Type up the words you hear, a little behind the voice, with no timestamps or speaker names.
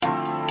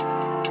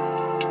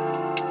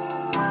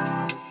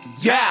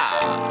Yeah.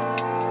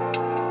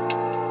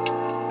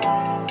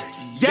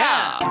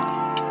 Yeah.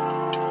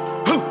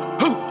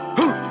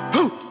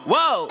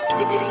 Whoa.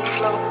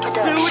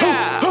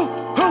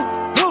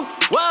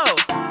 Whoa.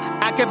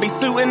 I could be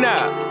suiting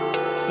up,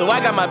 so I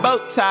got my bow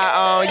tie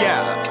on,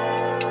 yeah.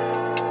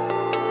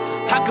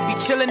 I could be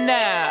chilling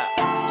now,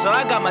 so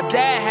I got my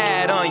dad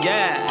hat on,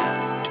 yeah.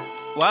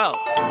 Whoa.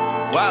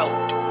 Whoa.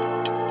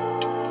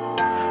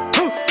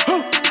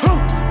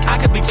 I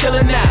could be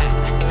chillin' now,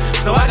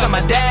 so I got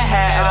my dad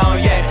hat on,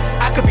 yeah.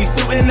 I could be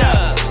suiting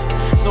up,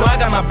 so I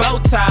got my bow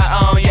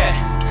tie on, yeah.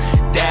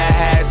 Dad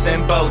hats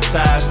and bow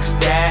ties,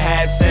 dad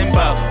hats and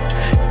bow,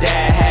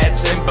 dad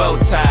hats and bow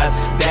ties,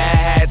 dad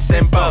hats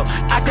and bow.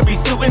 I could be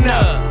suiting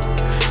up,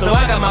 so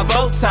I got my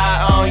bow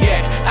tie on,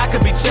 yeah. I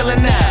could be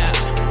chillin' now,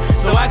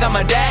 so I got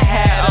my dad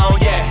hat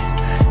on, yeah.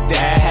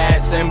 Dad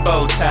hats and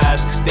bow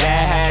ties,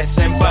 dad hats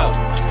and bow,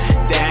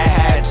 dad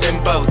hats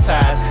and bow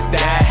ties,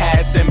 dad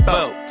hats and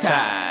bow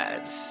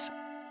ties.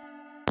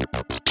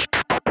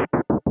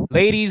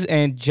 Ladies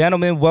and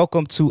gentlemen,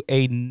 welcome to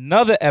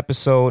another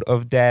episode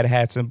of Dad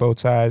Hats and Bow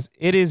Ties.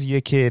 It is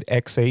your kid,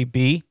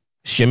 XAB.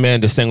 It's your man,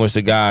 Distinguished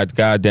to God.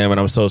 God damn it,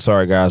 I'm so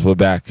sorry, guys. We're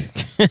back.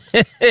 We're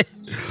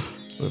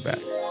back.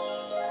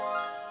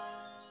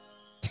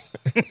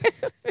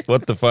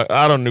 What the fuck?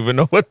 I don't even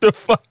know what the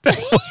fuck that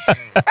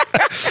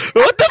was.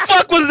 What the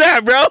fuck was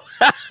that, bro?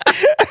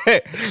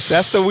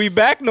 That's the we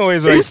back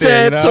noise right He there.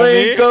 said,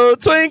 twinkle,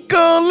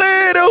 twinkle,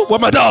 little. Where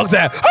my dogs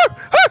at?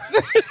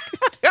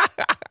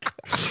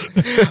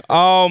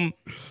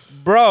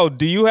 Bro,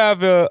 do you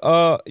have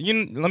a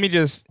let me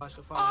just Oh,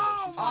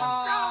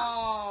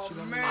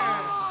 man.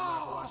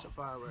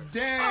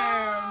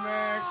 Damn,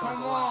 man.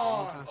 Come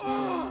on.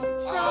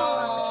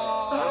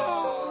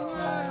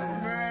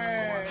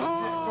 Man. Come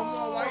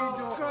on. Why you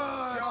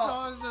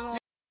doing?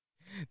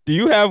 do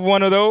you have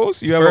one of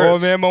those? You have an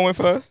old man moment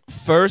for us?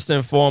 First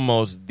and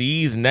foremost,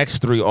 these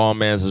next three All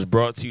Mans is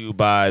brought to you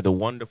by the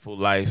wonderful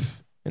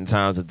life and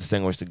times of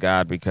Distinguished to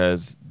God,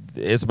 because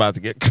it's about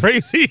to get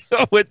crazy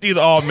with these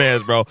All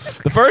Mans, bro.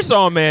 The first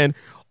All Man,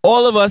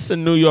 all of us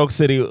in New York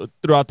City,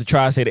 throughout the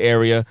tri-state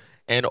area,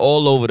 and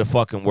all over the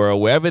fucking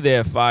world, wherever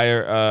there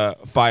are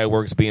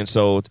fireworks being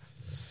sold,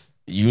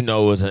 you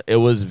know, it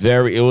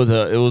was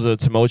a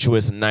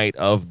tumultuous night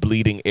of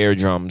bleeding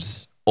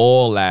eardrums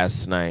all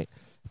last night.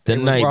 The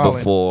night wildin'.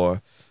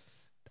 before.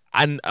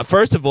 And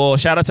first of all,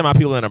 shout out to my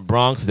people in the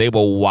Bronx. They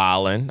were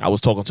wildin'. I was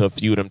talking to a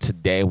few of them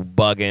today,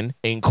 bugging.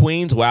 In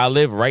Queens, where I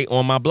live, right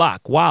on my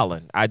block,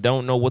 wildin'. I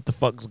don't know what the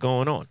fuck's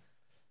going on.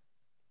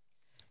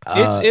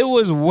 It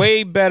was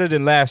way better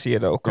than last year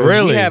though. 'Cause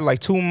Really? we had like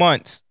 2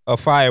 months of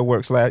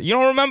fireworks last. You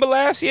don't remember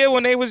last year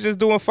when they was just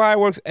doing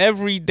fireworks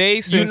every day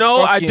since You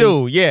know, I fucking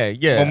do. Yeah.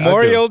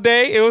 Memorial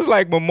Day? It was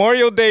like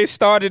Memorial Day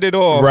started it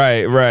all.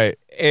 Right.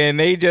 And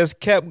they just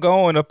kept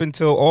going up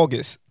until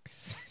August.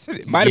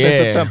 It might have been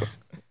September.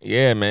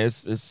 Yeah, man.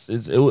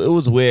 It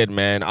was weird,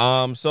 man.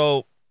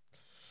 So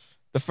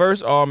the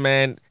first All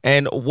Man,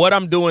 and what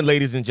I'm doing,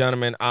 ladies and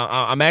gentlemen,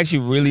 I'm actually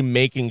really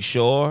making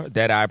sure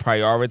that I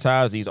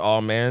prioritize these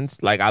All Mans.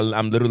 Like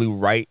I'm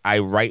literally I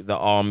write the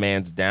All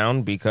Mans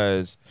down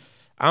because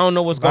I don't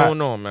know what's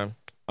going on, man.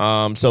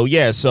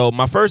 So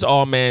my first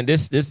All Man,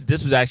 this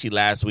was actually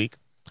last week.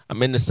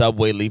 I'm in the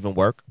subway leaving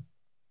work,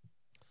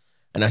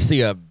 and I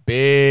see a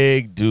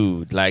big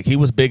dude. Like, he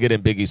was bigger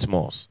than Biggie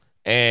Smalls,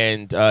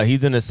 and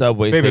he's in the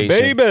subway station.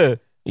 Baby.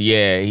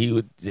 Yeah,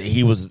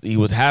 he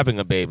was having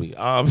a baby.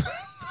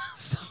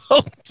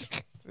 So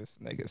This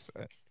nigga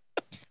said.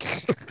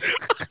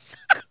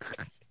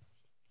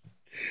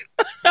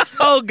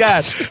 oh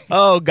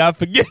God,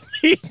 forgive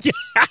me.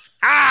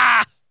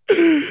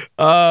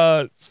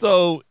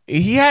 So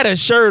he had a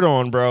shirt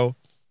on, bro,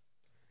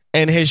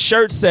 and his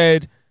shirt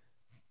said,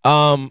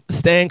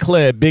 "Stand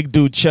clear, big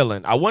dude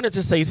chilling." I wanted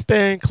to say,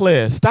 "Stand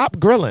clear, stop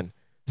grilling."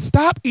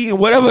 Stop eating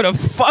whatever the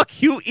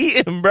fuck you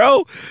eating,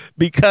 bro,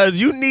 because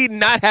you need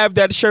not have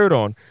that shirt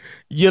on.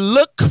 You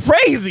look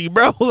crazy,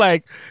 bro.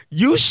 Like,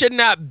 you should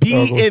not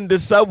be in the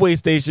subway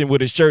station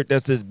with a shirt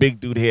that says big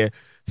dude here.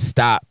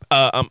 Stop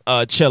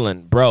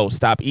chilling, bro.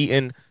 Stop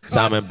eating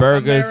Simon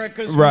burgers.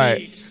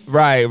 Right.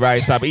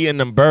 Stop eating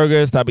them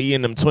burgers. Stop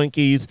eating them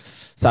Twinkies.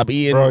 Stop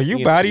eating. Bro,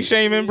 you body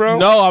shaming, bro?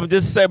 No, I'm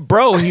just saying,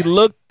 bro, he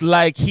looked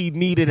like he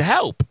needed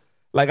help.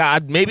 Like,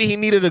 maybe he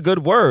needed a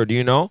good word,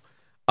 you know?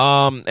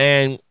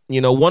 And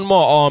you know, one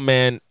more All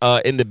Man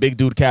in the big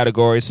dude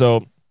category.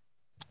 So,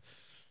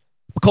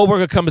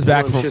 coworker comes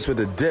back from shits with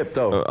the dip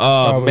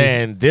though.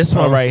 Man, this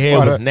one right here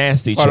was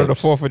nasty. Part of the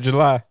chips. 4th of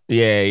July.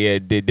 Yeah.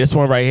 This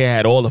one right here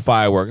had all the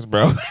fireworks,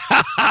 bro.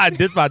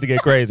 This about to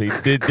get crazy.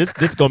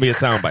 This gonna be a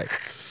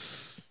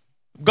soundbite.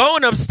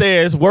 Going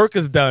upstairs, work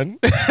is done.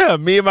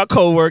 Me and my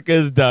coworker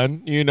is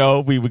done. You know,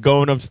 we were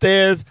going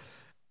upstairs.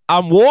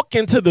 I'm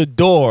walking to the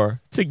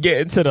door to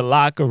get into the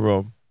locker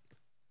room.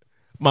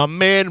 My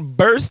man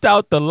burst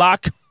out the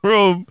locker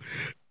room,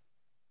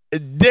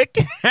 dick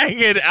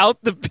hanging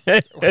out the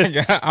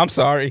pants. I'm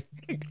sorry.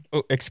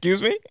 Oh,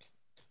 excuse me?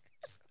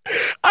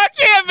 I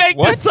can't make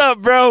this up,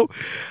 bro.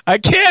 I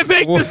can't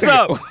make this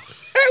up.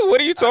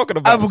 What are you talking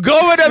about? I'm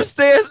going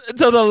upstairs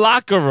to the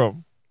locker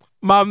room.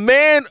 My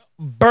man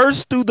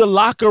bursts through the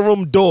locker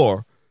room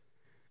door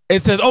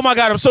and says, "Oh my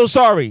God, I'm so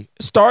sorry."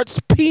 Starts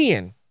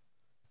peeing.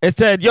 And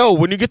said, "Yo,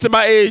 when you get to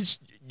my age,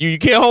 you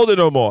can't hold it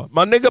no more."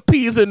 My nigga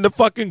pees in the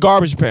fucking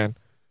garbage pan.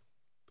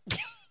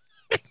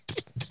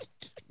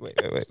 Wait.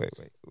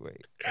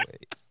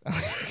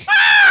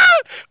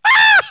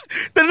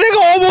 The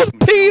nigga almost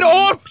peed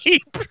on me.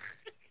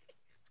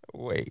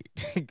 Wait.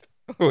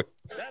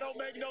 That don't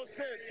make no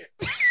sense.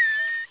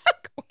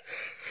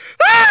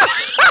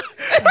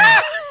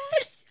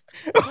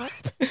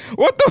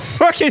 What the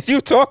fuck is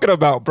you talking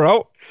about,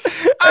 bro?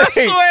 I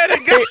swear to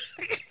God.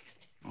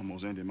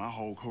 Almost ended my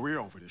whole career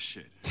over this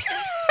shit.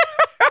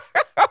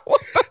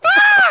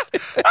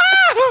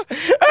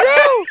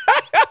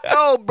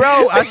 Yo,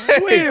 bro, I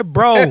swear,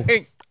 bro.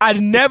 I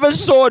never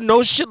saw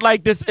no shit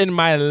like this in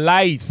my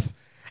life.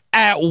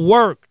 At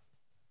work,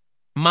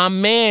 my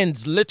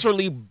man's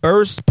literally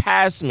burst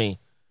past me.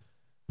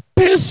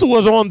 Piss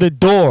was on the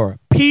door.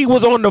 Pee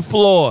was on the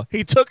floor.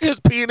 He took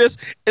his penis,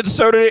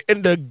 inserted it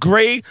in the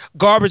gray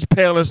garbage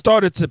pail, and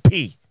started to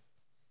pee.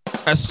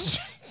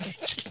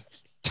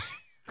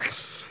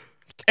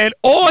 And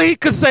all he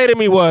could say to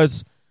me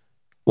was,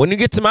 "When you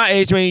get to my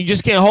age, man, you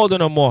just can't hold it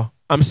no more.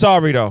 I'm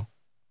sorry, though."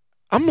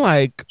 I'm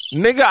like,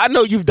 nigga, I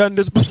know you've done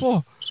this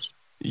before.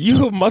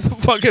 You a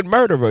motherfucking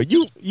murderer.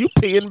 You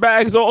pee in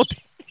bags all day.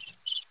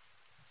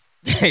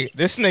 Hey,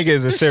 this nigga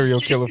is a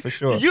serial killer for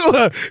sure.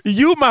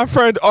 You, my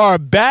friend, are a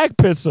bag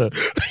pisser.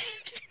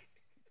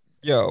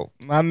 Yo,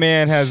 my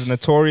man has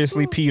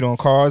notoriously peed on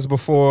cars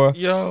before.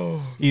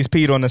 Yo. He's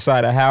peed on the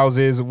side of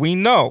houses. We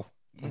know.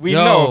 We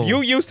know. If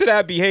you used to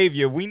that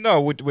behavior, we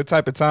know what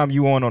type of time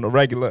you on a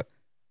regular.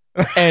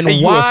 And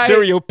you why a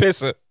serial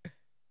pisser.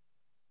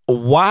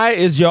 Why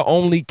is your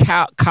only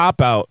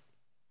cop out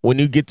when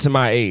you get to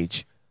my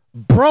age?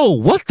 Bro,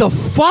 what the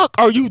fuck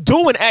are you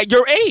doing at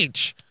your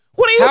age?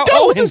 What are you doing?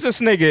 How old is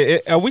this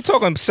nigga? Are we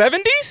talking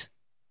 70s?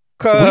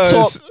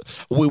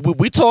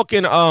 We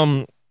talking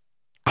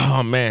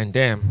oh man,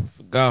 damn.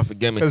 God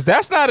forgive me. Because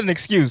that's not an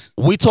excuse.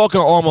 We talking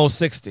almost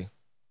 60.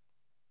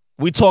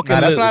 We talking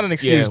that's not an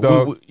excuse,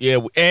 dog.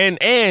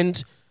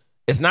 And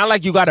it's not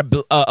like you got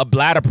a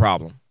bladder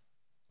problem.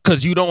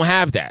 Because you don't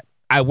have that.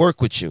 I work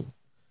with you.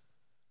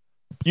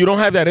 You don't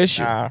have that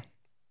issue.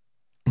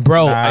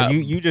 Bro,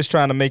 you just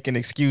trying to make an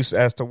excuse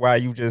as to why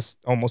you just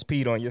almost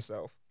peed on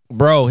yourself.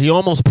 Bro, he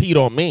almost peed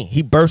on me.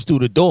 He burst through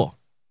the door.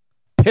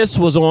 Piss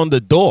was on the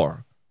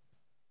door.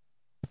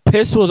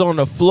 Piss was on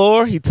the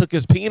floor. He took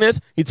his penis.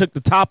 He took the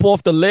top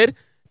off the lid,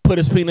 put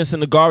his penis in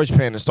the garbage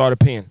pan and started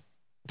peeing.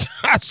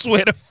 I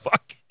swear to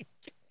fuck.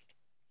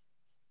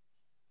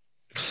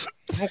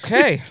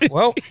 Okay,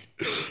 well,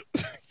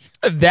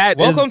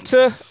 welcome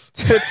to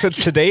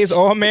today's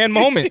All Man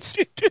Moments.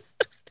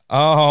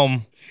 I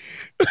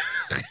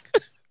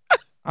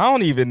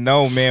don't even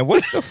know, man.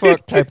 What the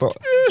fuck type of?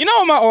 You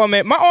know, my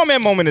all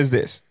man moment is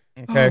this.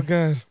 Okay,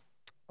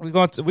 oh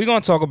god, we're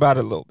gonna talk about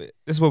it a little bit.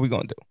 This is what we're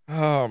gonna do.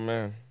 Oh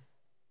man,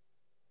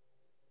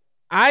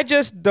 I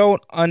just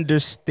don't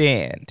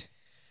understand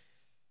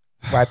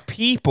why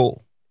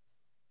people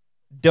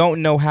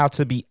don't know how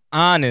to be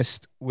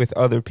honest with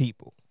other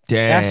people.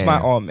 Damn, that's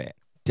my all man.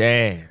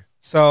 Damn.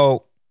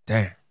 So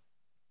damn.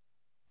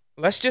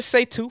 Let's just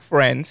say two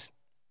friends.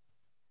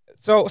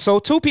 So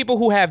two people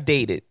who have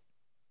dated.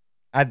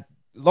 A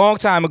long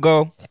time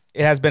ago,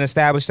 it has been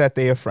established that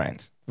they are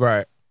friends.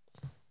 Right.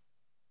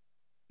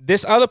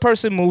 This other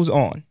person moves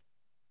on.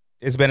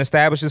 It's been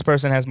established this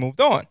person has moved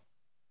on.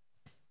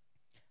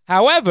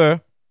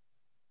 However,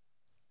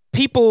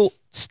 people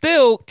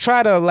still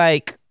try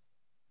to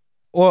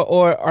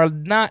or are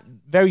not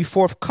very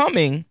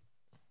forthcoming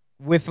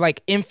with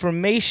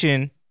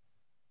information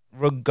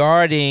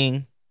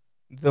regarding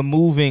the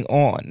moving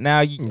on.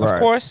 Now, of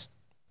course,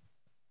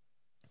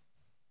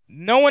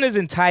 no one is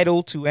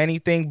entitled to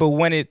anything, but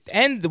when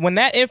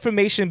that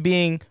information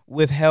being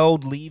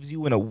withheld leaves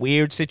you in a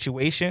weird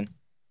situation,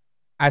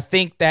 I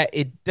think that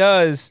it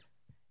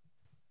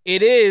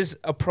is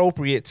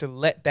appropriate to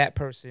let that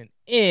person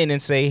in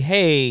and say,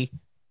 hey,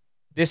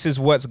 this is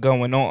what's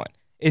going on.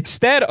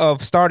 Instead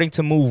of starting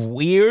to move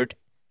weird,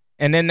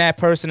 and then that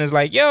person is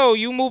like, yo,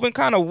 you moving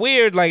kind of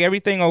weird, like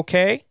everything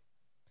okay?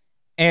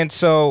 And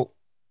so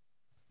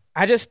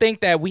I just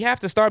think that we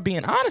have to start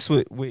being honest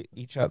with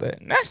each other.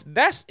 And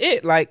that's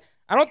it. I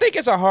don't think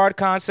it's a hard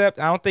concept.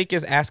 I don't think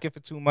it's asking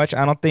for too much.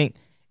 I don't think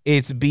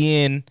it's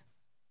being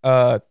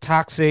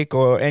toxic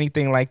or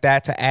anything like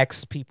that to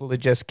ask people to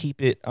just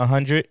keep it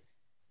 100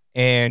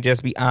 and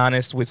just be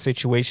honest with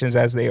situations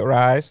as they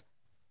arise.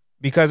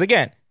 Because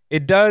again,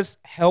 it does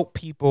help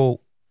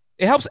people.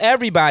 It helps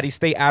everybody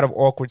stay out of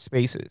awkward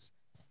spaces.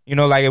 You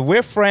know, if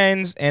we're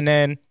friends and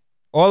then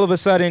all of a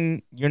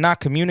sudden you're not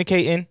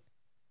communicating,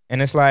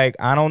 and it's like,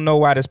 I don't know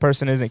why this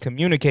person isn't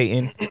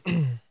communicating.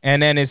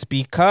 And then it's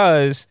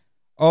because,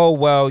 oh,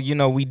 well,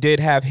 we did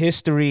have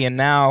history, and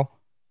now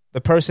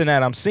the person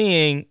that I'm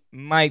seeing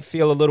might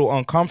feel a little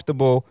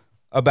uncomfortable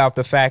about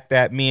the fact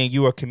that me and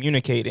you are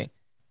communicating.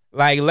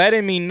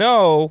 Letting me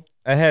know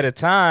ahead of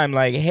time,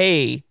 like,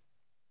 hey,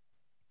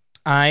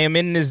 I am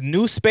in this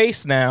new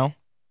space now.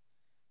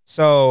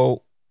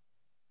 So,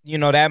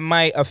 that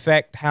might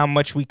affect how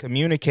much we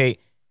communicate.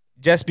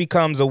 Just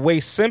becomes a way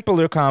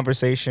simpler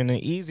conversation, an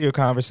easier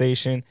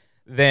conversation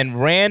than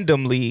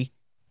randomly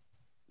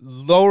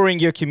lowering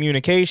your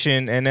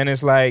communication. And then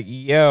it's like,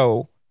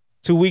 yo,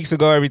 2 weeks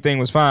ago, everything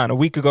was fine. A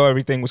week ago,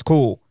 everything was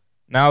cool.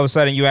 Now, all of a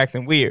sudden, you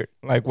acting weird.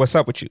 Like, what's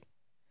up with you?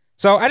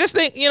 So I just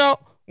think,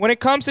 when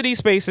it comes to these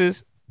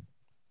spaces,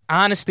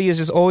 honesty is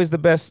just always the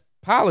best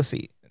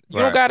policy. You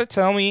don't got to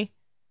tell me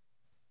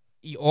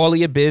all of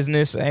your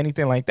business or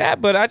anything like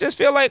that. But I just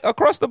feel like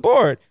across the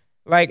board,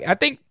 like, I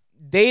think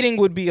dating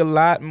would be a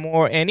lot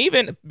more, and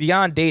even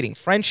beyond dating,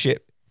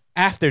 friendship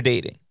after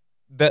dating,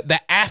 the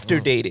after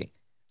dating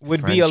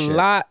would be a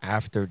lot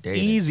after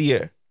dating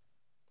easier.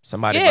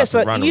 Somebody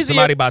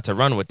about to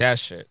run with that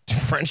shit.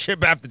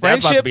 Friendship after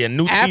that's about to be a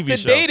new TV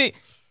show. Dating,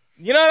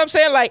 you know what I'm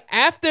saying? Like,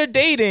 after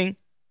dating,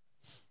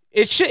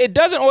 it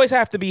doesn't always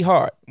have to be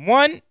hard.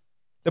 One,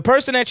 the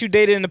person that you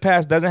dated in the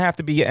past doesn't have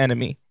to be your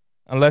enemy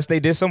unless they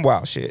did some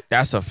wild shit.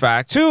 That's a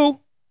fact. Two,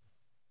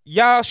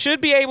 y'all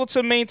should be able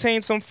to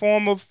maintain some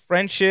form of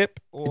friendship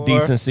or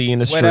decency in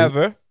the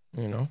whatever.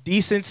 Street.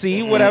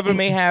 Decency, whatever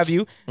may have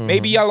you.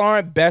 Maybe y'all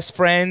aren't best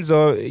friends,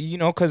 or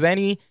because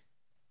any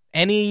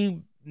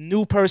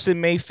new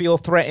person may feel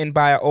threatened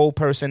by an old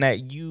person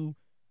that you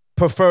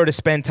prefer to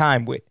spend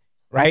time with,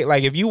 right?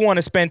 Like, if you want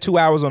to spend 2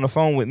 hours on the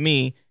phone with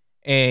me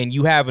and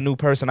you have a new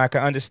person, I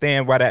can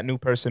understand why that new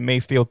person may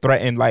feel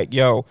threatened. Like,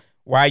 yo,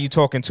 why are you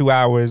talking 2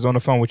 hours on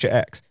the phone with your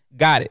ex?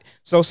 Got it.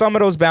 So some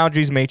of those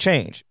boundaries may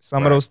change.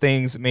 Some of those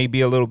things may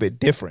be a little bit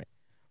different.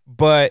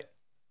 But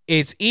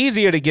it's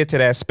easier to get to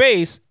that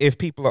space if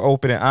people are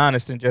open and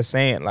honest and just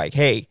saying, like,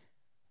 hey,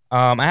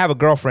 I have a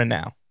girlfriend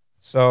now.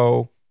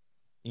 So,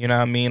 you know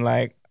what I mean?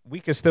 Like, we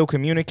can still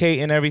communicate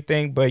and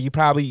everything, but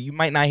you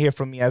might not hear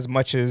from me as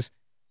much as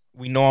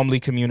we normally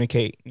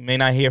communicate. You may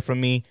not hear from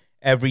me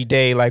every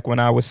day like when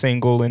I was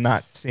single and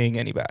not seeing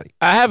anybody.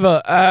 I have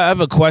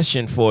a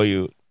question for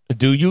you.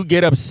 Do you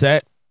get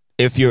upset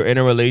if you're in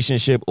a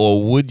relationship,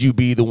 or would you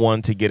be the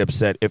one to get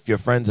upset if your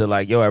friends are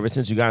like, yo, ever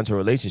since you got into a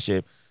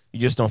relationship, you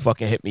just don't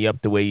fucking hit me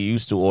up the way you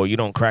used to, or you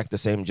don't crack the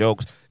same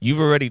jokes? You've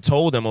already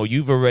told them, or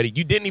you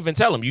didn't even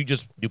tell them.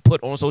 You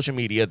put on social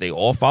media, they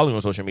all follow you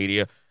on social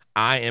media,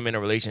 I am in a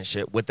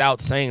relationship,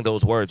 without saying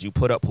those words. You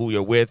put up who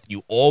you're with.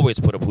 You always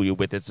put up who you're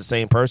with. It's the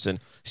same person.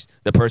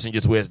 The person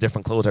just wears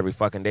different clothes every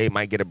fucking day,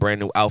 might get a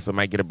brand new outfit,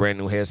 might get a brand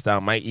new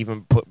hairstyle, might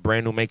even put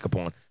brand new makeup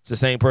on. It's the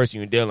same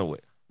person you're dealing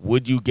with.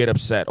 Would you get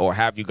upset, or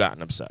have you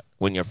gotten upset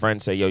when your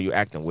friends say, yo, you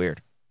acting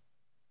weird?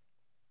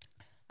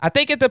 I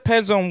think it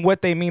depends on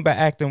what they mean by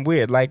acting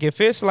weird. Like,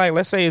 if it's like,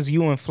 let's say it's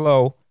you and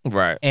Flo.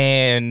 Right.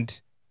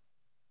 And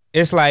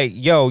it's like,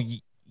 yo,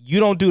 you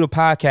don't do the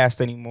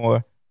podcast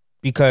anymore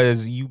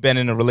because you've been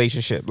in a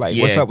relationship. Like,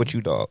 what's up with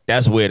you, dog?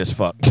 That's weird as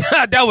fuck.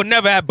 That would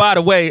never happen. By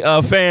the way,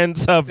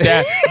 fans of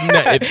that,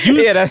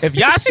 if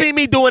y'all see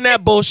me doing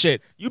that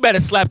bullshit, you better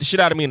slap the shit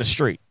out of me in the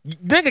street.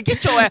 Nigga,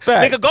 get your ass.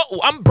 Nigga, go.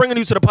 I'm bringing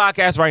you to the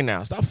podcast right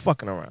now. Stop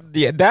fucking around.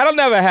 Yeah, that'll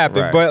never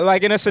happen. Right. But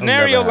like in a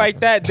scenario like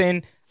that,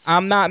 then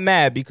I'm not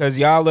mad because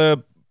y'all are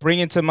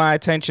bringing to my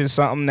attention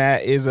something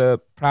that is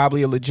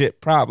probably a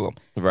legit problem.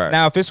 Right.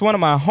 Now, if it's one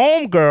of my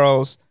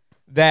homegirls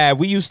that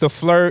we used to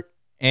flirt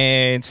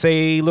and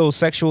say little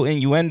sexual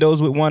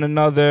innuendos with one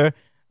another,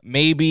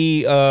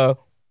 maybe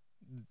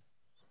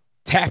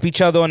tap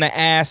each other on the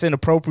ass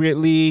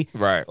inappropriately,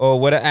 right? Or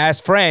what? As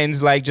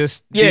friends, like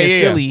just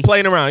silly,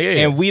 playing around,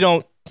 And we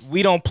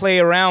don't play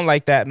around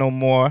like that no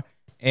more.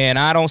 And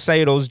I don't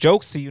say those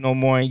jokes to you no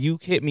more. And you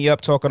hit me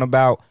up talking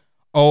about,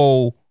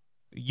 oh,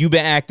 you've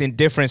been acting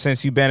different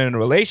since you've been in a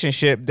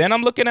relationship. Then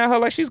I'm looking at her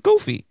like she's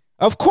goofy.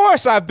 Of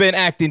course I've been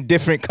acting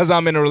different because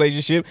I'm in a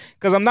relationship,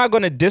 because I'm not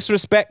going to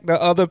disrespect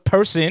the other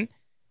person,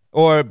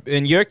 or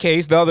in your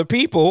case, the other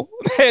people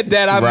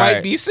that I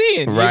might be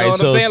seeing. You know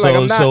what I'm saying? Like,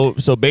 I'm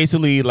not... so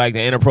basically, like,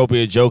 the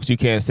inappropriate jokes you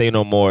can't say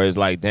no more is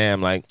like,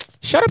 damn, like,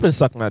 shut up and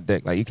suck my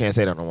dick. Like, you can't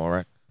say that no more,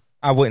 right?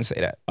 I wouldn't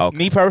say that. Okay.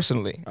 Me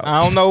personally. Okay.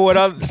 I don't know what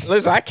other...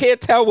 Listen, I can't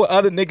tell what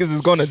other niggas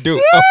is going to do,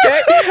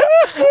 okay?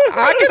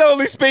 I can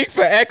only speak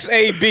for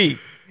XAB,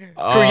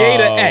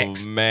 Creator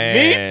X.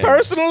 Man. Me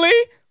personally...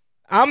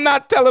 I'm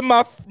not telling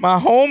my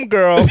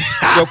homegirl,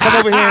 yo, come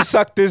over here and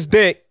suck this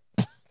dick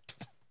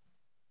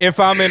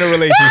if I'm in a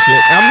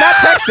relationship. I'm not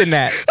texting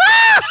that,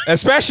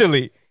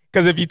 especially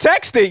because if you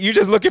text it, you're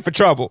just looking for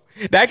trouble.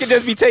 That could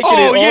just be taken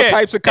in all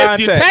types of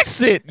context. If you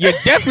text it, you're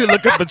definitely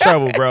looking for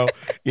trouble, bro.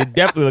 You're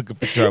definitely looking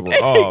for trouble.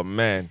 Oh,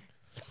 man.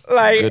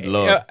 Like, good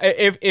Lord.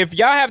 If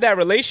y'all have that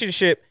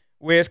relationship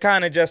where it's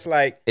kind of just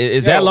like...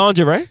 Is that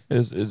lingerie?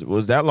 Was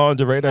that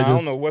lingerie? I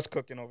don't know what's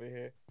cooking over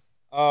here.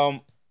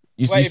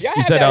 You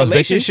said that was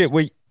relationship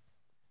with...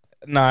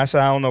 Nah, I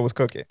said I don't know what's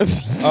cooking.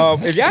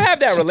 If y'all have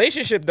that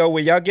relationship though,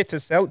 where y'all get to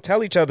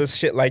tell each other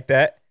shit like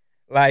that,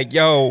 like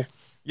yo,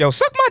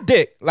 suck my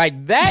dick,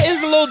 like that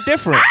is a little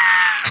different.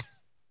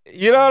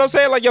 You know what I'm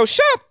saying? Like, yo,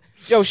 shut up.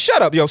 yo,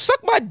 shut up, yo, suck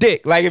my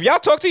dick. Like if y'all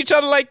talk to each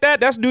other like that,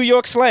 that's New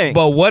York slang.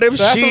 But what if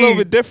So that's a little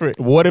bit different.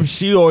 What if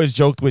she always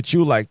joked with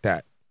you like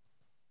that?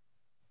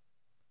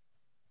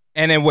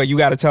 And then what? You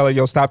got to tell her,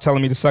 yo, stop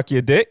telling me to suck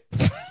your dick.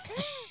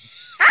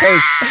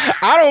 Because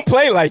I don't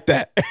play like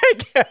that.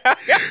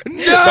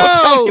 No,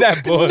 don't tell me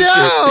that bullshit.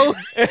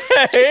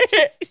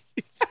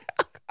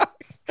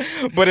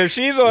 No. But if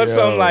she's on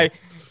something like,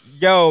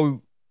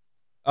 yo,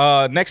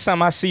 next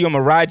time I see you, I'm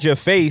gonna ride your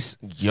face.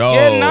 Yo.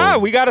 Yeah, nah,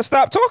 we gotta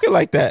stop talking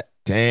like that.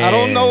 Damn. I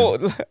don't know.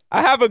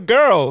 I have a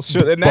girl,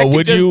 and that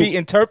could just be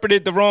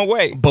interpreted the wrong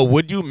way. But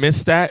would you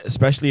miss that,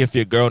 especially if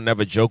your girl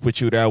never joked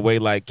with you that way?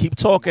 Like, keep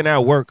talking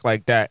at work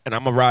like that, and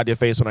I'm gonna ride your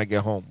face when I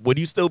get home. Would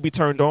you still be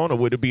turned on, or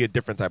would it be a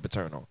different type of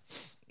turn on?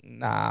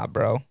 Nah,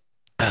 bro.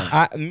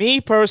 Me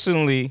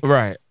personally,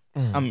 Right.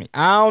 I mean,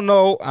 I don't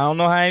know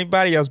how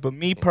anybody else, but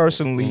me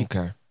personally,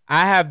 Okay.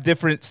 I have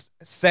different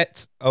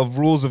sets of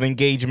rules of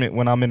engagement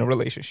when I'm in a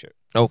relationship.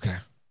 Okay.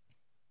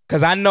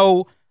 Because I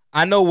know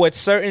what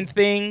certain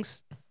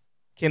things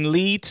can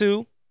lead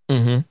to,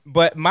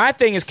 but my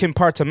thing is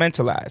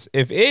compartmentalize.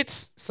 If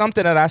it's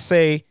something that I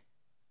say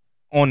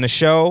on the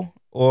show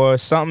or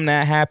something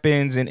that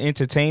happens in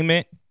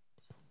entertainment,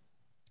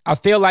 I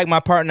feel like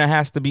my partner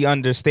has to be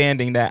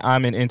understanding that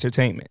I'm in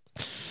entertainment.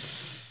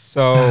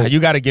 So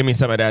You got to give me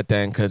some of that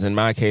then, because in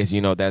my case,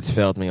 that's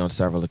failed me on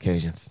several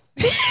occasions.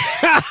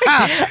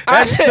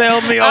 That's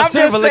failed me on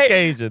several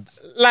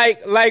occasions.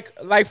 Like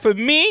for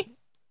me,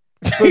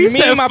 He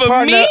said, my for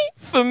partner, me?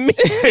 For me.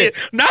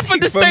 Not for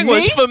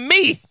distinguished, for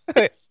me.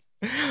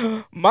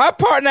 my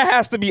partner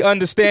has to be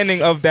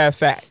understanding of that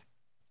fact.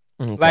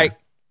 Okay. Like,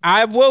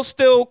 I will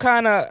still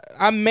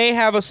I may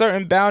have a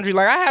certain boundary.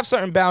 Like, I have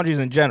certain boundaries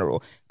in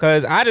general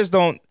because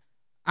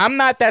I'm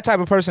not that type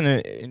of person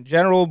in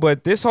general,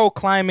 but this whole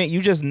climate,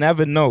 you just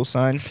never know,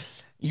 son.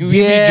 You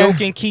be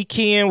joking,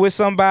 kikiing with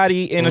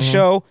somebody in a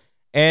show,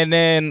 and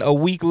then a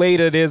week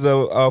later, there's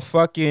a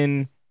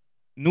fucking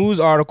news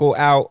article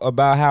out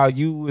about how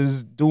you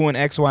was doing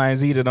X, Y, and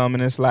Z to them,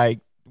 and it's like,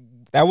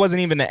 that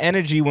wasn't even the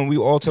energy when we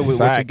all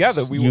were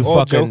together. We were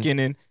all joking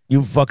and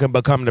you fucking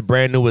become the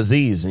brand new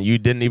Aziz and you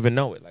didn't even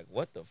know it. Like,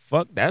 what the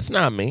fuck? That's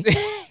not me.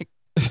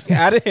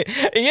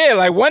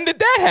 Like, when did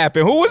that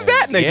happen? Who was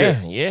that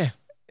nigga? Yeah.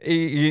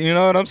 You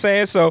know what I'm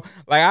saying? So,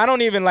 like, I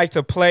don't even like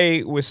to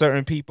play with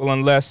certain people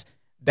unless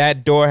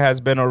that door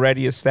has been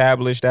already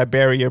established, that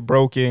barrier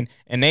broken,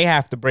 and they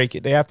have to break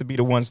it. They have to be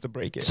the ones to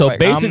break it. So like,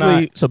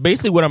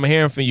 basically what I'm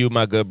hearing from you,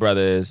 my good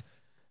brother, is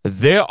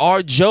there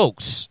are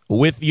jokes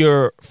with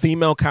your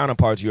female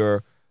counterparts,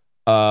 your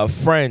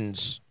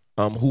friends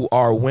who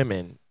are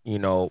women,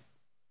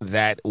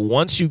 that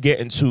once you get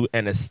into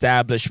an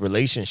established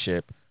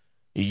relationship,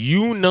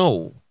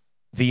 the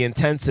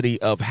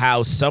intensity of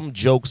how some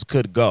jokes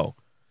could go.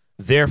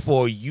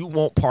 Therefore, you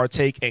won't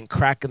partake in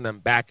cracking them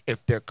back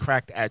if they're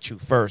cracked at you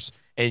first,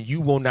 and you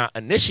will not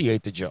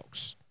initiate the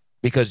jokes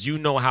because you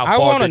know how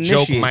far the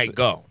joke might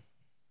go.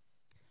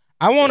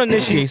 I won't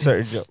initiate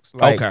certain jokes.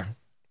 Like, okay.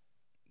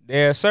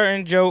 There are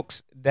certain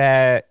jokes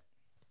that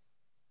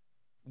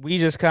we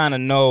just kind of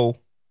know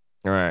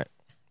right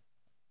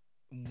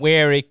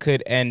where it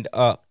could end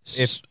up.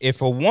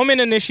 If a woman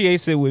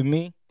initiates it with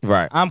me,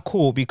 right, I'm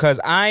cool because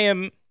I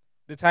am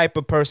the type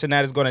of person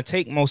that is going to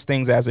take most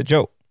things as a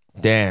joke.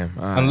 Damn.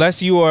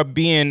 Unless you are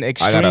being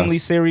extremely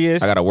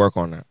serious. I got to work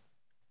on that.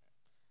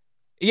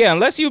 Yeah,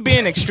 unless you're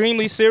being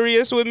extremely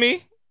serious with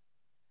me,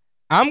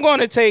 I'm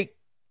going to take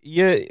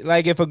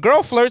like if a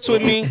girl flirts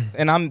with me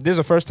and this is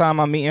the first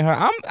time I'm meeting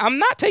her, I'm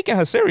not taking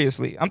her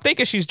seriously. I'm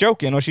thinking she's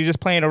joking or she's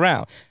just playing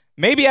around.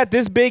 Maybe at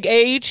this big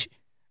age,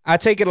 I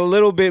take it a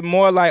little bit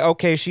more like,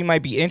 okay, she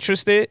might be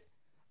interested.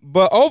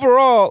 But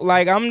overall,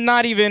 like, I'm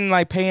not even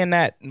like paying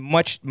that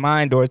much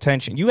mind or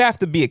attention. You have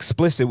to be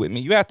explicit with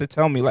me. You have to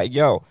tell me like,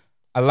 yo,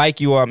 I like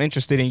you or I'm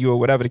interested in you or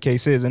whatever the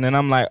case is. And then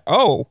I'm like,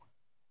 oh,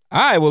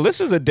 all right, well, this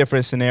is a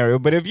different scenario.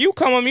 But if you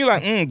come on me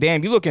like,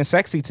 damn, you looking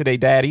sexy today,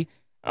 daddy.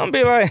 I'm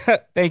going to be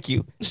like, thank you.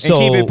 And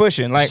keep it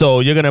pushing. Like,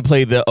 so you're going to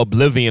play the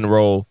oblivion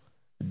role,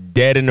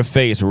 dead in the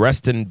face,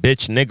 resting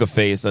bitch nigga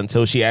face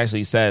until she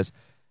actually says,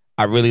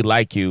 I really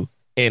like you.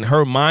 In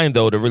her mind,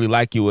 though, to really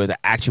like you is I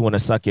actually want to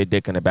suck your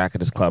dick in the back of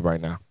this club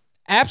right now.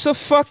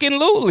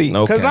 Abso-fucking-lutely.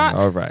 Okay,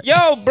 all right.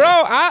 Yo,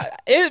 bro,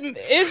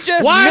 it's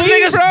just Why me,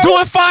 is niggas bro?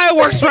 doing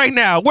fireworks right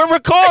now? We're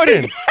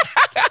recording.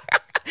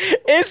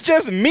 It's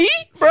just me,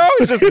 bro.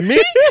 It's just me.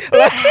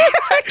 Like,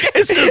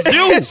 it's just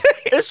you.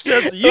 It's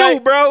just you,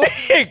 like, bro.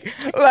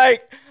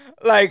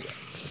 Like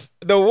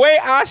the way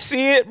I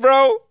see it,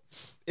 bro,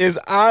 is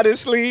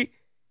honestly,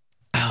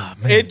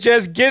 it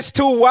just gets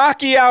too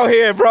wacky out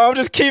here, bro. I'm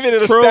just keeping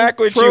it a stack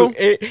with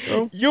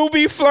you. You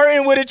be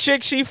flirting with a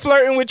chick, she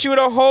flirting with you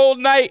the whole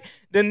night.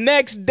 The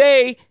next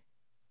day,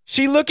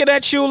 she looking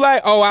at you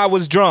like, oh, I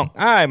was drunk.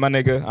 All right, my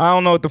nigga. I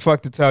don't know what the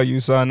fuck to tell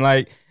you, son.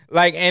 Like,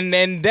 and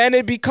then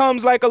it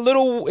becomes like a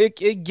little,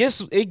 it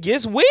gets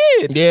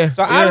weird. Yeah.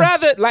 So I'd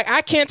rather, like,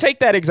 I can't take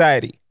that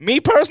anxiety.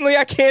 Me personally,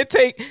 I can't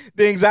take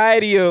the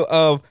anxiety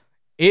of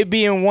it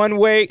being one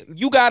way,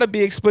 you gotta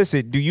be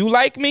explicit. Do you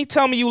like me?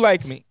 Tell me you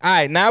like me. All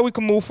right, now we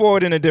can move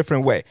forward in a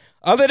different way.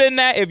 Other than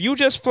that, if you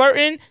just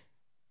flirting,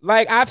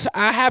 like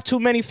I have too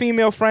many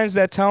female friends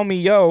that tell me,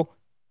 yo,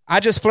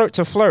 I just flirt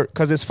to flirt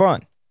because it's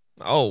fun.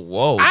 Oh,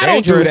 whoa. I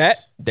don't do that.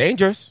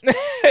 Dangerous.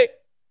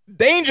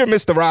 Danger,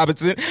 Mr.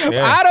 Robinson.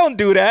 Yeah. I don't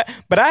do that,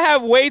 but I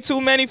have way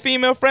too many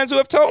female friends who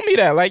have told me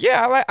that. Like,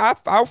 yeah,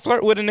 I'll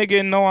flirt with a nigga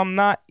and no, I'm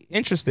not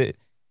interested.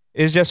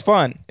 It's just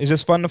fun. It's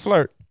just fun to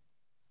flirt.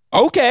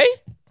 Okay,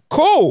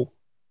 cool.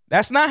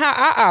 That's not how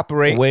I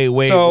operate.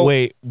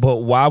 Wait. But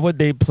why would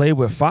they play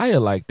with fire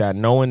like that,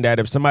 knowing that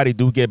if somebody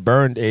do get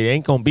burned, it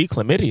ain't gonna be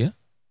chlamydia?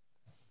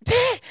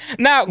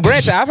 Now,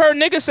 granted, I've heard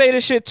niggas say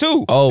this shit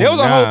too. Oh, there was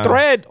a whole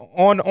thread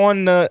on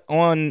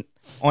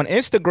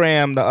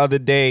Instagram the other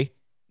day,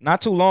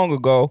 not too long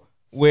ago,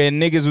 where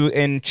niggas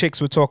and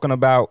chicks were talking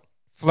about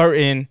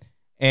flirting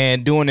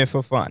and doing it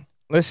for fun.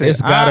 Listen,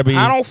 It's gotta be.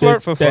 I don't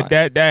flirt for fun.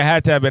 That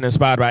had to have been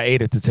inspired by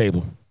 8 at the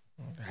table.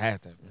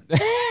 Had to have been.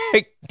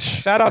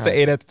 Shout out to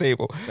 8 at the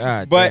table.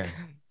 God But damn.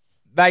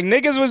 like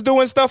niggas was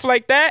doing stuff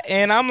like that,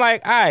 and I'm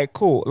like, all right,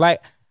 cool.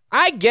 Like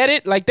I get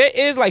it. Like there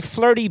is like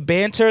flirty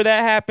banter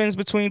that happens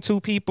between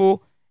two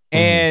people,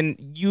 and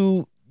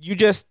you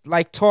just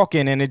like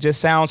talking, and it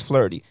just sounds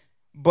flirty.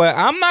 But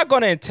I'm not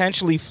gonna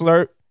intentionally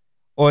flirt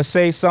or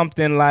say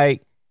something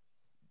like,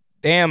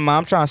 "Damn,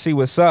 I'm trying to see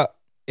what's up,"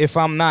 if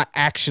I'm not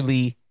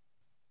actually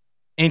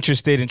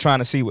interested in trying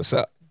to see what's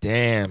up.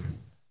 Damn.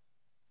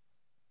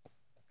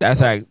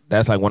 That's like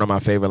one of my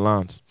favorite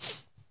lines.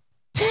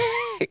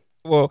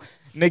 Well,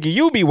 nigga,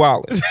 you be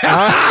wildin'.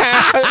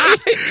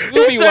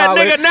 You He said,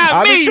 nigga, not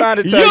I me. be trying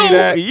to tell you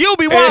that. You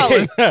be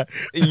wildin'.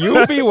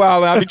 You be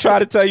wildin'. I be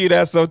trying to tell you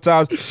that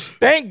sometimes.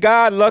 Thank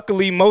God,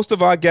 luckily, most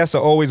of our guests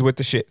are always with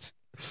the shits.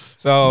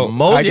 So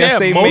I guess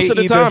they most may of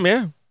the time,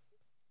 yeah.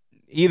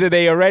 Either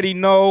they already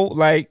know,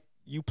 like,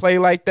 you play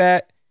like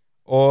that,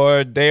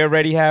 or they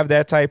already have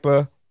that type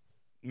of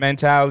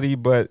mentality,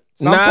 but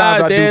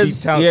sometimes I do be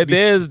telling.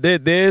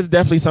 There's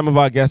definitely some of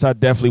our guests I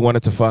definitely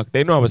wanted to fuck.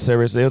 They know I was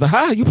serious. They was like,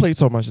 "Hi, you played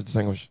so much at the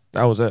English."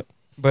 That was it.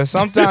 But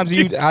sometimes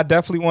I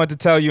definitely wanted to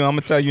tell you. I'm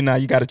gonna tell you now.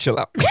 You gotta chill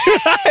out.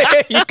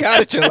 You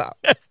gotta chill out.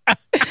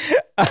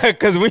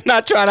 Because we're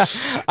not trying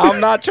to. I'm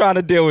not trying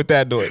to deal with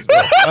that noise.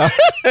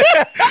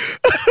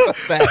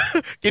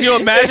 Can you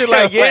imagine?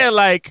 Like, yeah,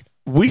 like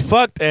we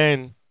fucked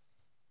and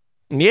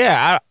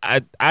yeah,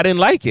 I didn't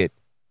like it.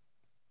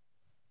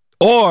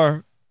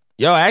 Or,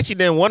 yo, I actually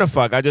didn't want to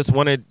fuck. I just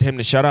wanted him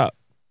to shut up.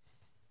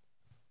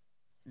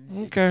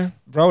 Okay.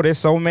 Bro, there's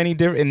so many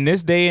different, in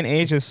this day and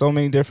age, there's so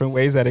many different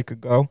ways that it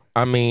could go.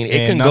 I mean, it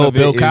And can none go of it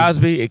Bill is-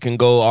 Cosby. It can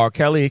go R.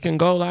 Kelly. It can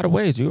go a lot of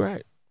ways. You're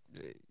right.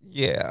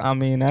 Yeah, I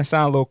mean, that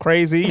sounds a little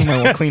crazy. You might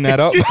want to clean that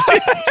up.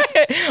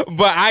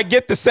 But I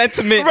get the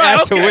sentiment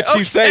as to what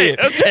you saying.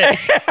 Okay.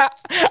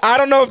 I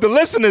don't know if the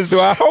listeners do.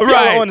 I hope y'all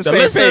are on the same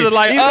listeners page. are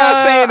like, He's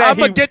not saying that I'm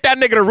going to get that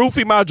nigga to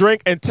roofie my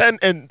drink and 10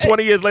 and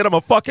 20 years later, I'm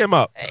going to fuck him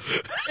up.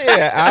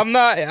 Yeah,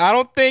 I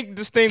don't think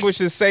Distinguished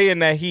is saying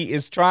that he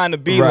is trying to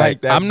be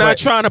like that. I'm not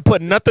trying to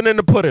put nothing in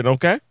the pudding,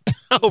 okay?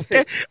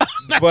 Okay? I'm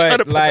not But, trying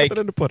to put like,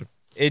 nothing in the pudding.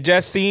 It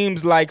just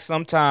seems like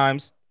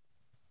sometimes,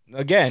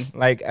 again,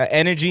 like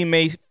energy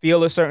may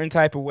feel a certain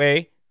type of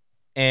way.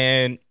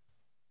 And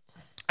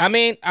I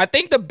mean, I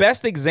think the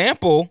best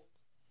example,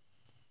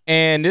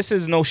 and this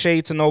is no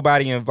shade to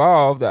nobody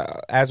involved,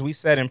 as we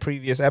said in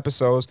previous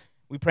episodes,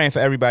 we praying for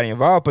everybody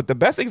involved, but the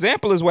best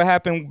example is what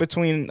happened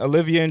between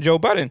Olivia and Joe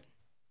Budden.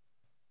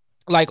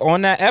 Like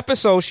on that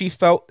episode, she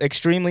felt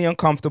extremely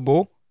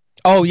uncomfortable.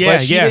 Oh, yeah,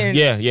 But she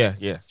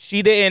yeah.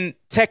 She didn't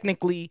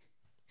technically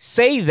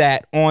say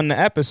that on the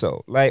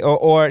episode, like,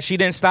 or she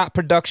didn't stop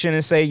production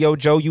and say, "Yo,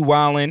 Joe, you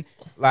wildin'.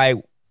 Like,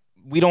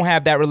 we don't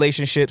have that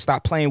relationship.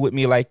 Stop playing with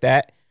me like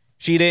that."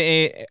 She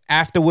didn't.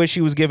 Afterwards,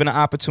 she was given an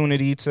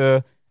opportunity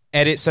to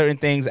edit certain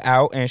things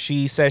out, and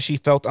she said she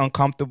felt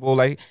uncomfortable.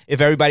 Like,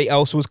 if everybody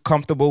else was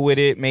comfortable with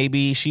it,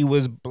 maybe she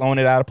was blowing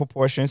it out of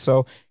proportion.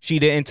 So she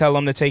didn't tell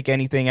them to take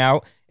anything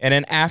out. And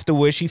then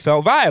afterwards, she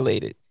felt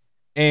violated.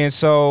 And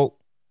so,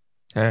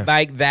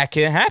 like, that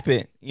can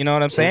happen. You know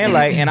what I'm saying?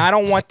 Like, and I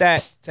don't want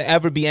that to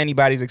ever be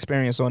anybody's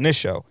experience on this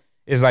show.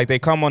 It's like they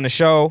come on the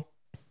show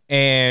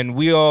and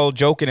we all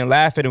joking and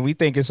laughing and we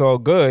think it's all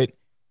good.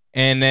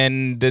 And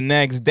then the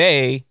next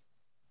day,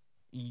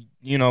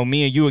 you know,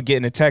 me and you are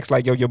getting a text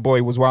like, "Yo, your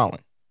boy was wilding."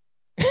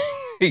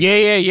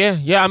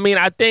 Yeah. I mean,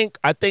 I think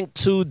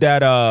too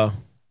that I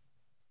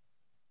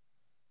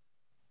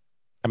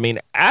mean,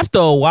 after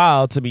a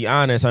while, to be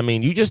honest, I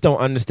mean, you just don't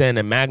understand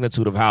the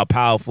magnitude of how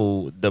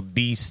powerful the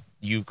beast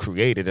you've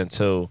created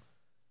until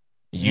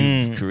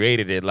you've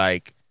created it.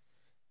 Like,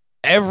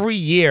 every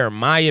year,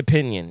 my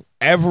opinion,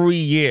 every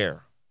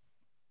year,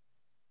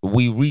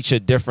 we reach a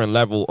different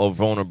level of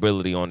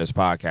vulnerability on this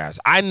podcast.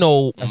 I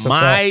know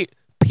my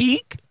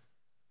peak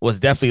was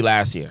definitely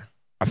last year.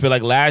 I feel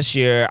like last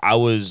year I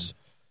was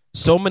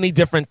so many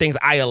different things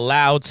I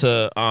allowed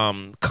to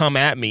come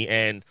at me,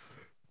 and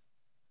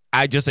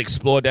I just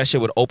explored that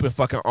shit with open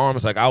fucking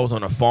arms. Like I was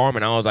on a farm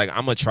and I was like,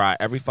 I'm gonna try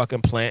every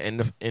fucking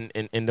plant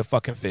in the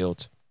fucking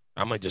field.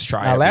 I'm gonna just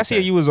try. Now, last year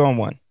everything. you was on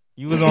one.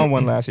 You was on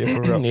one last year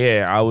for real.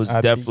 Yeah, I was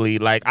definitely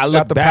like I You look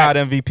got the back.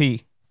 pod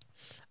MVP.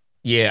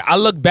 Yeah, I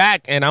look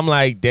back and I'm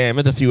like, damn,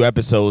 it's a few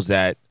episodes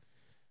that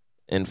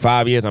in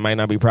 5 years I might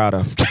not be proud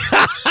of.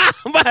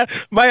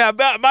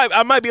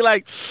 I might be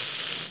like,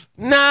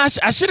 nah,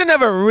 I should have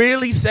never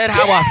really said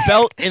how I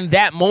felt in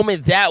that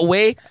moment that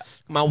way.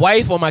 My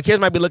wife or my kids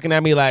might be looking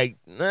at me like,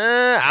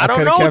 nah, I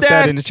don't know, kept Dad.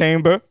 that in the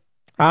chamber.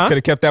 Huh? Could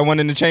have kept that one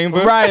in the chamber.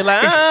 Right,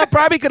 like,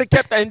 probably could have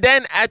kept that. And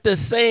then at the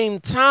same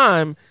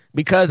time,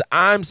 because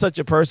I'm such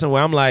a person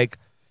where I'm like,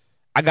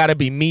 I got to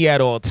be me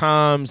at all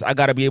times. I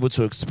got to be able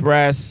to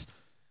express.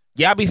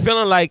 Yeah, I be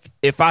feeling like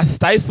if I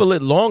stifle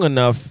it long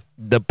enough,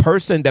 the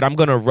person that I'm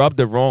going to rub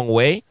the wrong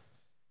way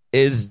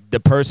is the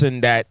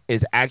person that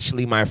is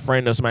actually my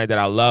friend or somebody that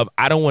I love.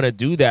 I don't want to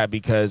do that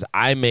because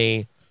I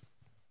may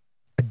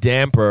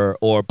damper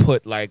or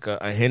put like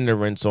a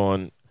hindrance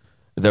on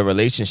the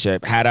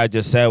relationship. Had I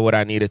just said what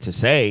I needed to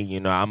say, you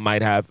know, I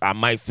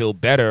might feel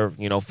better,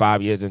 you know,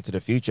 5 years into the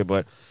future.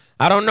 But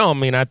I don't know. I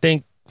mean, I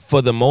think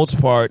for the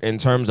most part, in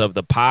terms of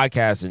the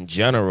podcast in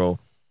general,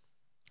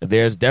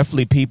 there's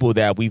definitely people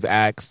that we've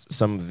asked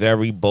some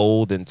very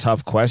bold and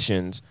tough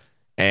questions,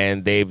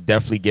 and they've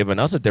definitely given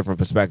us a different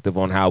perspective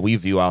on how we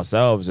view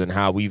ourselves and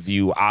how we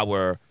view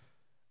our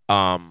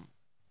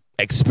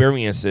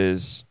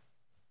experiences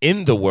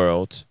in the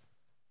world.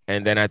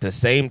 And then at the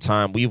same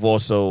time, we've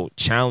also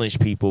challenged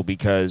people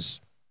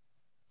because,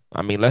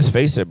 I mean, let's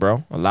face it,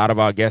 bro. A lot of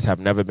our guests have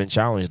never been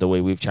challenged the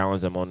way we've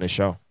challenged them on this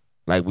show.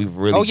 Like, we've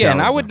really Oh, yeah, and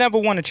I challenged would them. never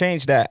want to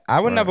change that. I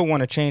would never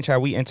want to change how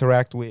we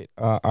interact with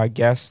our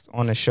guests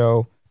on the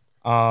show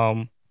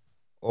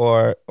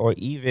or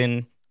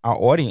even our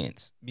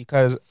audience,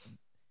 because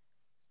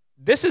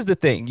this is the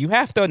thing. You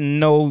have to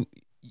know,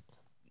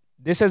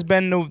 this has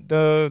been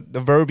the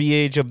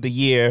verbiage of the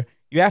year.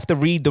 You have to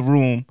read the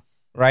room,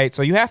 right?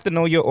 So you have to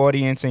know your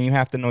audience and you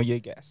have to know your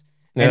guests.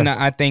 Yeah. And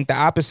I think the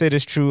opposite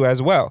is true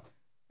as well.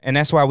 And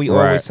that's why we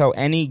always tell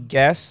any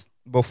guest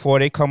before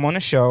they come on the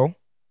show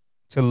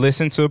to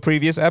listen to a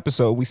previous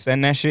episode. We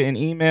send that shit in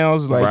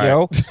emails like, Right.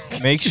 yo,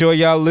 make sure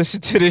y'all listen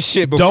to this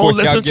shit before Don't y'all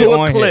listen get to on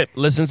a here. clip.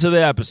 Listen to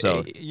the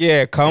episode.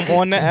 Yeah, come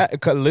on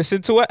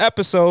listen to an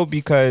episode,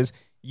 because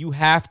you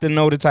have to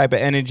know the type of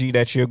energy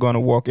that you're going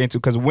to walk into,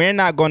 because we're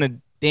not going to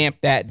damp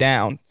that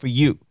down for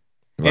you.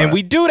 Right. And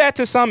we do that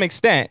to some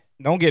extent.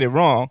 Don't get it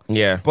wrong.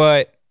 Yeah.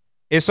 But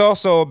it's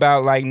also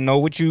about, like, know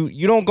what you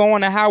don't go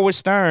on to Howard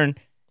Stern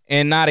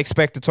and not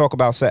expect to talk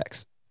about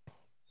sex.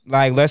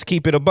 Like, let's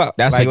keep it a buck.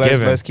 That's like, a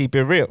given. let's keep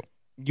it real.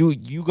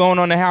 You going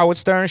on the Howard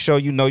Stern show,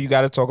 you know you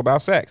got to talk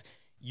about sex.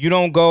 You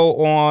don't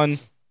go on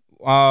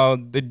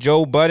the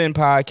Joe Budden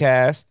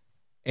podcast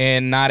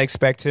and not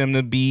expect him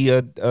to be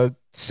a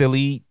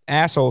silly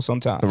asshole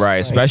sometimes. Right,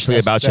 Like, especially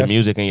about your that's-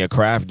 music and your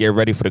craft. Get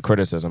ready for the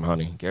criticism,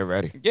 honey. Get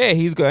ready. Yeah,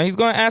 he's going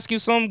to ask you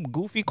some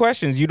goofy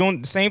questions. You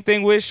don't. Same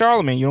thing with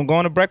Charlamagne. You don't go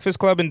on a Breakfast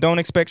Club and don't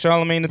expect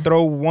Charlamagne to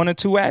throw one or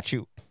two at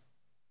you.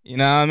 You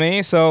know what I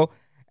mean? So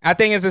I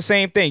think it's the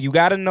same thing. You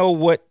got to know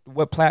what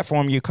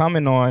platform you're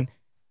coming on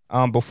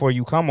before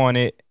you come on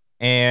it.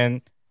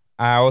 And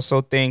I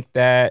also think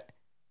that,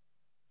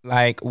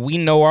 like, we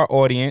know our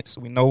audience.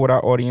 We know what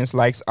our audience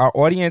likes. Our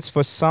audience,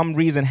 for some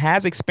reason,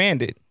 has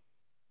expanded.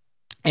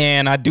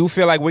 And I do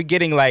feel like we're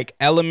getting, like,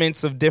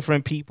 elements of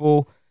different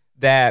people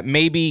that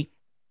maybe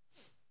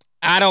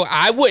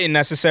I wouldn't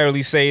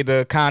necessarily say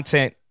the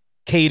content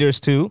caters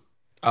to.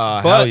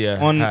 Hell yeah.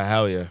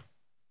 Hell yeah.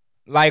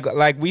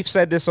 Like we've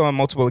said this on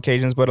multiple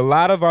occasions, but a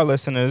lot of our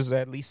listeners,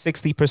 at least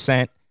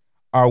 60%,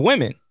 are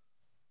women.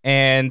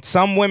 And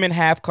some women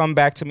have come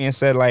back to me and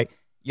said, like,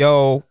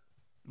 yo,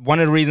 one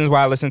of the reasons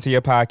why I listen to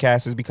your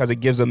podcast is because it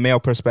gives a male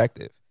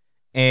perspective.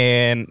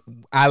 And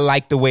I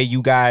like the way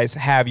you guys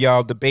have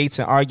y'all debates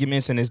and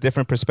arguments, and it's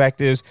different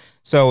perspectives.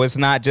 So it's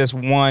not just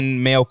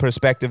one male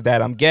perspective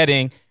that I'm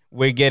getting.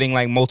 We're getting,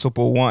 like,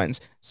 multiple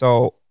ones.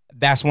 So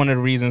that's one of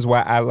the reasons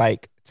why I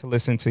like to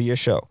listen to your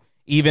show.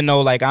 Even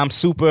though, like, I'm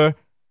super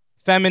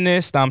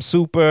feminist, I'm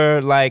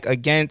super, like,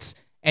 against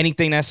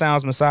anything that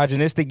sounds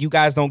misogynistic, you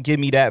guys don't give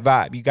me that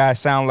vibe. You guys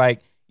sound like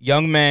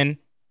young men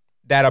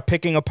that are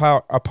picking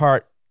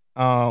apart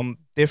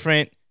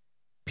different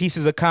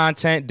pieces of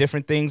content,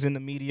 different things in the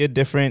media,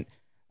 different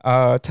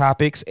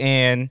topics,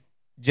 and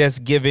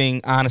just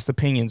giving honest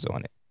opinions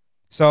on it.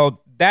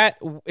 So that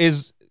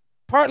is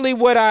partly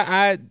what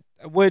I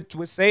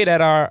would say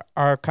that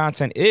our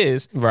content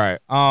is. Right.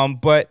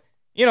 But,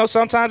 you know,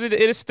 sometimes it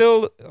is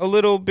still a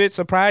little bit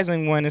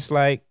surprising when it's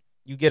like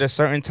you get a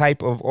certain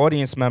type of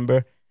audience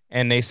member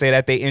and they say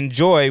that they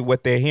enjoy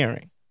what they're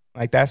hearing.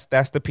 Like, that's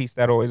the piece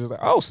that always is like,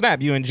 oh,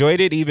 snap, you enjoyed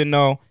it, even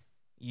though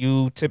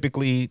you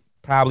typically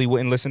probably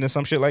wouldn't listen to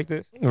some shit like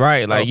this.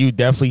 Right. Like, you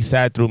definitely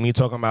sat through me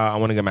talking about I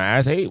want to get my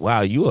ass. Hey,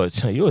 wow, you a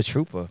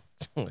trooper.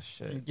 Oh,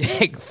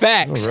 shit.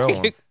 Facts. You're a real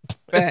one.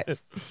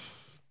 Facts.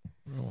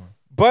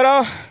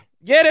 But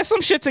yeah, there's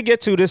some shit to get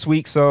to this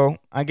week, so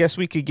I guess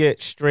we could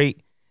get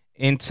straight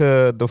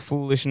into the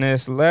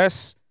foolishness.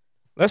 Let's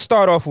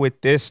start off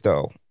with this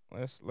though.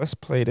 Let's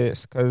play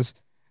this, because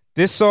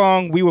This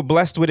song, we were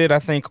blessed with it, I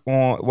think,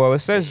 it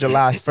says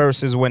July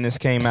 1st is when this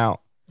came out.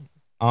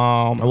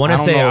 I want to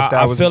say,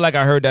 I feel like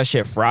I heard that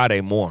shit Friday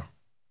more.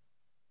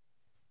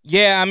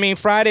 Yeah, I mean,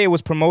 Friday it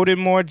was promoted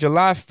more.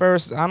 July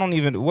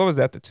 1st, what was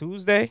that, the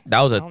Tuesday?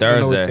 That was a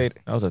Thursday.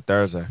 That was a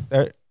Thursday.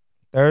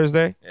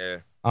 Thursday? Yeah.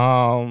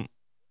 All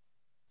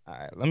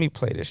right, let me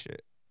play this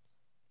shit.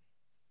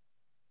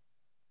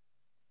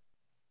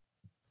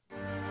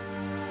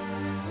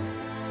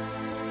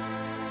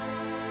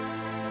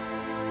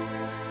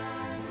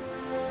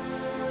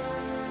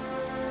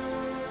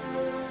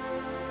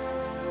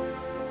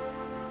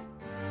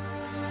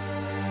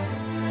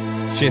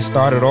 Shit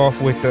started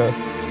off with the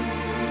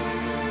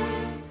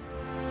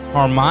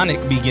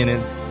harmonic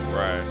beginning.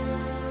 Right.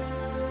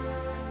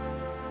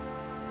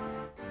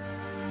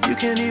 You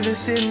can't even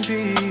sit in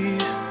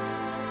peace,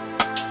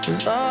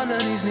 'cause all of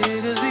these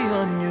niggas be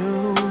on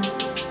you.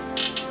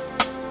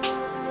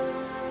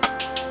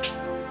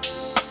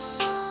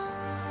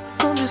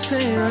 I'm just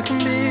saying I can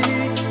be.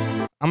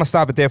 I'm gonna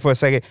stop it there for a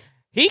second.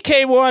 He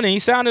came on and he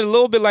sounded a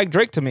little bit like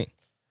Drake to me.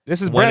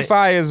 This is Brent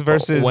Faiyaz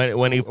versus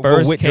when he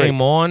first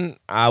came on,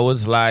 I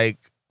was like,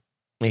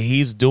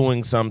 he's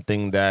doing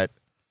something that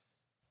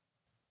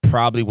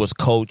probably was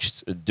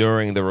coached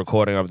during the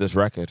recording of this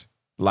record.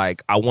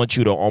 Like, I want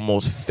you to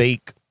almost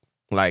fake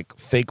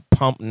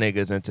pump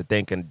niggas into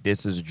thinking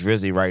this is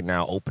Drizzy right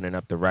now opening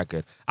up the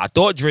record. I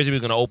thought Drizzy was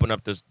going to open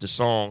up the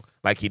song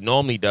like he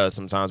normally does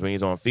sometimes when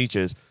he's on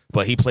features,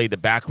 but he played the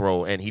back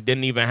row and he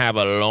didn't even have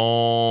a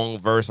long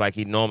verse like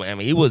he normally. I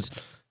mean, he was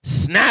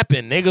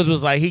snapping. Niggas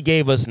was like, he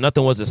gave us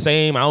Nothing Was the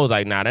Same. I was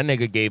like, nah, that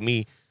nigga gave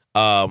me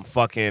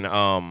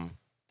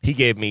he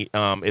gave me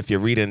If You're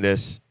Reading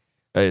This,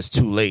 It's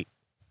Too Late.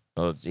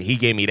 He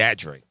gave me that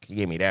Drake. He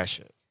gave me that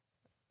shit.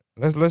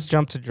 Let's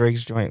jump to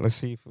Drake's joint. Let's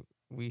see if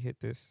we hit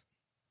this.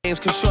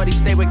 Cause shorty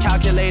stay with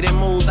calculated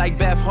moves like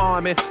Beth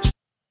Harmon.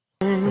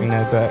 Bring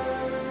that back.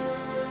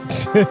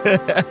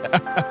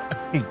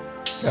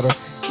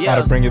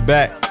 Gotta bring it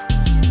back.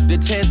 The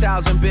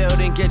 10,000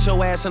 building, get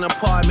your ass an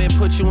apartment,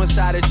 put you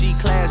inside a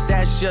G-class.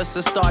 That's just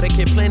a starter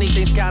kit. Plenty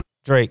things got.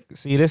 Drake.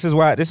 See, this is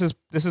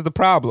the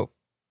problem.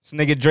 This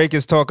nigga Drake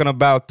is talking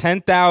about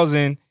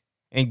 10,000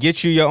 and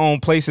get you your own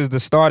place as the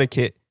starter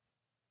kit.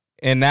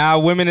 And now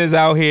women is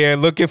out here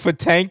looking for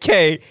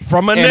 10K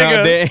from a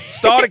nigga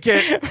starter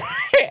kit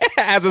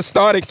as a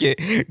starter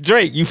kit.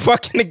 Drake, you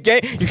fucking the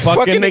game. You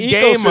fucking the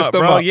ecosystem up,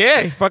 bro.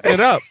 Yeah, you fucking it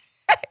up.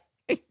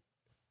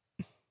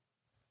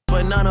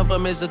 But none of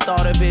them is the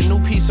thought of it. New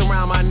piece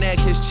around my neck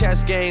is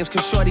chess games.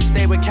 Cause shorty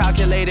stay with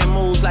calculated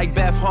moves like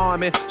Beth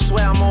Harmon.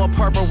 Swear I'm more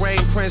Purple Rain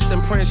Prince than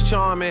Prince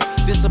Charming.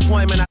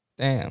 Disappointment.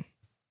 Damn.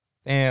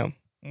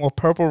 More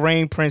Purple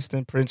Rain Prince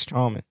than Prince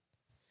Charming.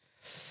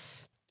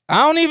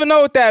 I don't even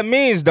know what that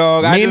means,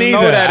 dog. I just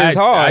know that it's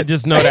hard. I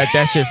just know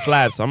that shit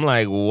slaps. I'm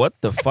like, what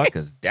the fuck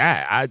is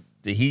that?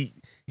 He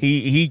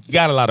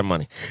got a lot of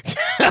money.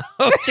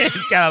 Okay, he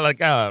got a lot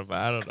of money.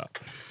 I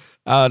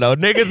don't know.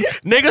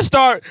 Niggas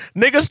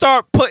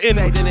start putting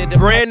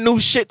brand new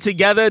shit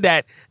together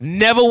that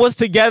never was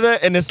together,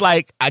 and it's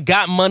like, I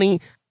got money.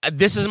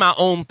 This is my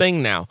own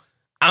thing now.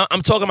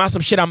 I'm talking about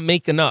some shit I'm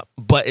making up,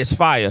 but it's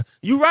fire.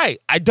 You right.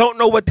 I don't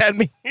know what that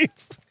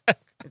means.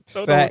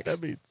 Know what that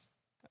means.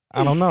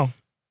 I don't know.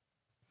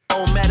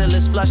 Old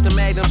medalists flush the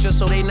magnums just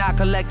so they not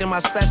collecting my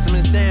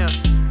specimens down.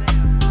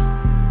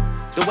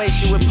 The way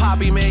she with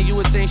Poppy, man, you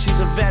would think she's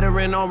a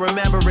veteran on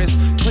remembrance.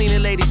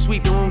 Cleaning lady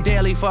sweep the room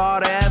daily for all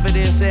the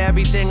evidence of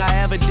everything I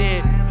ever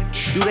did.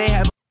 Do they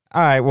have...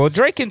 All right, well,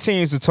 Drake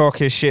continues to talk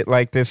his shit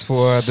like this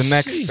for the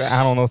next,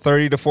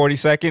 30 to 40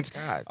 seconds.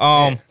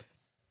 God,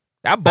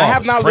 that ball I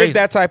have not crazy. lived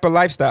that type of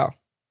lifestyle.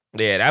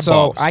 Yeah, that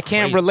ball So I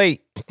can't crazy.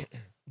 relate.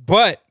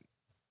 But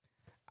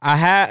I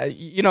have,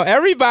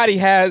 everybody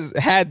has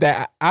had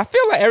that. I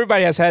feel like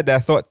everybody has had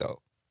that thought,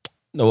 though.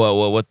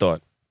 No, what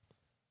thought?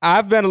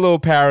 I've been a little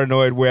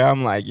paranoid where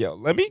I'm like, yo,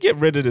 let me get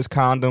rid of this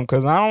condom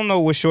because I don't know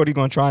what Shorty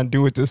gonna try and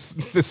do with this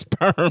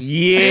sperm.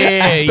 Yeah,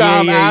 after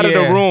I'm out of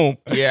the room.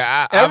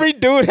 Yeah, every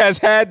dude has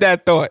had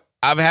that thought.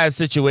 I've had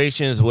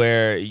situations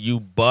where you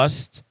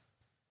bust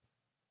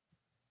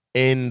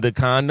in the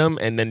condom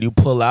and then you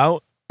pull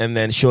out and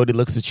then Shorty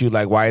looks at you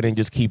like, why you didn't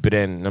just keep it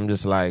in? And I'm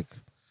just like,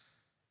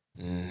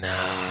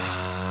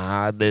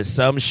 nah. There's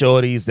some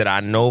shorties that I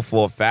know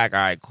for a fact,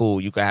 all right,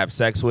 cool, you could have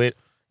sex with.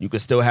 You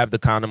could still have the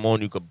condom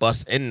on. You could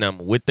bust in them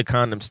with the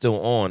condom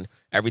still on.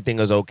 Everything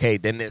is okay.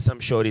 Then there's some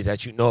shorties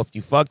that if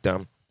you fuck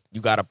them,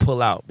 you got to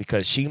pull out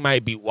because she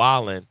might be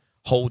wilding,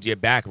 hold your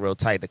back real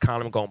tight. The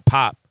condom going to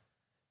pop.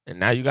 And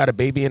now you got a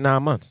baby in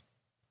 9 months.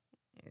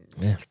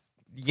 Yeah.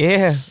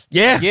 Yeah.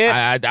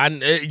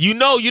 You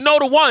know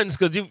the ones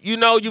because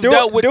you've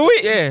dealt with. Do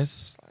we?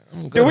 Yes.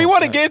 Do we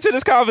want to get into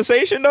this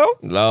conversation though?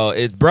 No,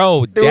 it's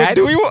bro. Do we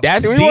want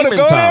to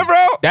go there,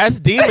 bro? That's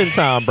demon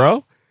time,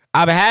 bro.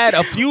 I've had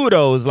a few of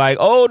those, like,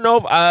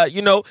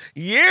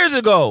 years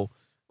ago,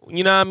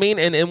 you know what I mean?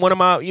 And in one of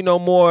my,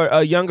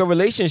 more younger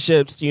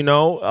relationships, I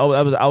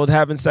was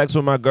having sex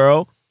with my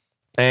girl,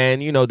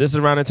 and, this is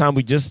around the time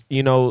we just,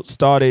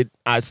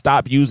 I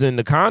stopped using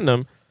the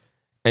condom,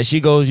 And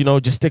she goes,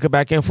 just stick it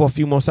back in for a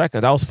few more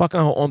seconds. I was fucking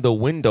her on the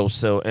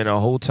windowsill in a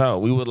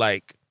hotel. We were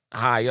like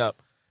high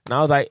up. And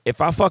I was like,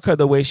 if I fuck her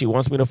the way she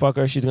wants me to fuck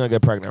her, she's going to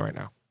get pregnant right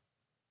now.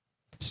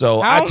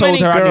 So I told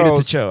her I needed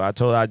to chill. I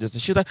told her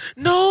she was like,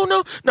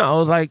 no. I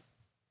was like,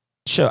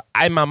 chill.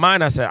 In my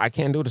mind, I said, I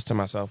can't do this to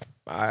myself.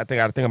 I think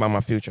I got to think about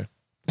my future.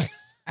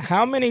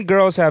 How many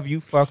girls have you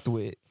fucked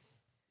with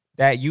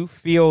that you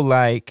feel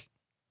like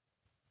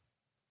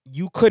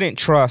you couldn't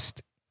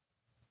trust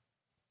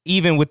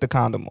even with the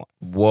condom on?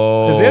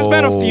 Whoa. Because there's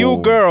been a few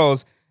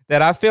girls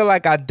that I feel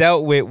like I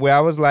dealt with where I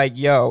was like,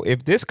 yo,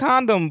 if this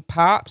condom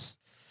pops,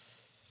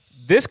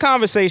 this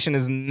conversation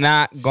is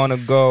not going to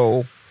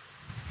go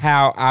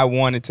how I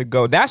want it to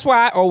go. That's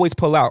why I always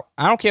pull out.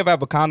 I don't care if I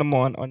have a condom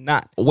on or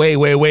not. Wait.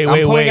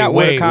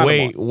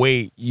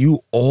 You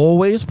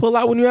always pull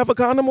out when you have a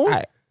condom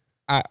on?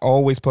 I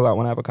always pull out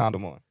when I have a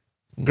condom on.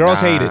 Girls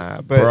hate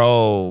it, but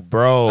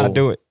bro. I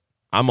do it.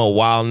 I'm a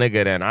wild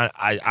nigga then.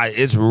 I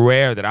it's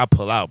rare that I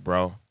pull out,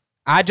 bro.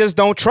 I just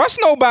don't trust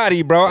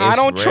nobody, bro. I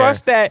don't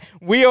trust that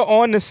we are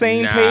on the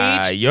same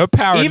page. Your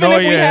paranoia, even if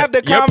we have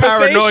the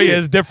conversation, your paranoia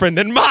is different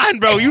than mine,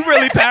 bro. You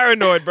really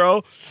paranoid,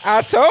 bro.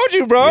 I told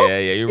you, bro. Yeah,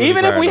 you're really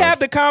even paranoid. if we have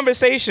the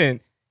conversation,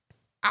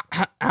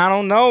 I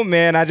don't know,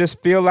 man. I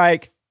just feel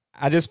like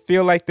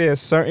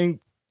there's certain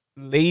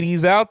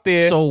ladies out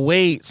there. So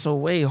wait,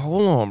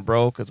 hold on,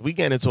 bro, because we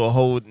get into a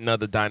whole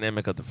nother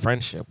dynamic of the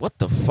friendship. What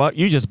the fuck?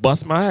 You just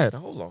bust my head.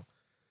 Hold on.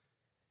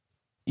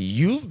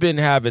 You've been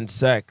having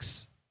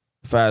sex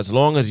for as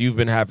long as you've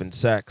been having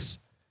sex,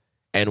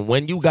 and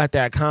when you got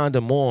that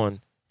condom on,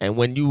 and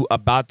when you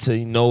about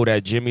to know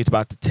that Jimmy's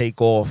about to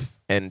take off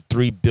and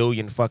 3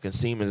 billion fucking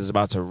semen is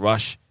about to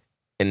rush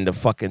in the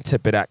fucking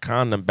tip of that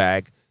condom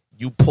bag,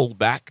 you pull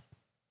back?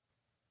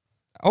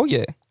 Oh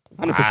yeah,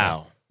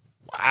 100%.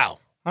 Wow.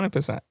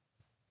 100%.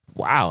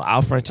 Wow,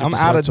 our friendship. I'm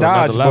out of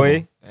Dodge,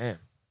 boy. Damn.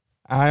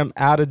 I am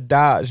out of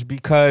Dodge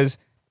because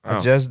I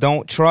just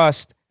don't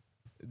trust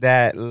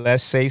that.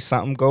 Let's say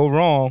something go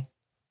wrong.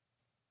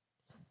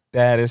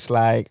 That it's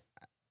like,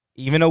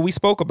 even though we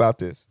spoke about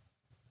this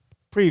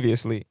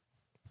previously,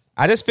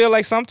 I just feel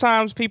like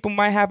sometimes people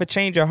might have a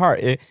change of heart.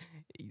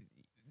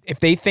 If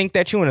they think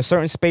that you're in a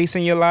certain space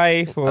in your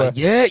life, or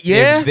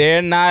if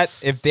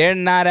they're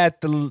not at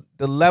the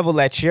level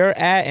that you're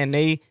at,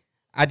 and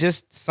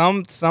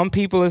some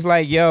people is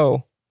like,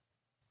 yo,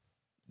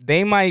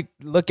 they might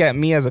look at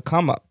me as a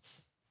come up.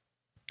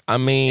 I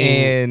mean,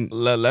 and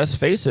let's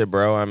face it,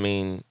 bro. I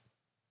mean,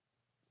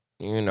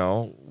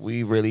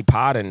 we really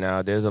potting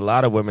now. There's a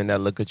lot of women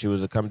that look at you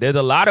as a come. There's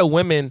a lot of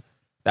women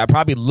that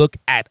probably look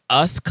at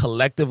us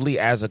collectively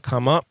as a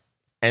come up,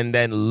 and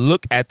then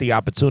look at the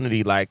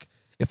opportunity like,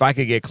 if I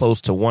could get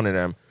close to one of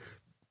them,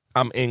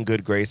 I'm in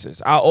good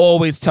graces. I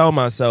always tell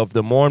myself,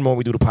 the more and more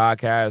we do the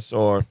podcast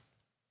or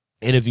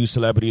interview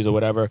celebrities or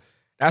whatever,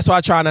 that's why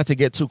I try not to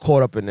get too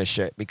caught up in this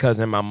shit, because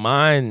in my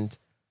mind,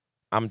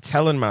 I'm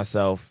telling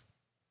myself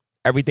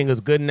everything is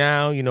good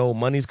now.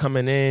 Money's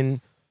coming in.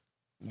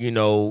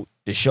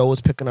 The show is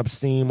picking up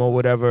steam or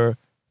whatever.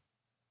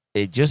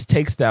 It just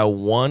takes that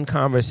one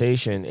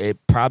conversation. It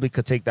probably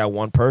could take that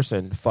one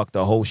person, fuck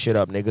the whole shit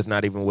up. Niggas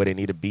not even where they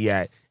need to be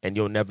at, and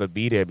you'll never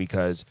be there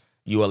because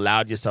you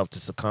allowed yourself to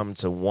succumb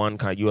to one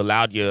kind. You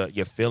allowed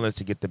your feelings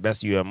to get the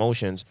best of your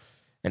emotions,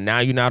 and now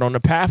you're not on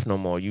the path no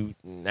more.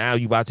 Now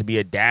you about to be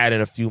a dad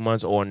in a few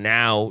months, or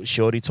now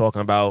shorty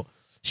talking about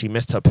she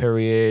missed her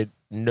period,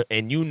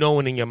 and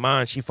knowing in your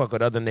mind she fuck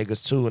with other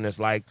niggas too, and it's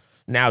like,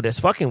 now that's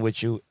fucking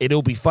with you.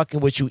 It'll be fucking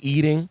with you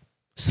eating,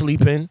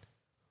 sleeping,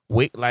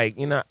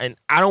 and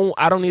I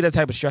don't need that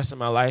type of stress in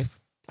my life.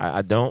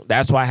 I don't.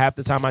 That's why half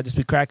the time I just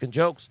be cracking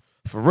jokes.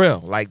 For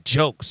real, like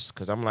jokes.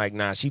 Because I'm like,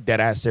 nah, she dead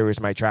ass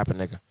serious, might trap a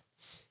nigga.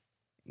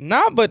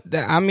 Nah, but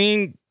I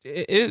mean,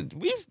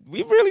 we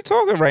really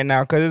talking right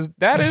now, because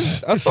that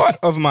is a thought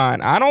of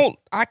mine.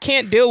 I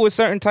can't deal with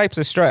certain types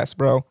of stress,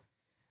 bro.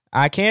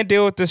 I can't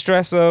deal with the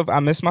stress of I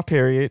missed my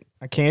period.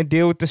 I can't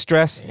deal with the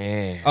stress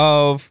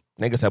of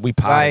niggas said we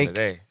potting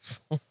today.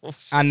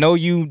 I know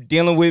you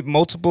dealing with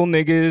multiple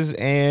niggas,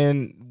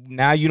 and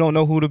now you don't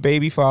know who the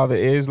baby father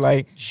is.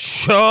 Like,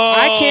 sure,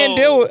 I can't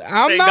deal with.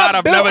 Thank God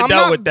I've never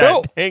dealt with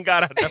that. Thank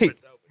God I've never dealt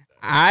with that.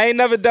 I ain't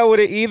never dealt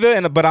with it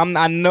either. But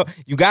I know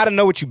you got to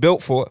know what you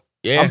built for.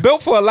 Yeah, I'm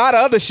built for a lot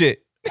of other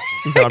shit.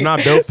 So I'm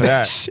not built for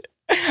that.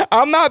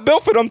 I'm not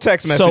built for them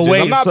text messages.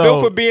 I'm not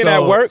built for being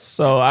at work.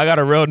 So I got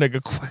a real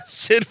nigga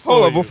question.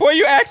 Hold on, before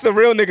you ask the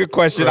real nigga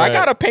question, I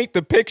gotta paint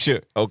the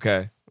picture.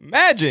 Okay.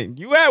 Imagine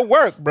you at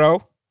work,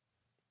 bro.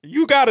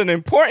 You got an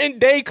important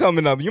day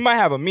coming up. You might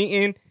have a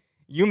meeting.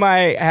 You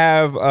might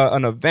have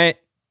an event,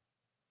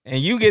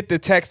 and you get the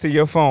text to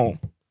your phone.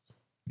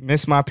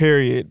 Missed my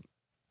period.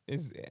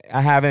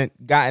 I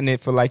haven't gotten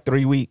it for like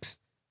 3 weeks.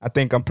 I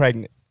think I'm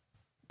pregnant.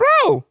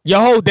 Bro, your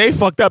whole day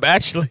fucked up.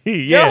 Actually,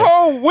 yeah. Your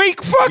whole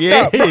week fucked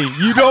up. Bro.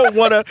 You don't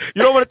want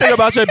to think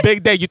about your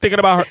big day. You thinking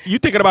about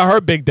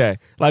her big day.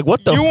 Like,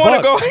 what the fuck?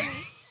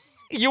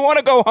 You want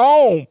to go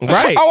home,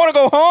 right? I want to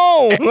go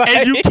home,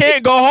 and you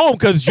can't go home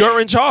because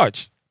you're in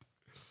charge.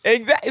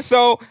 Exactly.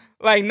 So,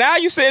 Like, now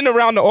you sitting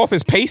around the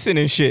office pacing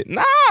and shit.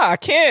 Nah, I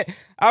can't.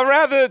 I'd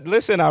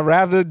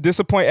rather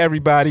disappoint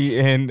everybody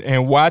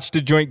and watch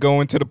the joint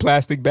go into the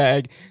plastic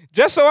bag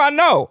just so I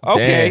know.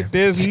 Okay,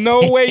 there's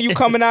no way you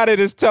coming out of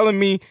this telling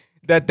me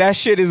that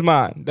shit is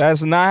mine.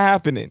 That's not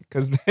happening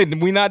because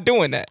we not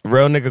doing that.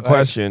 Real nigga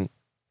question.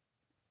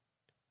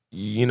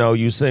 You know,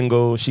 you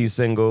single, she's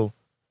single.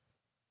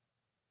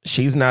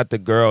 She's not the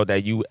girl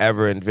that you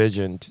ever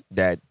envisioned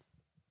that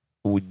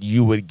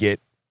you would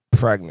get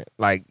pregnant.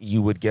 Like,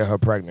 you would get her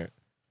pregnant.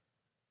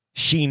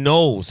 She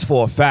knows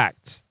for a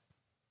fact,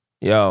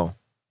 yo,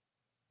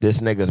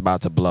 this nigga's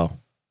about to blow.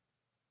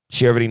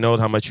 She already knows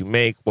how much you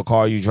make, what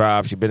car you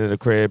drive. She been in the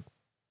crib.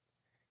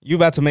 You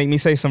about to make me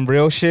say some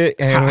real shit.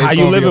 And how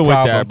you living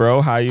with that,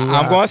 bro?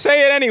 I'm going to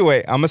say it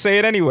anyway. I'm going to say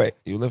it anyway.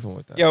 You living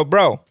with that? Yo,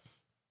 bro.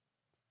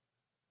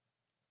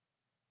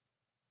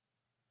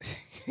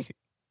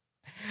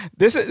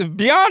 This is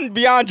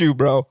beyond you,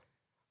 bro.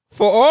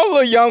 For all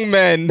the young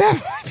men that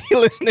might be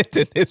listening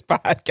to this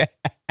podcast,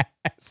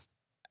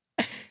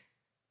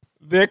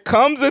 there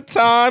comes a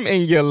time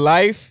in your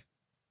life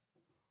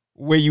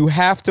where you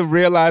have to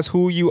realize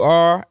who you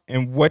are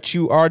and what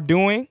you are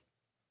doing,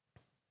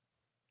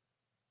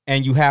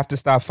 and you have to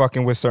stop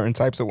fucking with certain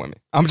types of women.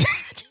 I'm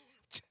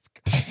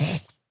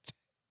just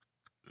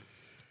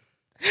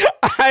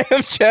I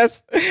am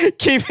just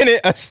keeping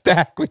it a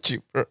stack with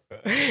you, bro.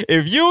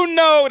 If you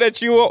know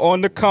that you are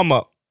on the come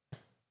up,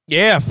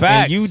 yeah,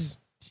 facts. And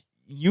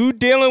you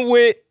dealing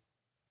with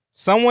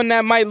someone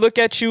that might look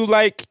at you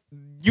like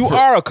you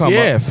are a come up.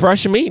 Yeah,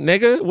 fresh meat,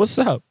 nigga. What's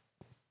up?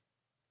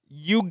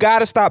 You got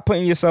to stop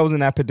putting yourselves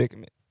in that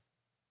predicament.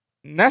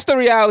 And that's the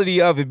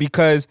reality of it,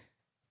 because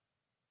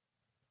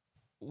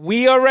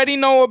we already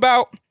know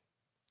about,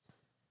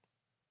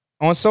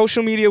 on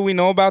social media, we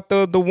know about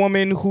the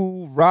woman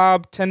who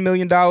robbed $10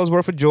 million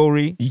worth of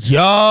jewelry.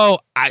 Yo,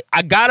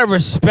 I gotta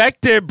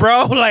respect it,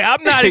 bro. Like,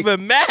 I'm not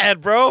even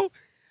mad, bro.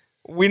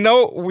 We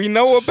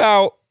know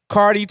about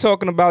Cardi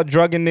talking about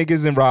drugging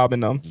niggas and robbing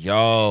them.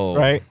 Yo.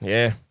 Right?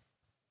 Yeah.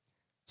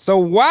 So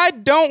why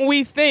don't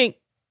we think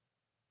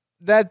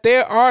that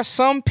there are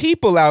some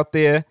people out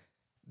there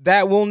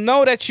that will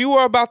know that you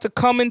are about to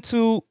come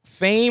into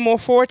fame or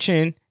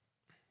fortune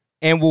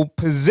and will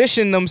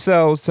position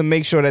themselves to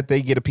make sure that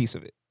they get a piece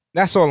of it?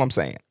 That's all I'm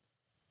saying.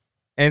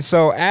 And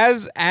so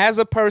as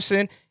a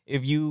person,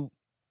 if you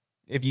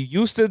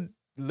used to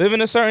live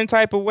in a certain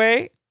type of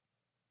way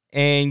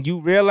and you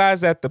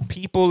realize that the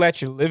people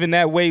that you're living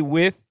that way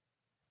with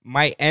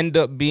might end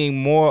up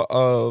being more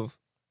of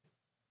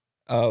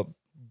a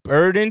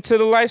burden to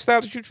the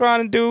lifestyle that you're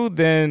trying to do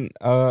than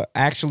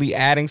actually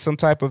adding some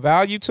type of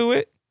value to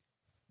it,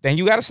 then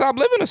you got to stop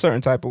living a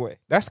certain type of way.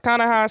 That's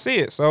kind of how I see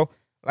it. So,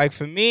 like,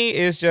 for me,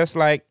 it's just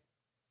like,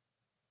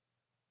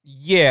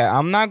 yeah,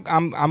 I'm not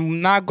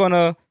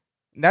gonna,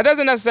 that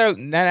doesn't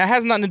necessarily, that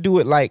has nothing to do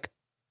with like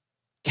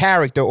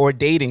character or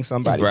dating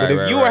somebody. Right, but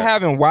if you are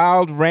having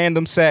wild,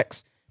 random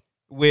sex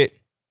with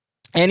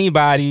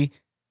anybody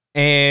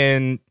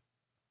and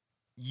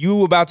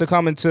you about to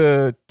come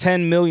into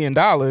 $10 million,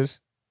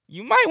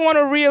 you might want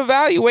to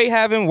reevaluate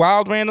having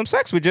wild, random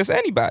sex with just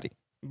anybody.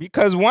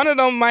 Because one of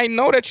them might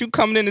know that you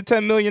coming into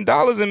 $10 million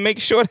and make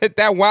sure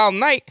that wild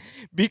night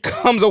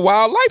becomes a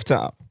wild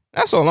lifetime.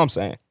 That's all I'm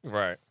saying.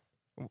 Right.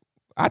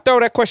 I throw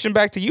that question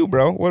back to you,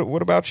 bro.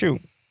 What about you?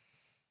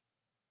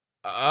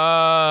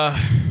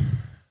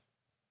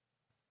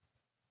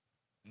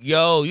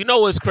 Yo, you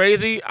know what's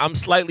crazy? I'm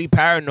slightly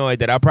paranoid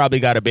that I probably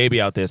got a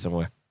baby out there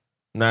somewhere.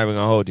 I'm not even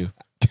gonna hold you.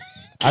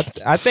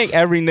 I think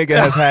every nigga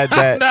has had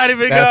that. I'm not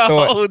even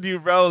gonna hold you,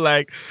 bro.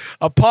 Like,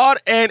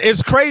 and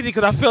it's crazy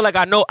because I feel like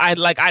I know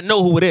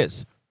who it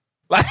is.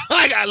 Like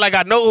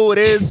I know who it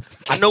is.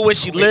 I know where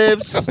she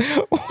lives.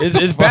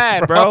 It's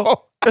bad,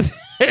 bro.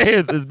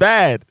 It's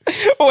bad.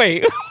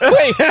 Wait.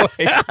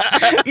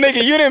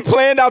 Nigga, you didn't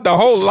plan out the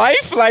whole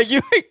life? Like,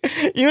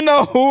 you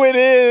know who it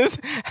is,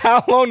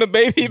 how long the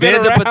baby been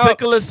around? There's a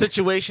particular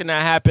situation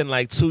that happened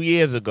like 2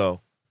 years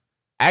ago.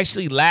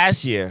 Actually,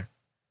 last year.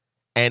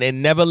 And it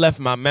never left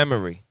my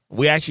memory.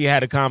 We actually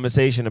had a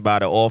conversation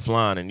about it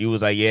offline, and you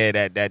was like, yeah,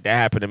 that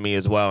happened to me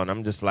as well. And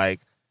I'm just like,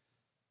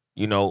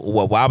 you know,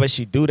 well, why would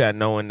she do that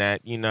knowing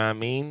that, you know what I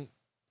mean?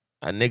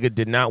 A nigga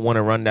did not want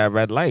to run that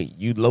red light.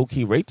 You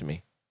low-key raped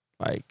me.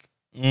 Like,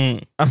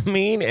 I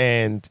mean,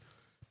 and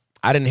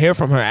I didn't hear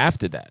from her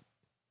after that.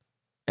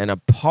 And a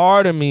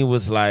part of me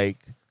was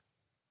like,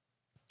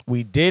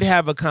 we did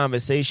have a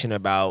conversation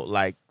about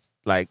like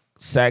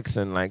sex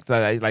and like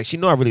she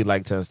knew I really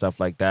liked her and stuff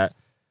like that.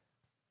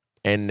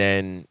 And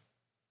then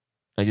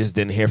I just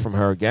didn't hear from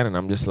her again. And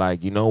I'm just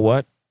like, you know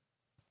what?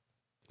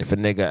 If a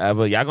nigga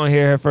ever, y'all gonna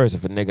hear her first.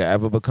 If a nigga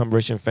ever become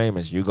rich and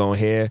famous, you gonna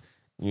hear,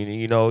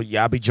 you know,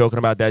 y'all be joking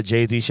about that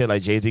Jay-Z shit.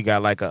 Like, Jay-Z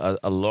got like a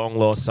long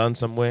lost son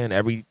somewhere. And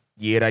every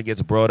year that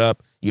gets brought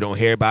up, you don't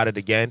hear about it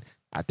again.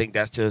 I think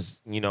that's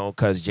just, you know,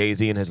 because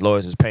Jay-Z and his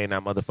lawyers is paying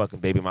that motherfucking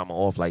baby mama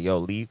off. Like, yo,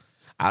 leave.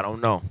 I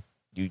don't know.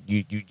 You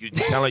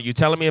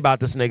telling me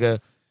about this nigga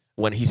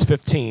when he's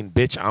 15.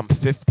 Bitch, I'm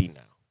 50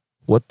 now.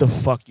 What the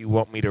fuck you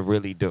want me to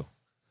really do?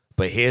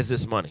 But here's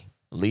this money.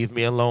 Leave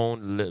me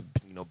alone.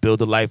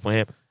 Build a life for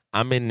him.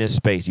 I'm in this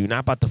space. You're not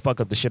about to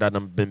fuck up the shit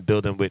I've been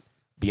building with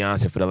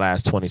Beyonce for the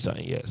last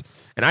 20-something years.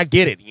 And I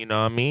get it. You know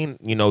what I mean?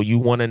 You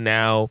want to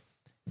now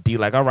be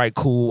like, all right,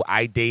 cool.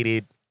 I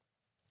dated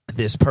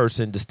this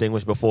person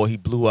distinguished before he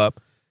blew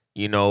up.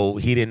 He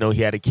didn't know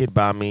he had a kid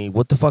by me.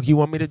 What the fuck you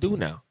want me to do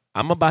now?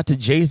 I'm about to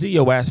Jay-Z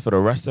your ass for the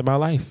rest of my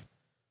life.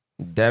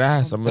 Dead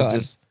ass. I'm going to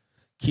just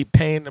keep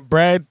paying the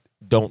bread.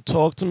 Don't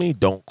talk to me.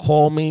 Don't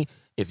call me.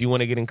 If you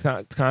want to get in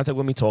contact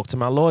with me, talk to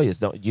my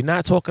lawyers. You're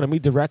not talking to me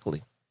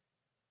directly.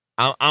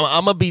 I'm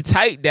going to be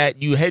tight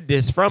that you hid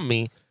this from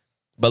me.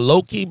 But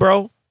low-key,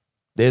 bro,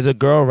 there's a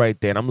girl right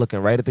there, and I'm looking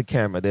right at the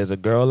camera. There's a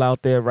girl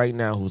out there right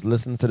now who's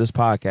listening to this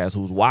podcast,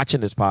 who's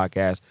watching this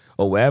podcast,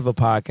 or wherever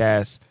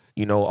podcasts,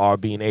 are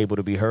being able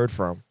to be heard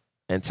from,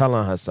 and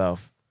telling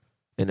herself,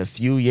 in a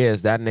few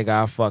years, that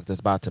nigga I fucked that's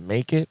about to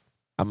make it,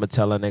 I'm going to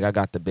tell her nigga I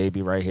got the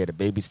baby right here. The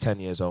baby's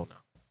 10 years old now.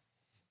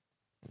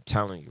 I'm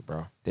telling you,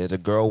 bro. There's a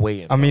girl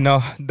waiting. I mean,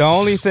 the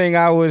only thing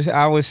I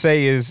would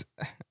say is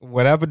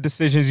whatever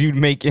decisions you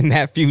make in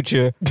that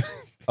future,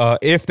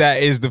 if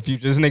that is the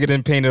future, this nigga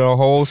done painted a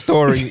whole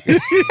story.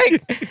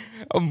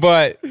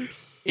 But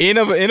in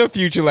a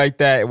future like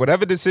that,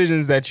 whatever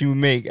decisions that you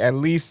make, at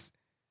least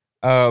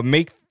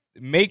make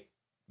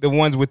the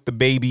ones with the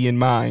baby in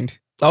mind.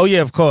 Oh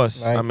yeah, of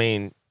course. Like, I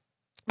mean,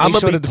 I'm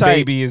gonna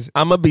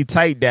be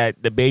tight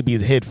that the baby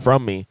is hid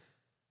from me.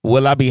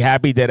 Will I be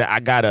happy that I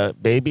got a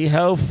baby?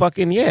 Hell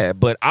fucking yeah.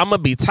 But I'm going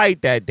to be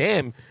tight that,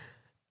 damn,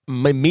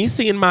 me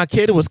seeing my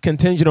kid was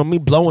contingent on me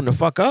blowing the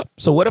fuck up.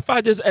 So what if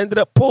I just ended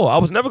up poor? I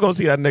was never going to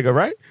see that nigga,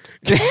 right?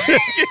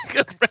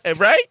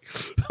 Right?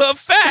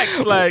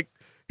 Facts. Like,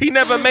 he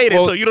never made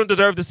it, so you don't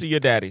deserve to see your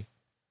daddy.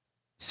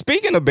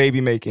 Speaking of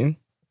baby making,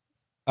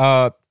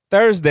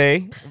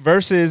 Thursday,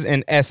 Versus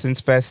and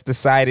Essence Fest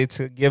decided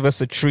to give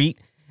us a treat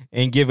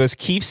and give us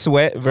Keith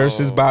Sweat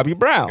versus Bobby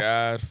Brown.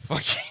 God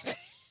fucking...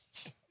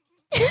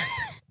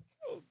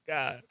 Oh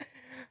God!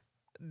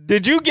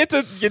 Did you get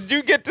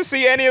to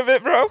see any of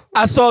it, bro?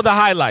 I saw the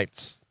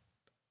highlights.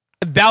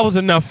 That was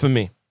enough for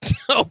me.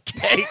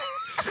 Okay,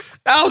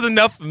 that was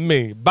enough for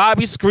me.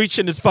 Bobby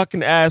screeching his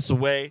fucking ass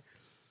away.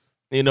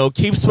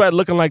 Keith Sweat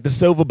looking like the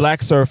silver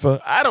black surfer.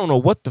 I don't know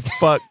what the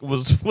fuck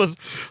was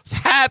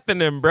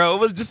happening, bro. It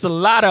was just a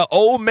lot of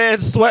old man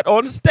sweat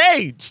on the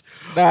stage.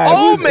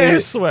 Old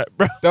man sweat,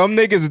 bro. Them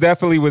niggas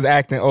definitely was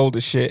acting old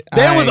as shit.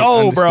 They was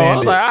old, bro. I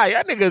was like, all right,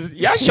 y'all niggas,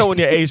 y'all showing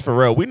your age for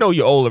real. We know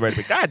you're old already,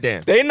 but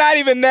goddamn. They not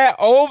even that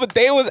old, but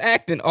they was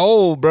acting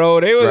old, bro.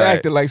 They was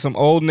acting like some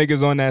old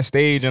niggas on that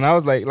stage, and I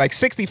was like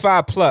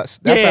 65 plus.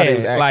 That's how they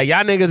was acting. Like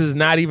y'all niggas is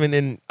not even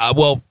in,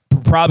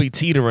 probably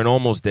teetering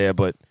almost there,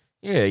 but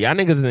yeah, y'all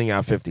niggas is in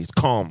y'all 50s.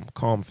 Calm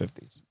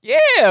 50s.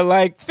 Yeah,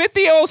 like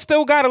 50-olds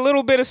still got a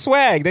little bit of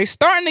swag. They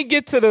starting to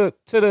get to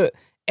the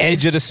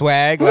edge of the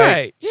swag. Like,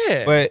 right,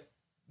 yeah.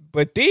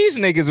 But these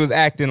niggas was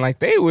acting like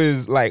they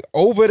was like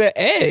over the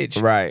edge.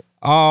 Right.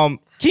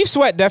 Keith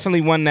Sweat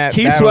definitely won that.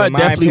 Keith Sweat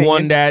definitely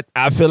won that.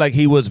 I feel like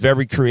he was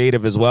very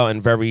creative as well,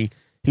 and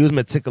he was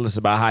meticulous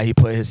about how he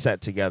put his set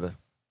together.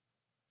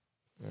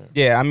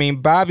 Yeah, I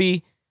mean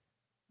Bobby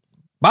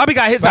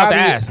got hits out the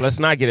ass. Let's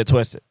not get it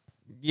twisted.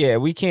 Yeah,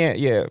 we can't.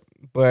 Yeah,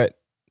 but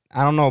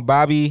I don't know.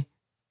 Bobby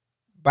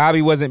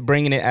wasn't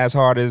bringing it as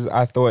hard as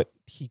I thought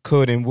he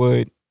could and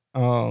would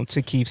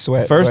to Keith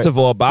Sweat. First of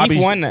all, Bobby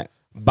won that.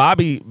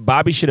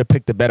 Bobby should have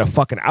picked a better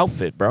fucking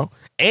outfit, bro.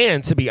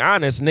 And to be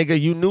honest, nigga,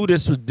 you knew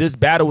this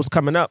battle was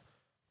coming up.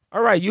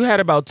 All right, you had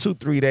about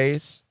 2-3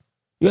 days.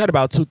 You had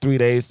about 2-3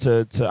 days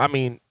to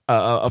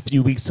a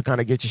few weeks to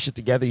kind of get your shit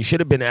together. You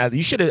should have at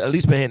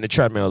least been hitting the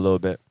treadmill a little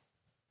bit.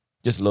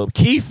 Just a little.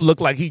 Keith looked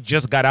like he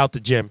just got out the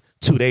gym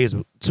 2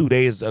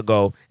 days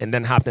ago and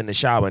then hopped in the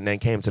shower and then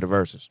came to the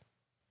verses.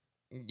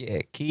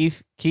 Yeah,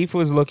 Keith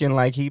was looking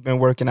like he'd been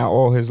working out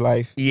all his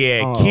life.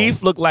 Yeah,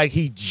 Keith looked like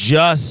he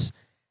just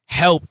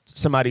helped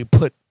somebody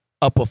put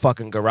up a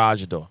fucking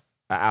garage door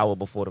an hour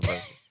before the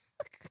verse.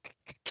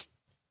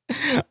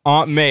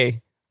 Aunt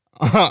May,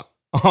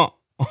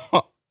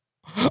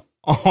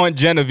 Aunt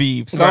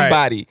Genevieve,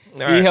 somebody.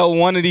 Right. He helped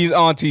one of these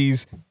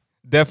aunties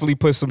definitely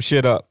put some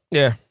shit up.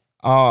 Yeah.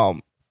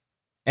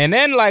 And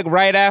then like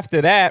right after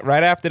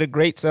the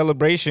great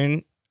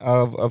celebration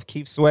of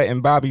Keith Sweat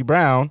and Bobby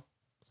Brown,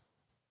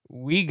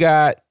 we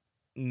got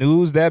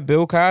news that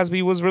Bill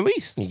Cosby was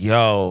released.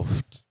 Yo,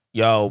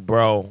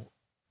 bro.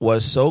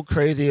 What's so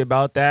crazy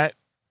about that?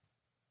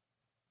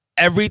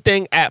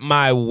 Everything at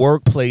my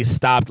workplace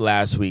stopped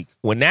last week.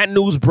 When that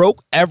news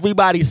broke,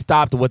 everybody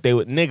stopped what they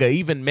would,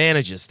 even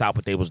managers stopped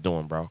what they was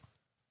doing, bro.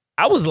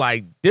 I was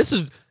like,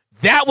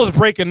 that was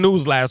breaking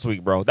news last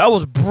week, bro. That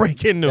was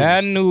breaking news.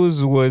 That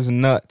news was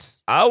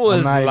nuts. I'm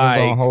not even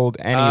gonna hold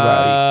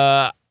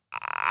anybody.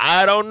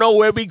 I don't know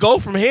where we go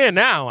from here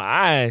now.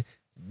 I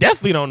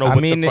definitely don't know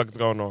what the fuck is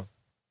going on.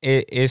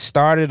 It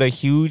started a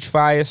huge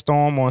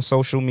firestorm on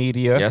social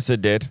media. Yes,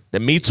 it did. The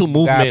Me Too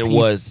movement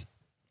was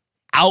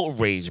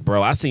outraged,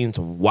 bro. I seen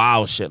some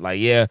wild shit.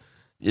 Like, yeah,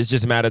 it's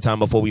just a matter of time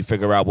before we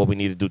figure out what we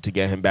need to do to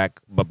get him back,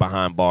 but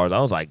behind bars. I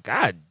was like,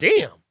 God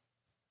damn.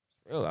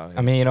 Real out here.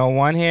 I mean, on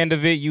one hand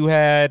of it, you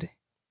had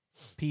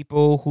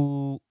people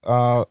who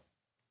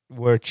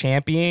were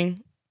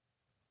championing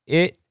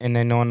it, and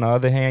then on the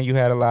other hand, you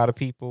had a lot of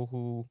people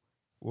who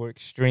were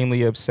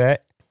extremely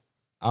upset.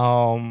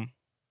 I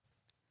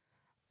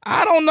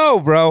don't know,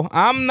 bro.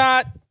 I'm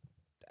not.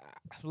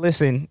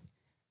 Listen,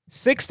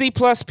 60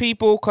 plus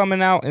people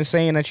coming out and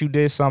saying that you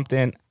did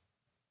something.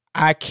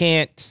 I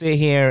can't sit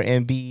here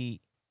and be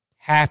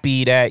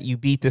happy that you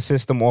beat the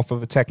system off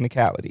of a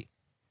technicality.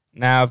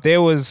 Now, if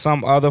there was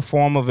some other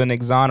form of an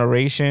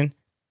exoneration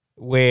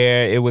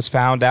where it was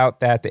found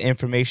out that the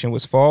information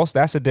was false,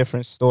 that's a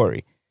different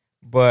story.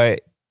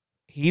 But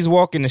he's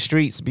walking the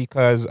streets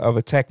because of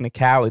a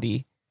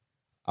technicality.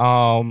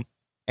 And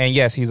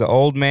yes, he's an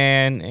old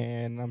man,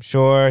 and I'm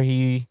sure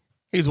he's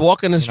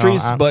walking the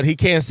streets, but he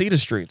can't see the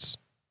streets.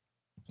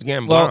 He's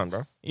getting blind,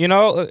 bro.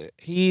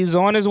 He's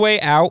on his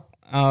way out.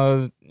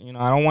 I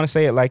don't want to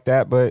say it like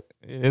that, but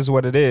it is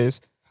what it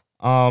is.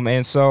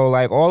 And so,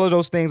 like, all of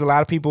those things, a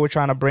lot of people were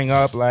trying to bring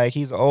up, like,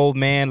 he's an old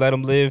man, let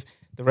him live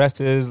the rest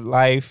of his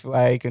life,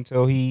 like,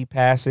 until he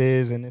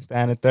passes and this, that,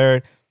 and the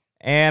third.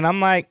 And I'm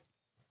like,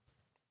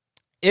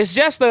 it's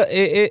just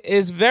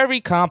it's very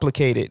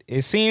complicated.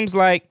 It seems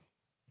like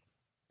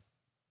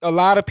a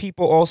lot of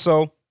people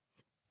also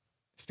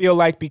feel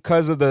like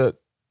because of the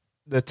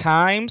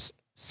times,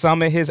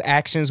 some of his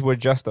actions were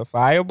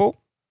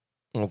justifiable.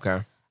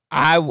 Okay.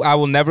 I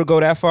will never go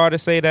that far to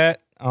say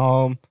that.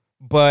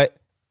 But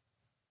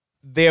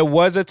there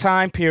was a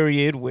time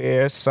period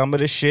where some of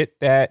the shit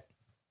that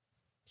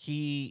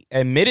he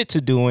admitted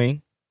to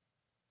doing,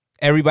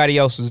 everybody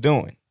else was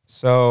doing.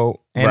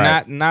 So, and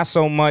right. not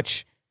so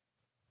much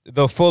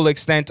the full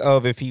extent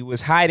of if he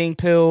was hiding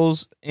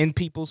pills in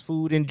people's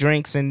food and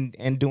drinks and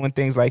doing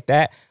things like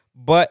that.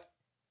 But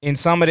in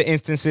some of the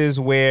instances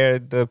where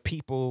the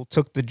people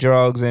took the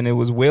drugs and it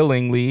was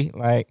willingly,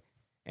 like,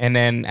 and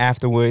then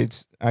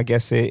afterwards, I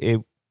guess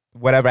it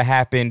whatever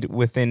happened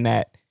within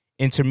that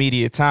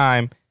intermediate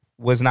time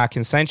was not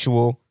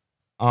consensual.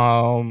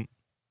 But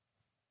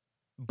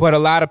a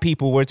lot of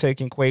people were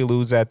taking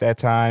Quaaludes at that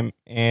time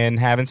and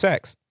having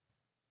sex.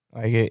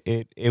 Like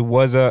it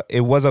was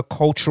a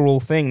cultural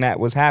thing that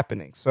was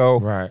happening. So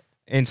right.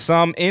 In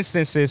some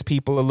instances,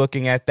 people are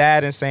looking at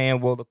that and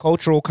saying, well, the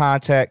cultural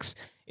context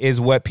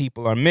is what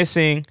people are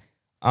missing.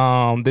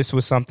 This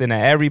was something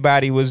that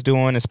everybody was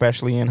doing,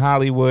 especially in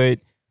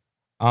Hollywood.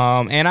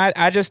 And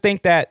I just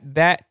think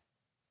that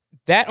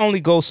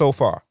only goes so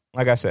far.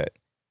 Like I said,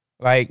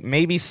 like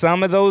maybe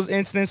some of those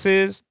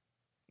instances,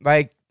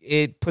 like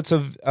it puts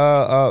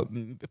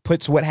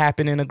puts what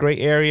happened in a gray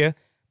area.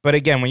 But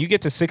again, when you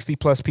get to 60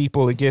 plus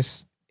people, it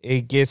gets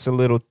a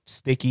little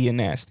sticky and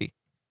nasty.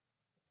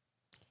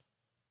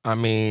 I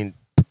mean,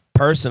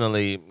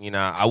 personally,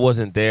 I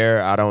wasn't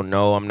there. I don't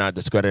know. I'm not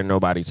discrediting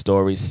nobody's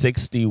story.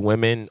 60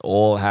 women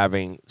all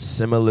having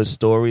similar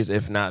stories,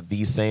 if not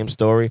the same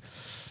story.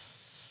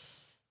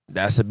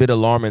 That's a bit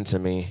alarming to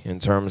me in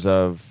terms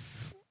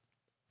of,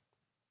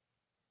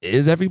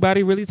 is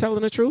everybody really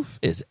telling the truth?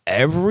 Is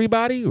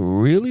everybody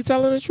really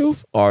telling the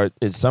truth? Or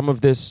is some of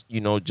this,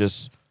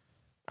 just,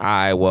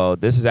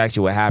 this is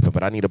actually what happened,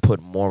 but I need to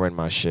put more in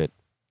my shit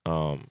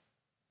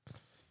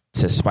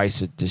to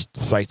spice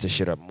the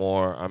shit up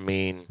more. I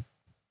mean,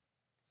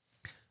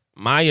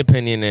 my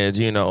opinion is,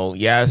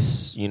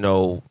 yes,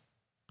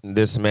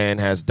 this man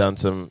has done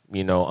some,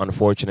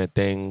 unfortunate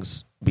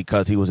things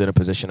because he was in a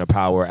position of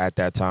power at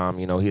that time.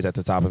 He's at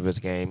the top of his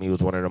game. He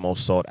was one of the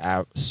most sought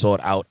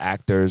out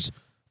actors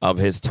of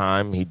his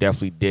time. He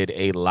definitely did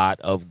a lot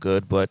of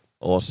good, but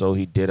also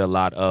he did a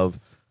lot of,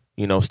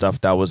 stuff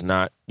that was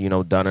not,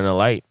 done in the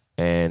light.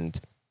 And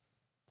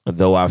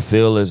though I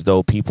feel as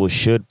though people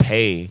should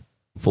pay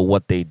for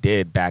what they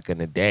did back in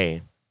the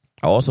day,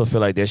 I also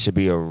feel like there should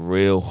be a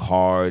real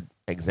hard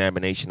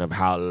examination of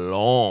how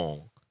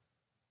long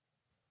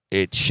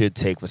it should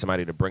take for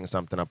somebody to bring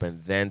something up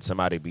and then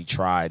somebody be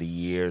tried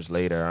years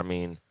later. I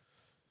mean,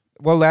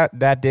 well,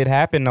 that did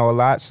happen though a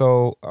lot.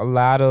 So a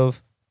lot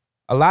of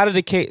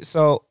the case.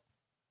 So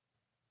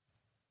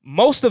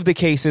most of the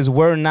cases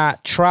were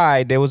not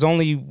tried. There was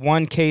only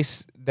one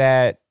case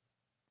that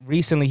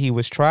recently he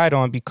was tried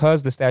on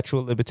because the statute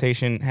of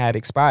limitation had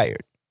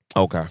expired.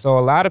 Okay. So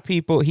a lot of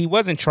people, he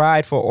wasn't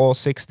tried for all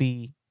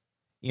 60,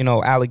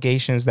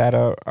 allegations that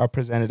are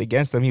presented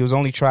against him. He was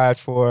only tried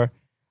for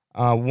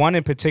one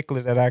in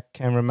particular that I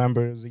can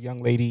remember. It was a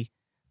young lady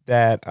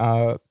that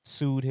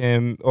sued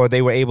him, or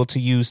they were able to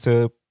use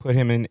to put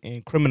him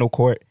in criminal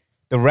court.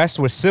 The rest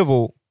were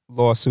civil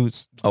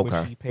lawsuits,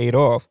 which he paid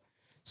off.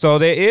 So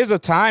there is a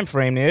time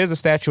frame. There is a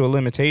statute of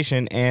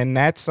limitation, and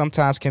that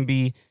sometimes can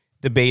be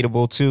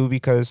debatable too,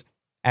 because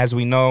as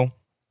we know,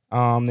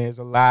 there's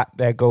a lot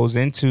that goes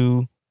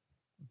into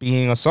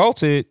being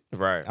assaulted,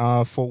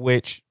 right? For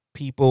which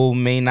people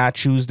may not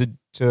choose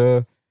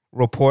to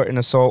report an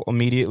assault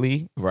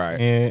immediately, right?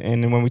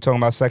 And when we're talking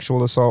about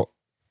sexual assault,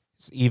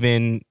 it's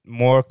even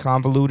more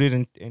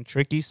convoluted and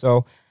tricky.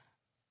 So,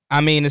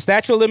 I mean, the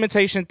statute of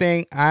limitation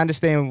thing, I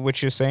understand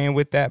what you're saying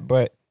with that,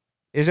 but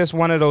it's just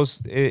one of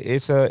those.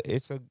 It's a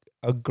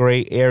a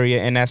gray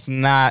area, and that's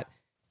not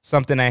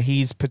something that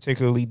he's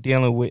particularly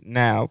dealing with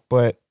now.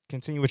 But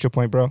continue with your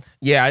point, bro.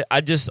 Yeah,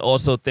 I just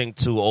also think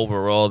too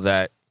overall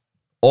that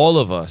all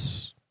of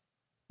us,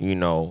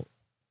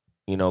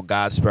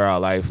 God spare our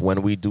life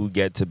when we do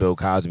get to Bill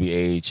Cosby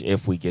age,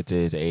 if we get to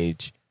his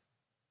age,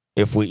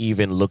 if we're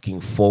even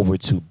looking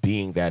forward to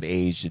being that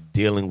age,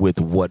 dealing with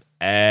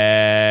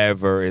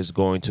whatever is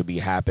going to be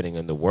happening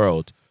in the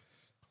world,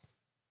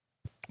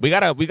 we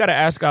gotta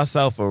ask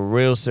ourselves a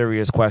real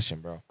serious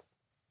question, bro.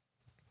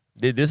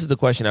 This is the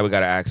question that we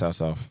gotta ask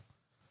ourselves.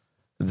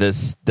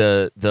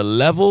 The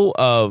level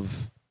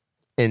of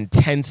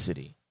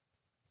intensity,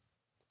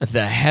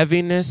 the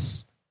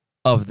heaviness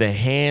of the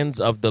hands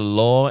of the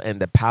law and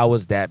the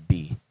powers that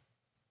be,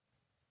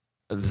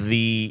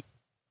 the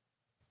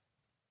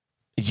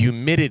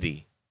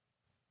humidity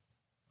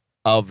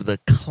of the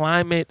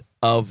climate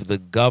of the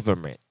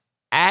government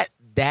at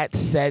that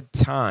said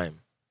time,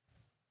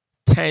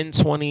 10,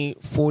 20,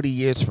 40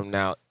 years from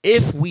now,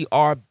 if we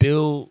are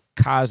Bill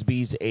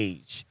Cosby's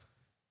age,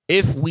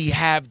 if we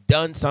have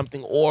done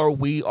something or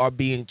we are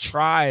being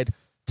tried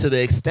to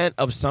the extent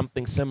of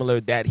something similar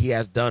that he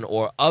has done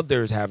or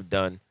others have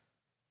done,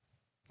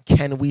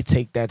 can we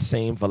take that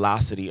same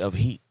velocity of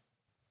heat?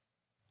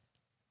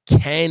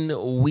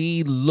 Can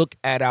we look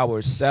at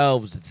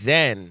ourselves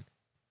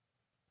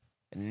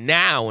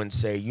now and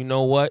say, you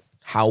know what,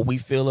 how we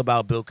feel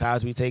about Bill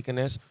Cosby taking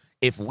this?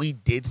 If we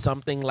did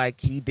something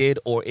like he did,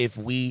 or if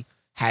we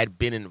had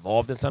been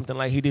involved in something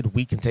like he did,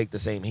 we can take the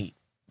same heat.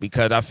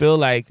 Because I feel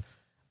like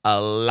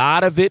a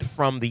lot of it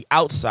from the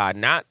outside,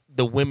 not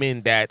the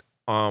women that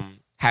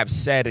have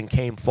said and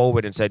came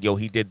forward and said, yo,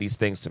 he did these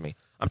things to me.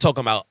 I'm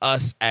talking about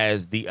us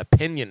as the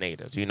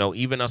opinionators,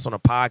 even us on a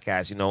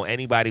podcast,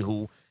 anybody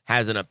who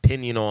has an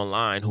opinion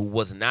online who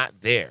was not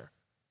there.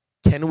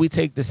 Can we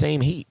take the same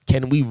heat?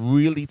 Can we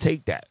really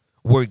take that?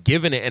 We're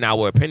giving it in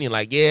our opinion,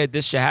 like, yeah,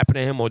 this should happen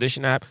to him or this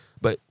should not happen.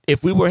 But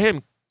if we were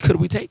him, could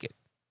we take it?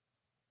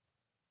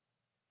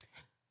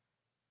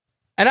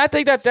 And I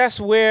think that that's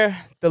where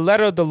the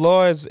letter of the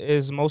law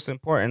is most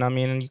important. I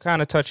mean, you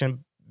kind of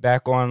touching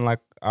back on like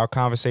our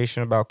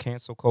conversation about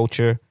cancel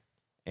culture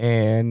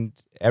and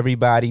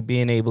everybody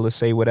being able to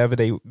say whatever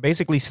they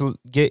basically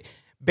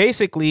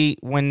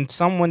when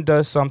someone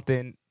does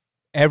something,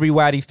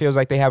 everybody feels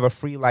like they have a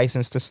free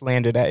license to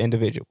slander that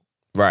individual.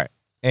 Right.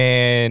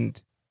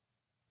 And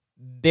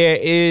there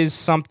is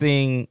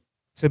something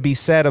to be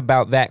said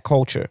about that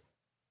culture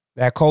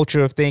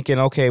of thinking,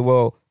 okay,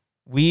 well,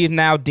 we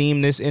now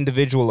deem this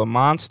individual a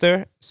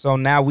monster, so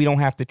now we don't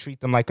have to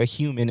treat them like a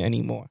human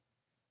anymore.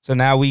 So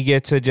now we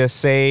get to just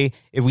say,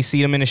 if we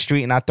see them in the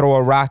street and I throw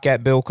a rock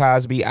at Bill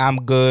Cosby, I'm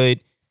good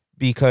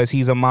because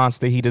he's a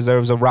monster. He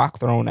deserves a rock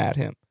thrown at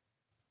him.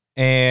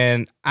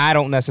 And I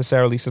don't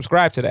necessarily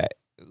subscribe to that.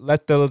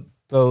 Let the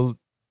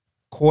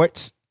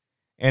courts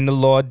and the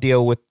law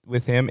deal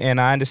with him.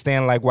 And I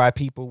understand like why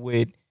people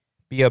would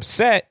be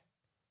upset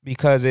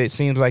because it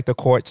seems like the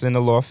courts and the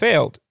law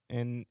failed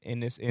in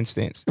this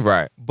instance.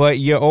 Right. But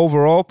your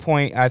overall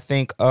point, I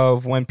think,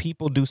 of when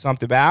people do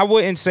something bad, I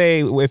wouldn't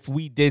say if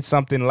we did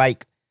something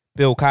like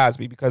Bill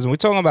Cosby, because when we're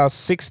talking about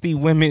 60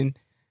 women,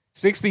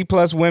 60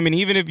 plus women,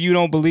 even if you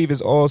don't believe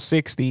it's all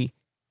 60,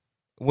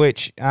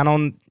 which I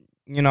don't,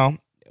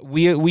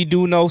 we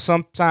do know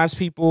sometimes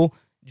people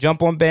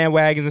jump on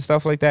bandwagons and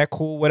stuff like that.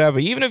 Cool, whatever.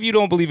 Even if you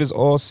don't believe it's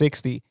all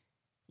 60,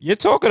 you're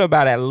talking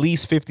about at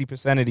least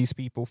 50% of these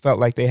people felt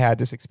like they had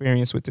this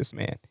experience with this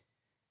man.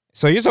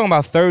 So you're talking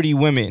about 30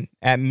 women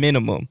at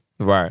minimum,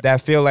 right,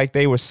 that feel like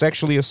they were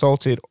sexually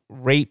assaulted,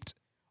 raped,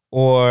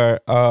 or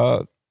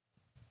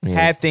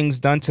had things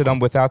done to them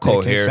without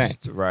their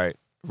consent. Right,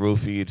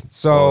 roofied.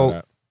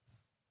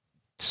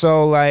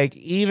 So like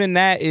even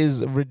that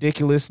is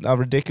ridiculous. A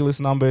ridiculous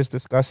number. Is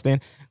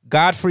disgusting.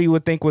 Godfrey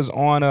would think was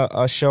on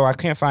a show. I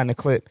can't find the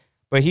clip,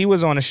 but he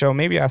was on a show.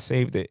 Maybe I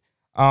saved it.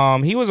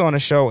 He was on a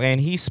show and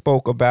he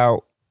spoke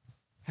about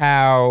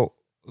how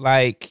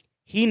like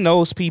he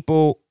knows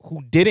people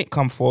who didn't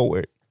come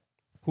forward,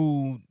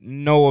 who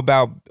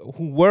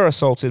were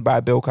assaulted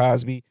by Bill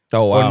Cosby.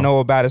 Oh, wow. Or know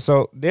about it.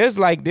 So there's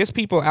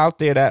people out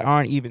there that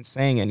aren't even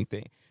saying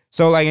anything.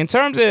 So like in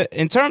terms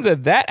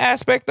of that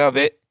aspect of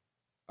it,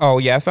 oh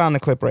yeah, I found the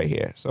clip right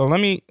here. So let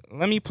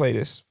me play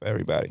this for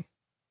everybody.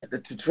 To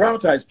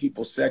traumatize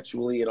people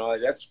sexually and all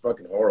that's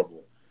fucking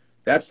horrible.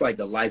 That's like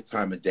a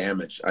lifetime of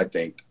damage, I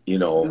think,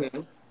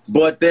 Mm-hmm.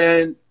 But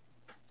then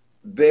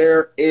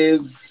there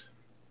is,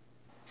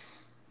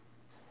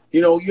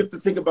 you have to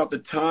think about the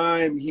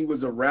time he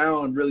was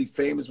around, really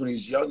famous when he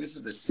was young. This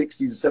is the 60s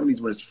and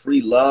 70s when it's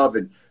free love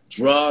and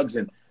drugs.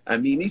 And I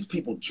mean, these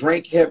people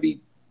drank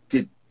heavy,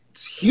 did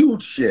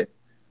huge shit.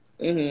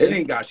 Mm-hmm. It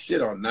ain't got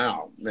shit on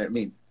now. I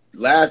mean,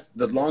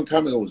 the long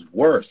time ago was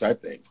worse, I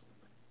think.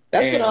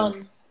 That's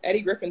what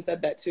Eddie Griffin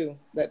said that too.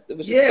 That it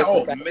was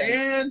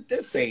man,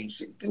 this ain't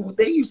shit. Dude,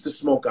 they used to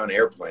smoke on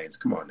airplanes.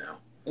 Come on now.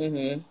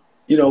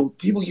 Mm-hmm.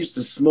 People used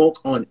to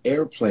smoke on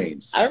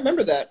airplanes. I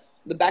remember that.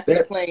 The back of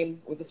the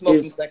plane was the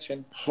smoking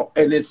section.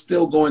 And it's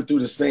still going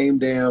through the same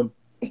damn...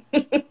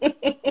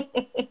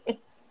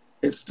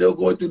 it's still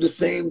going through the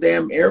same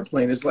damn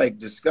airplane. It's like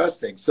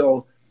disgusting.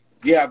 So,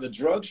 yeah, the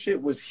drug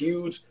shit was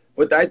huge,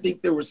 but I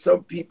think there were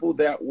some people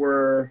that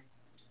were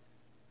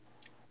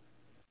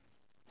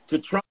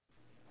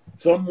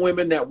some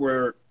women that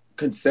were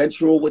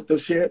consensual with the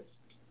shit,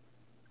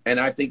 and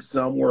I think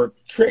some were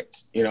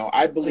tricked. You know,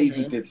 I believe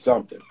he did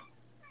something.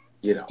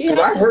 You know, because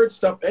I heard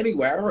stuff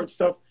anyway. I heard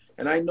stuff,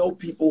 and I know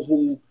people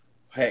who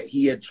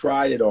he had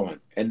tried it on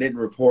and didn't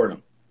report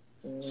him.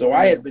 So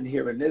I had been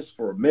hearing this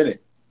for a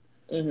minute,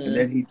 and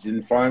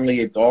then finally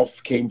it all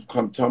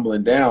come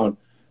tumbling down.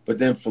 But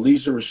then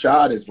Felicia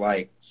Rashad is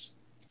like,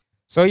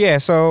 so yeah.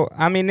 So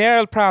I mean, there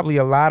are probably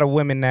a lot of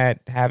women that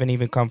haven't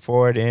even come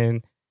forward,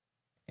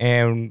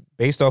 and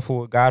based off of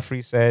what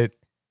Godfrey said,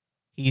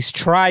 he's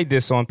tried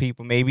this on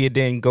people. Maybe it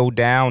didn't go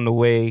down the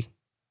way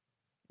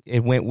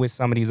it went with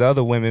some of these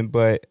other women,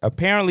 but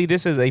apparently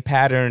this is a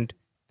patterned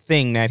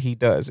thing that he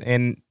does,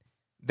 and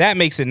that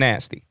makes it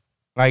nasty.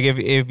 Like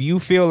if you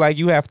feel like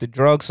you have to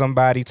drug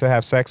somebody to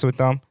have sex with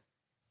them,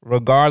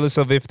 regardless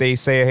of if they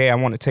say, hey, I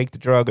want to take the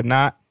drug or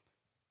not,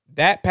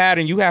 that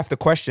pattern, you have to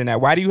question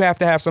that. Why do you have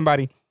to have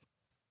somebody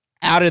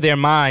out of their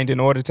mind in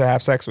order to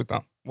have sex with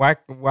them?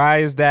 Why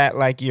is that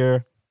like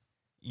your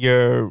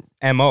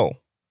MO?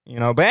 You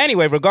know, but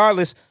anyway,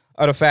 regardless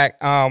of the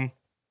fact, I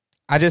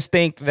just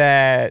think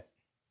that,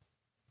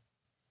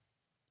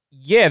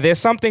 yeah, there's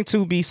something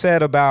to be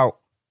said about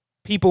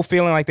people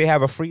feeling like they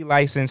have a free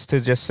license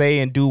to just say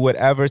and do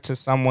whatever to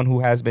someone who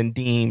has been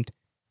deemed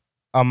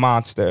a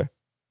monster.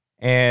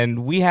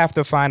 And we have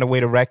to find a way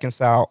to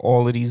reconcile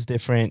all of these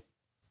different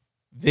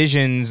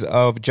visions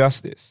of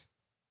justice.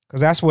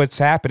 Because that's what's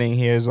happening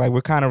here is like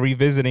we're kind of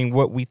revisiting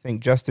what we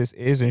think justice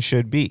is and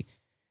should be.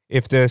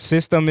 If the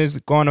system is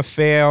going to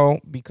fail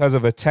because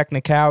of a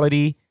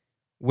technicality,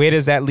 where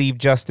does that leave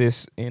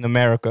justice in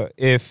America?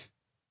 If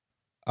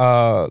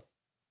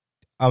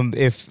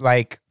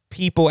like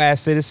people as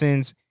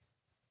citizens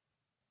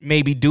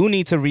maybe do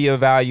need to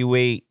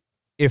reevaluate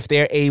if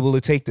they're able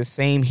to take the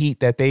same heat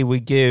that they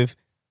would give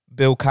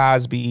Bill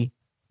Cosby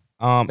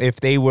if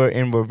they were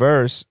in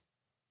reverse,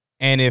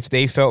 and if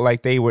they felt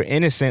like they were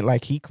innocent,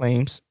 like he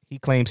claims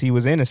he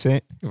was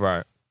innocent.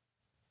 Right.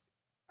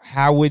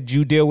 How would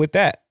you deal with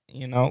that?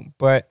 You know,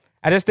 but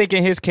I just think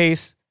in his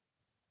case,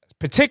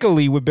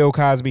 particularly with Bill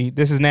Cosby,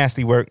 this is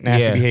nasty work,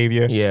 nasty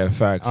behavior. Yeah,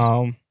 facts.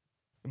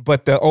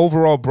 But the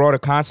overall broader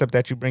concept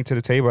that you bring to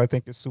the table, I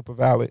think, is super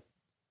valid.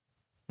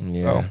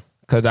 Yeah,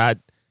 because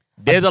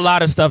there's a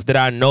lot of stuff that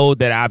I know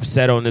that I've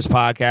said on this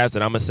podcast,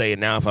 and I'm gonna say it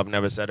now if I've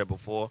never said it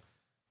before.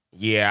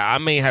 Yeah, I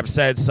may have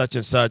said such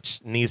and such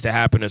needs to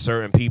happen to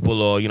certain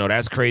people, or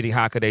that's crazy.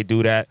 How could they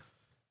do that,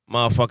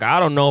 motherfucker? I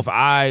don't know if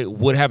I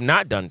would have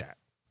not done that,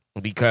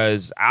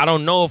 because I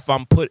don't know if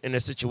I'm put in a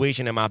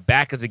situation and my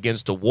back is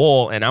against the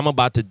wall and I'm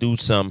about to do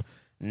some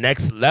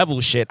next level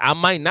shit. I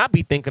might not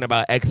be thinking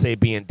about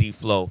XAB and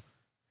D-Flow,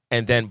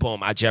 and then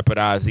boom, I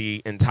jeopardize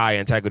the entire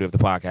integrity of the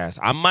podcast.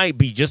 I might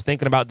be just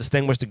thinking about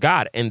Distinguished to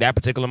God in that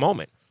particular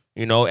moment.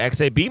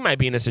 XAB might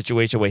be in a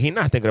situation where he's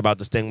not thinking about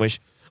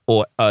Distinguished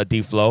or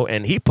D-Flow,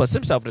 and he puts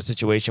himself in a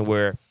situation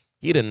where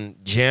he done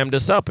jammed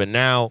us up, and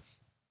now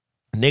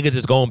niggas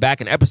is going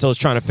back in episodes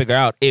trying to figure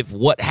out if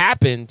what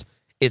happened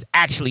is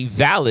actually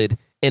valid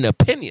in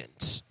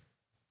opinions.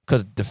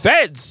 Because the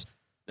feds,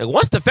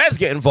 once the feds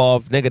get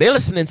involved, nigga, they're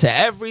listening to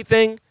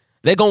everything.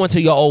 They're going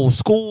to your old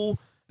school.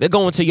 They're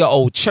going to your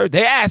old church.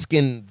 They're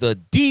asking the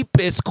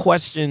deepest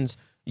questions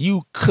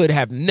you could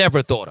have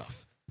never thought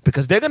of,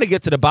 because they're going to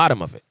get to the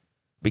bottom of it.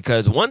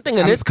 Because one thing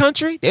in this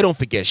country, they don't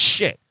forget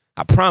shit.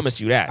 I promise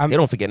you that. They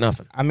don't forget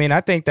nothing. I mean,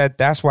 I think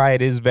that's why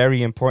it is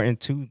very important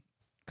to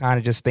kind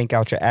of just think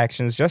out your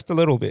actions just a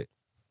little bit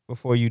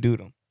before you do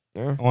them.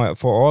 Yeah.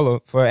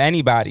 For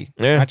anybody,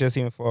 not just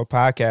even for a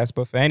podcast,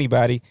 but for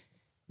anybody,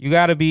 you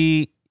have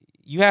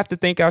to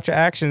think out your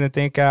actions and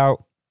think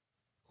out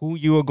who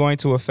you are going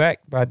to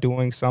affect by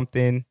doing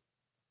something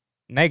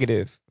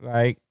negative.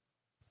 Like,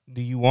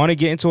 do you want to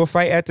get into a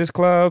fight at this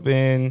club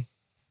and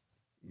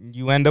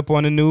you end up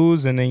on the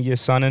news and then your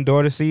son and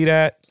daughter see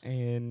that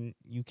and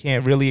you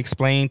can't really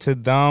explain to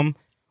them,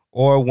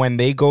 or when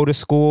they go to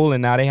school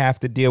and now they have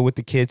to deal with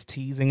the kids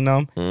teasing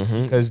them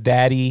because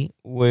daddy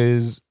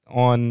was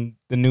on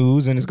the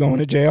news and is going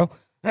to jail.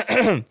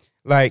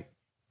 Like,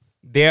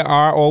 there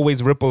are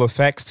always ripple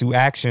effects to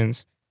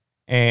actions,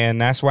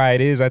 and that's why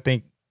it is, I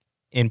think,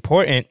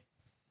 important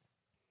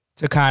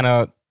to kind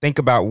of think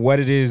about what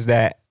it is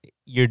that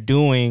you're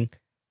doing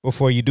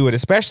before you do it,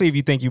 especially if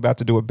you think you're about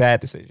to do a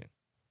bad decision.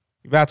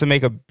 You're about to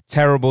make a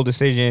terrible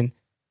decision.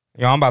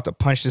 I'm about to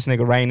punch this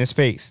nigga right in his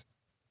face.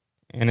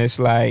 And it's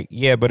like,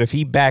 yeah, but if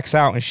he backs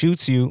out and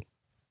shoots you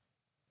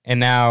and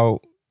now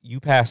you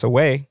pass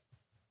away,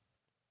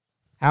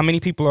 how many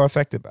people are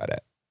affected by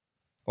that?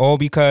 All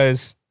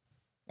because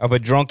of a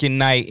drunken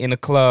night in a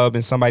club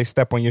and somebody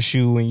step on your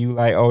shoe and you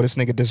like, oh, this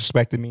nigga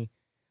disrespected me,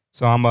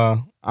 so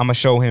I'm a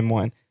show him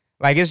one.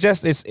 Like,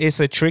 it's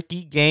a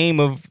tricky game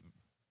of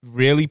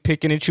really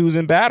picking and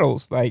choosing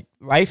battles. Like,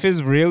 life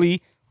is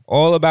really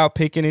all about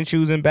picking and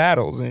choosing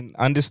battles and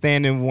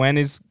understanding when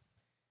is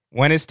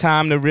when it's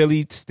time to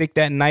really stick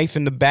that knife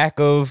in the back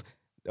of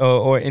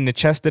or in the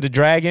chest of the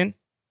dragon,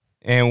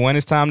 and when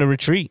it's time to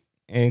retreat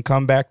and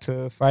come back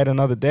to fight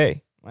another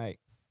day. Like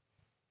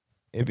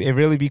it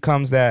really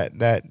becomes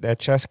that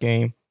chess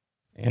game,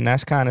 and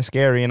that's kind of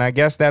scary. And I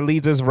guess that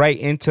leads us right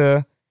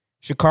into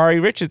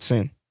Sha'Carri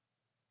Richardson.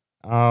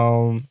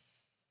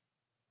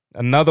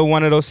 Another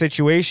one of those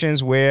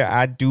situations where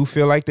I do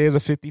feel like there's a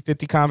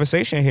 50-50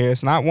 conversation here.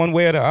 It's not one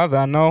way or the other.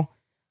 I know,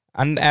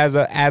 as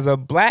a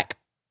black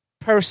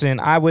person,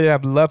 I would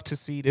have loved to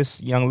see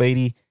this young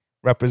lady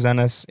represent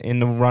us in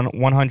the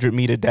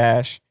 100-meter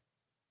dash,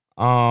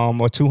 or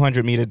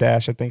 200-meter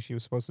dash. I think she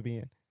was supposed to be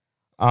in.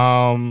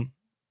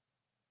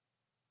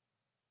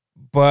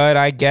 But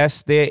I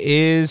guess there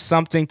is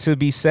something to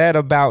be said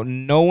about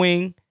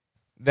knowing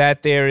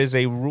that there is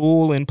a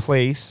rule in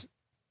place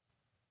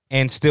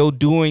and still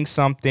doing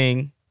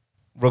something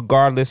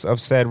regardless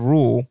of said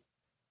rule,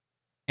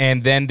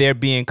 and then there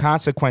being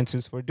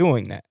consequences for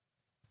doing that.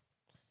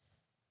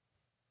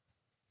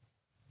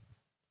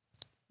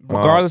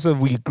 Regardless of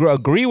we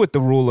agree with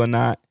the rule or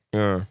not,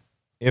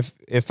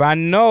 if I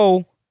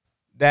know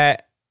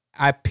that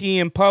I pee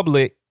in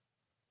public,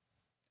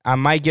 I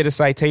might get a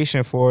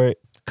citation for it.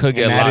 Could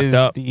get locked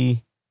up.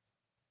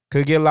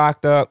 Could get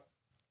locked up.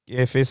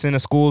 If it's in a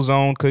school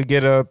zone, could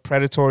get a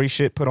predatory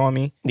shit put on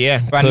me.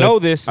 Yeah. If I know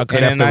this, I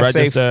could have to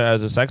register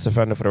as a sex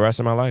offender for the rest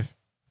of my life.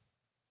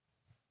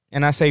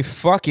 And I say,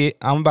 fuck it,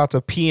 I'm about to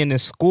pee in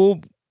this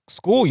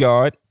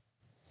schoolyard,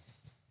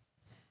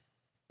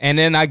 and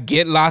then I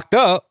get locked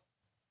up.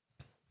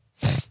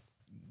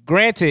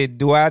 Granted,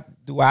 do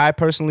I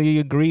personally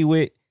agree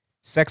with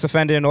sex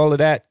offender and all of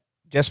that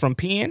just from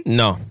peeing?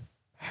 No.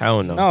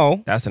 Hell no.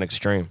 No. That's an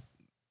extreme.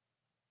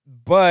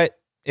 But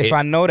if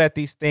I know that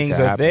these things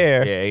are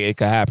there, yeah, it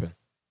could happen.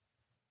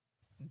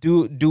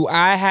 Do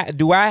I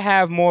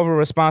have more of a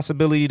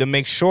responsibility to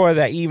make sure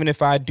that even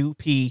if I do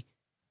pee,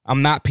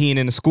 I'm not peeing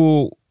in the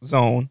school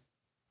zone,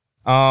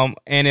 and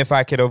if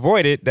I could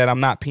avoid it, that I'm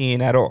not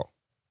peeing at all?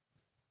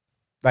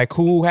 Like,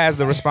 who has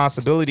the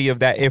responsibility of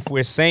that? If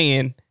we're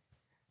saying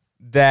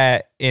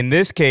that in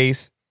this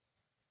case,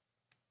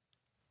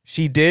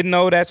 she did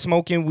know that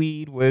smoking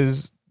weed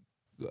was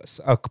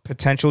a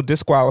potential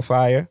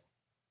disqualifier,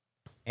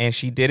 and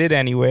she did it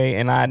anyway.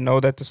 And I know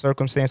that the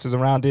circumstances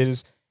around it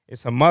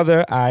is her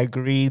mother. I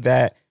agree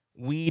that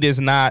weed is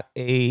not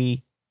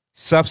a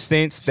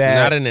substance that... It's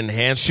not an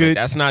enhancement.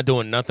 That's not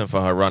doing nothing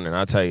for her running.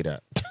 I'll tell you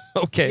that.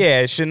 Okay.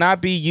 Yeah, it should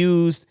not be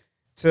used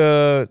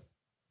to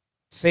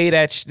say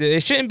that...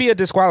 It shouldn't be a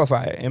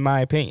disqualifier, in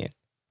my opinion.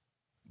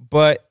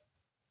 But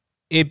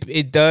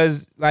it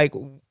does... Like,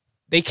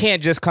 they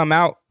can't just come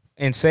out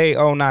and say,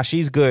 oh, nah,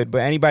 she's good.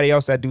 But anybody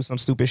else that do some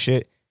stupid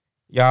shit,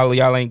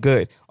 y'all ain't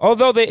good.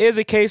 Although there is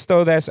a case,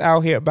 though, that's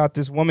out here about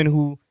this woman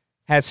who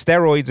had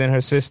steroids in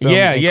her system.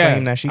 Yeah.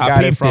 Claimed that she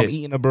got it from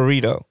eating a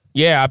burrito.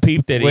 Yeah, I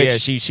peeped it. Yeah,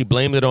 she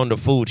blamed it on the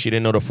food. She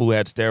didn't know the food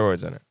had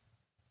steroids in it.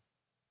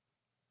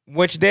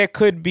 Which there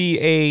could be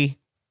a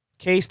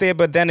case there,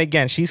 but then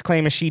again, she's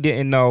claiming she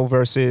didn't know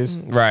versus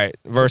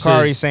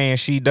Sha'Carri saying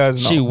she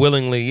does know. She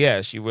willingly,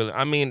 yeah,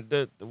 I mean,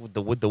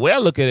 the way I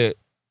look at it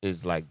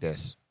is like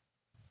this.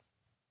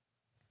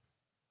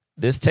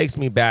 This takes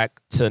me back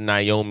to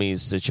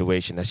Naomi's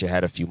situation that she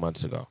had a few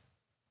months ago.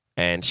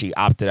 And she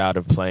opted out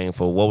of playing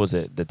for, what was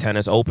it, the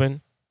tennis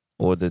open?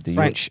 Or the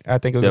French. I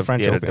think it was the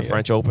French Open. The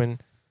French Open.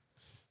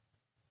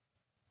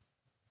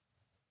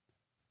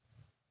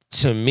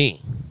 To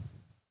me,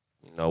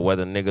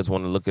 whether niggas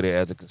want to look at it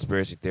as a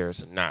conspiracy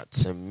theorist or not,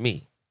 to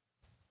me,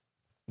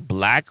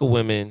 black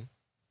women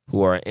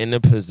who are in a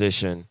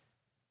position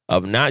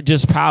of not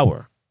just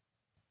power,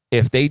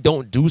 if they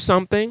don't do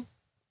something,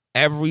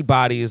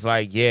 everybody is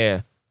like,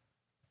 yeah,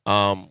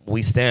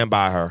 we stand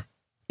by her,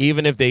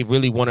 even if they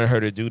really wanted her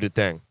to do the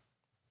thing.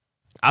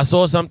 I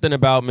saw something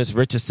about Miss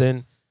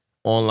Richardson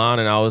online,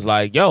 and I was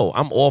like, yo,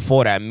 I'm all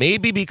for that.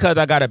 Maybe because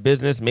I got a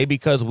business, maybe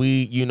because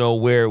we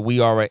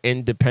are an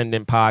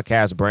independent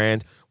podcast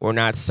brand. We're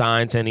not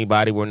signed to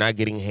anybody. We're not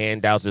getting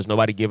handouts. There's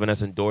nobody giving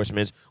us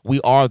endorsements.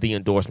 We are the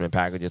endorsement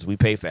packages. We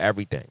pay for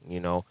everything,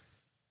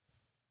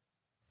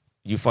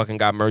 You fucking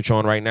got merch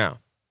on right now.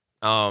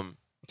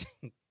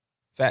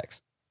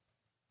 Facts.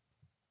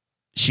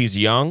 She's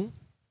young.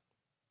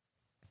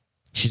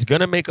 She's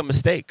going to make a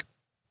mistake.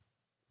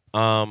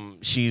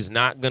 She's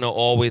not going to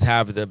always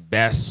have the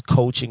best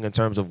coaching in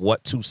terms of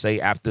what to say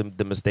after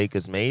the mistake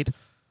is made.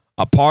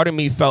 A part of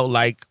me felt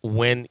like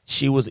when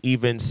she was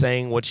even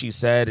saying what she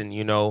said and,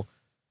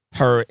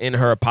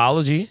 her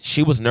apology,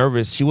 she was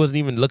nervous. She wasn't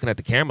even looking at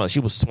the camera.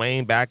 She was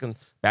swaying back and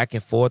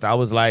forth. I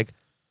was like,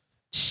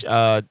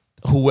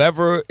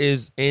 whoever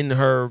is in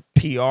her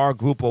PR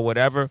group or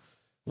whatever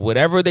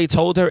they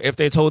told her, if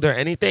they told her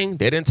anything,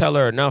 they didn't tell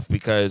her enough,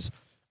 because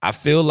I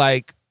feel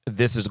like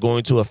this is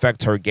going to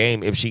affect her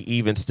game if she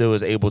even still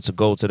is able to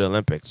go to the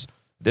Olympics.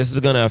 This is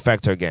going to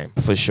affect her game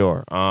for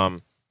sure.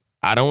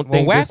 I don't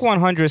think WAC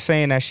 100 is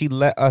saying that she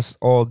let us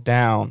all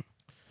down.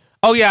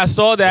 Oh yeah, I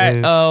saw that.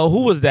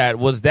 Who was that?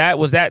 Was that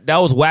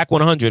WAC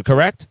 100?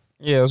 Correct?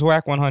 Yeah, it was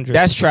Whack 100.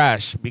 That's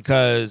trash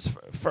because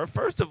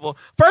first of all,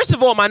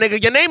 my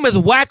nigga, your name is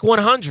Whack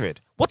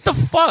 100. What the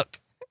fuck?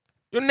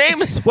 Your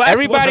name is Whack.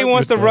 Everybody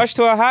wants to rush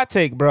to a hot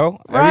take,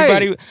 bro. Right.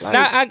 Everybody. Like,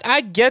 now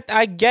I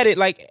get it.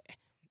 Like,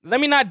 let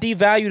me not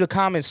devalue the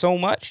comment so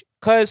much,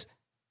 because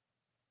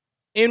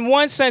in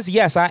one sense,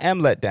 yes, I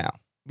am let down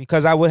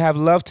because I would have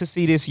loved to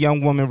see this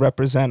young woman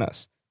represent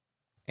us.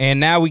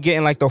 And now we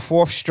getting like the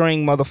fourth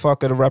string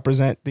motherfucker to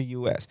represent the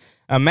U.S.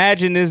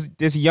 Imagine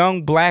this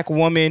young black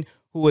woman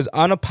who is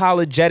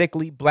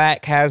unapologetically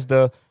black, has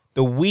the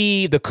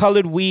weave, the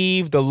colored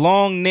weave, the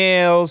long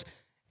nails,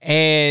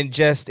 and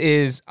just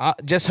is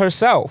just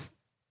herself.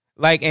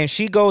 Like, and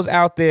she goes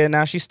out there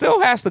now. She still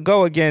has to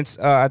go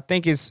against. I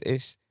think is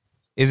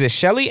it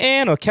Shelly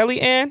Ann or Kelly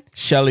Ann?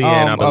 Shelly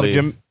Ann, I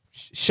believe.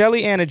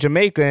 Shelly Ann of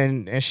Jamaica,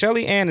 and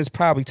Shelly Ann is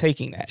probably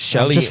taking that.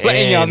 Shelly just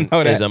letting y'all Ann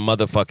know that. is a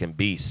motherfucking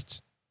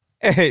beast.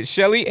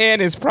 Shelly Ann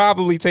is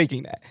probably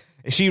taking that.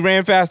 She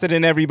ran faster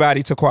than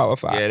everybody to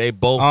qualify. Yeah, they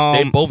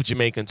both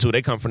Jamaican too.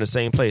 They come from the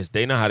same place.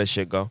 They know how this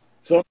shit go.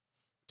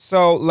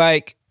 So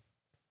like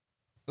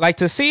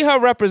to see her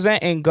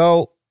represent and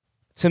go,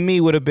 to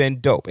me, would have been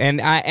dope. And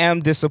I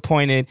am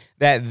disappointed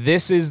that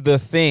this is the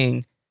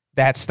thing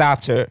that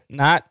stopped her.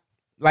 Not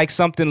like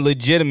something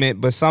legitimate,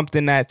 but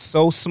something that's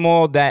so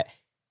small that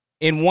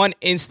in one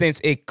instance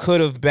it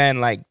could have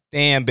been like,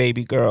 damn,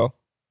 baby girl.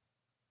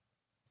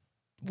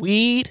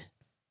 Weed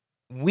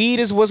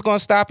is what's going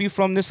to stop you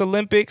from this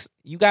Olympics.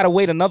 You got to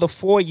wait another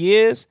 4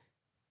 years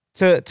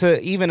to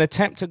even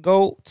attempt to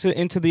go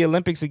into the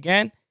Olympics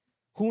again.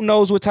 Who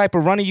knows what type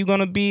of runner you're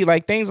going to be,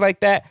 like things like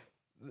that.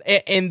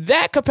 In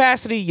that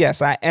capacity,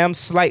 yes, I am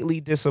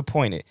slightly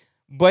disappointed.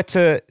 But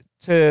to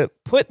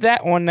put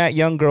that on that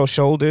young girl's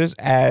shoulders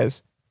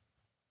as,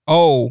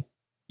 oh,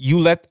 you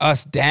let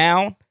us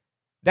down,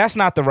 that's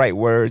not the right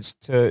words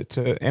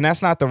and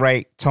that's not the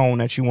right tone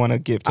that you want to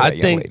give to that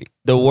young lady.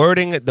 The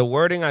wording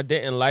I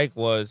didn't like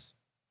was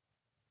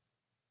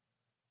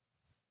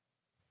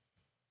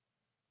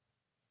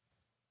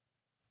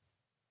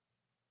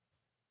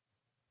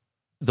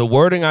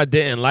you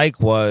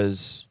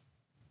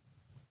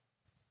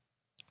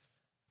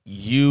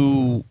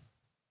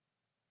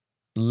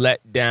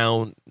let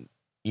down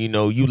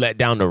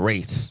the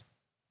race.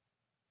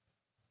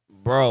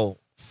 Bro,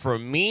 for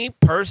me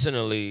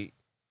personally,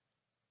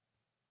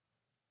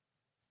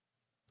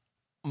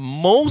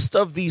 most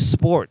of these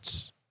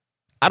sports,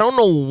 I don't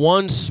know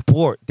one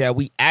sport that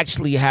we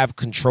actually have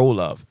control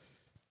of.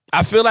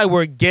 I feel like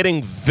we're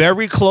getting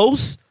very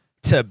close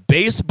to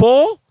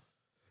baseball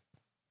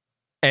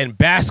and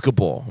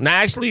basketball. Now,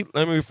 actually,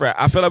 let me rephrase.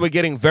 I feel like we're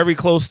getting very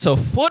close to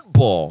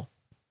football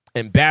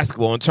and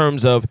basketball in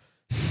terms of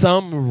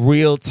some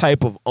real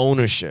type of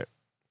ownership.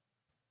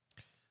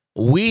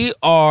 We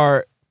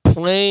are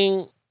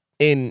playing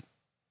in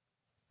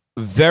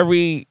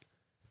very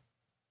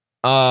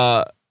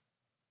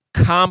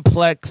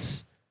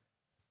complex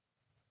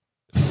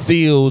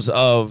fields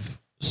of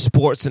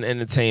sports and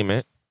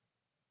entertainment.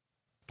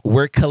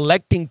 We're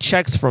collecting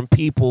checks from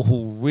people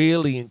who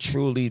really and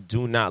truly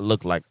do not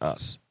look like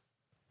us.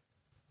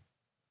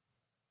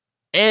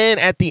 And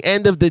at the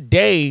end of the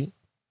day,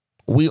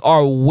 we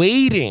are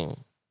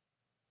waiting.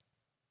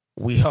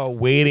 We are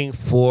waiting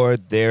for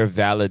their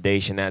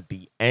validation at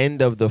the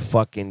end of the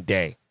fucking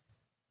day.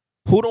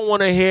 Who don't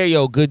want to hear,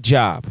 yo, good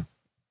job?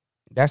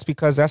 That's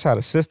because that's how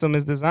the system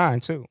is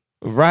designed too.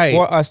 Right.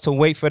 For us to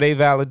wait for their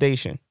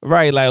validation.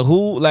 Right.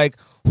 Who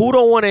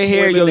don't want to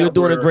hear, yo, you're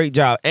doing a great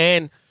job?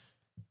 And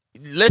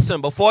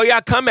listen, before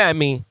y'all come at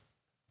me,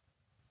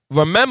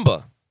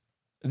 remember,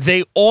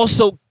 they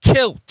also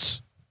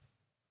killed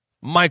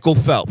Michael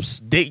Phelps.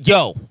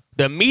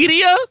 The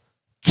media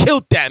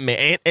killed that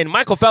man. And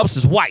Michael Phelps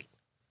is white.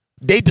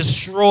 They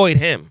destroyed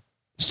him.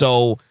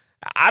 So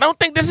I don't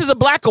think this is a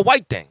black or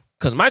white thing,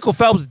 because Michael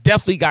Phelps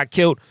definitely got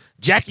killed.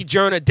 Jackie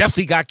Joyner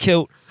definitely got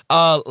killed.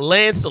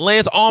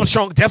 Lance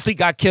Armstrong definitely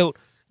got killed.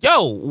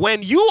 Yo,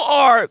 when you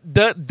are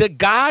the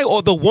guy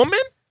or the woman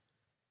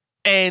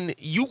and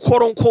you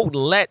quote unquote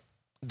let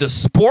the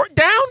sport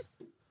down,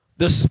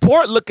 the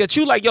sport look at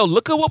you like, yo,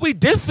 look at what we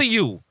did for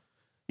you.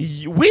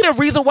 We the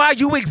reason why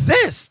you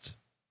exist.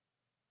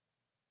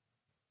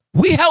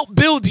 We helped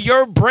build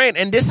your brand,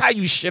 and this how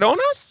you shit on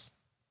us?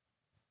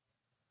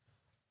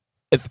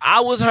 If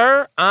I was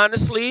her,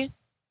 honestly,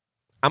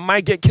 I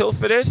might get killed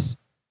for this.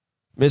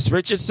 Miss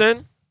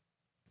Richardson,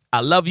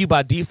 I love you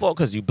by default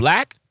because you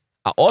black.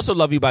 I also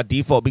love you by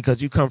default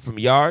because you come from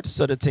Yard,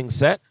 so the thing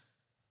set.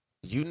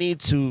 You need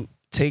to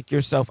take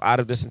yourself out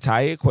of this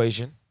entire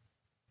equation.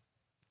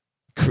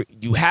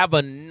 You have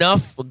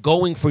enough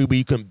going for you, but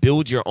you can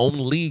build your own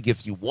league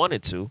if you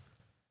wanted to.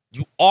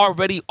 You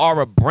already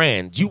are a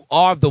brand. You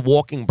are the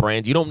walking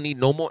brand. You don't need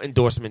no more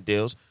endorsement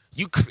deals.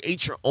 You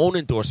create your own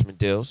endorsement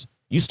deals.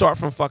 You start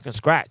from fucking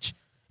scratch.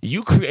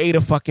 You create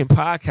a fucking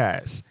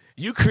podcast.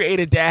 You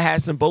created Dad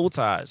Hats and Bow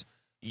Ties.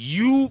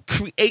 You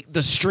create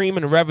the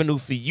streaming revenue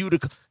for you to.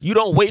 You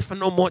don't wait for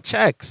no more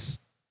checks.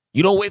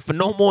 You don't wait for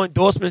no more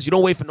endorsements. You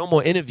don't wait for no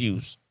more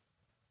interviews.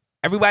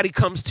 Everybody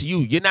comes to you.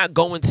 You're not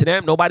going to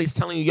them. Nobody's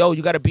telling you, yo,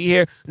 you got to be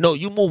here. No,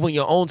 you move on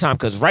your own time.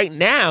 Because right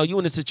now, you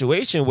in a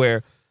situation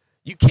where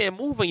you can't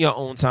move on your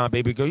own time,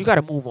 baby girl. You got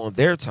to move on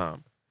their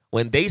time.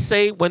 When they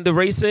say when the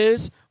race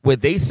is, when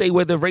they say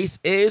where the race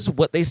is,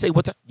 what they say,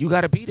 what time, you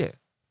got to be there.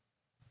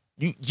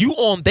 You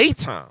on their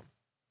time.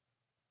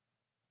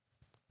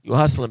 You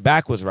hustling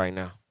backwards right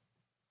now.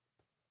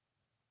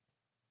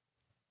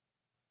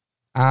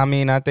 I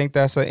mean, I think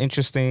that's an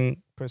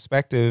interesting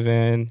perspective,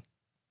 and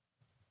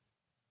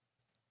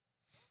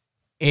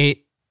it,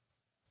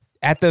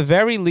 at the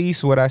very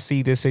least, what I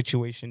see this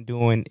situation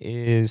doing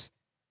is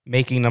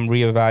making them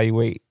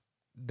reevaluate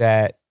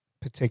that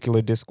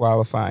particular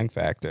disqualifying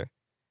factor.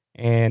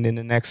 And in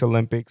the next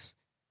Olympics,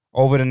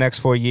 over the next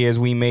 4 years,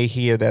 we may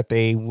hear that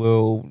they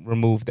will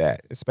remove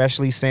that,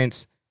 especially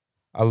since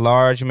a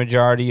large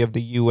majority of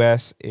the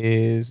U.S.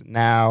 is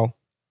now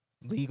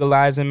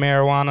legalizing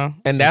marijuana.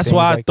 And that's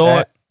why I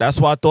thought that's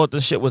why I thought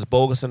this shit was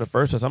bogus in the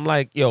first place. I'm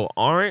like, yo,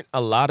 aren't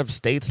a lot of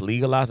states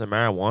legalizing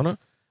marijuana?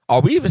 Are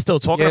we even still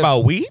talking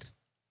about weed?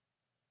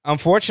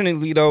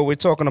 Unfortunately, though, we're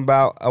talking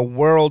about a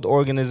world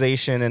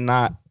organization and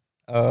not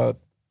a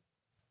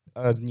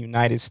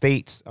United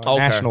States or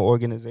national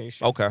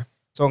organization. Okay.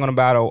 Talking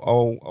about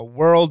a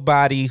world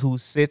body who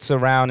sits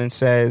around and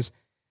says,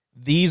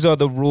 these are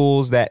the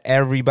rules that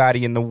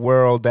everybody in the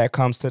world that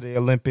comes to the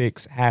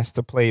Olympics has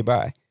to play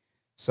by.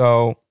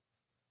 So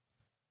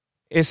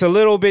it's a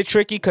little bit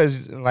tricky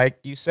because, like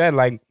you said,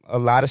 like a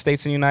lot of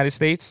states in the United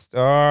States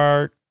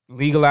are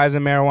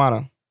legalizing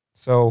marijuana.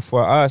 So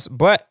for us,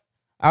 but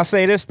I'll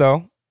say this,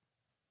 though.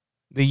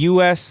 The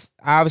U.S.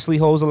 obviously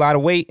holds a lot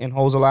of weight and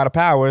holds a lot of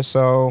power.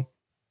 So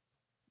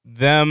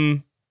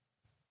them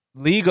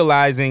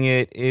legalizing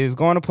it is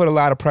going to put a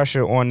lot of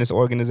pressure on this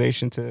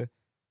organization to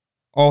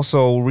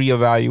also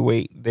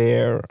reevaluate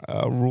their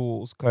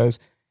rules. Because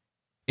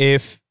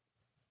if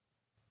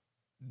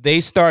they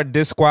start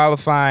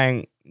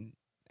disqualifying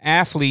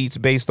athletes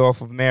based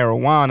off of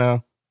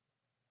marijuana,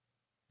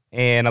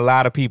 and a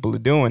lot of people are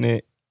doing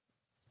it,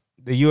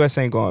 the U.S.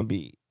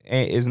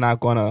 is not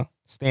going to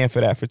stand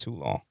for that for too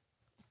long.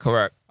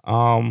 Correct.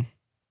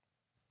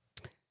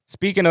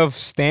 Speaking of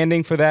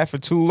standing for that for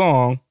too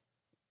long,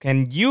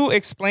 can you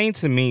explain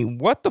to me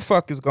what the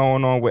fuck is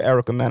going on with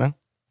Erica Mena?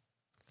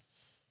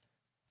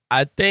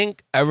 I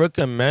think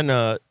Erica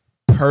Mena,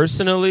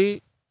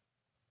 personally,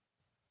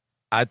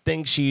 I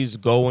think she's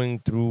going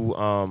through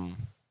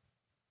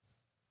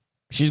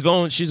she's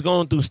going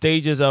through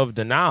stages of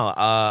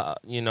denial.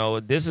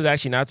 This is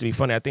actually not to be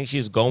funny. I think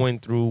she's going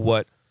through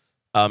what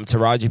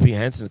Taraji P.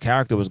 Henson's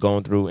character was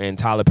going through in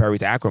Tyler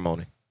Perry's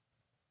Acrimony.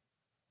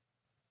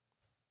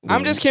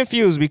 I'm just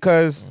confused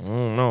because I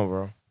don't know,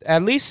 bro.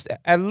 At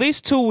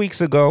least 2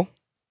 weeks ago,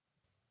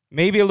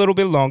 maybe a little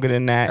bit longer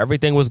than that,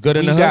 everything was good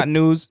in the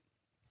hood.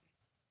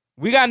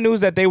 We got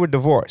news that they were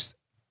divorced.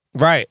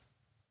 Right.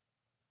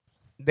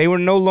 They were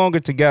no longer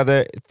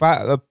together.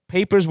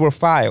 Papers were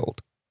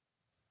filed.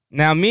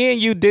 Now, me and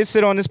you did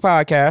sit on this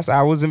podcast.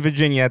 I was in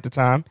Virginia at the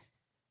time.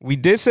 We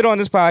did sit on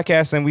this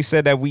podcast and we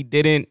said that we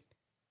didn't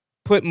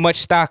put much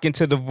stock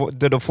into the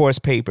divorce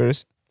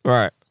papers.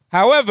 Right.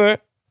 However,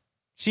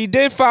 she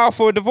did file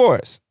for a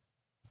divorce.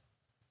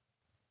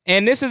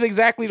 And this is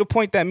exactly the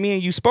point that me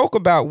and you spoke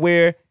about,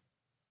 where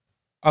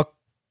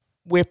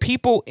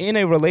people in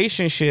a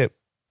relationship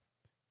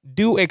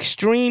do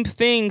extreme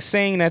things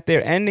saying that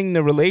they're ending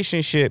the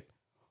relationship,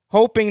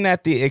 hoping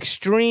that the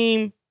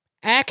extreme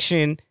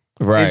action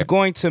is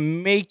going to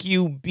make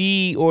you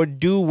be or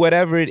do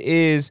whatever it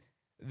is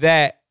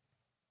that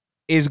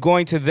is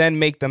going to then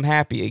make them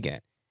happy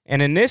again.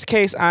 And in this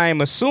case, I am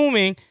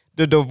assuming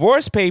the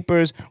divorce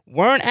papers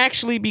weren't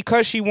actually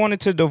because she wanted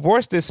to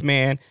divorce this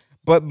man,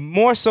 but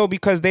more so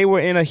because they were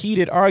in a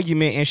heated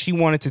argument and she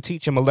wanted to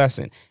teach him a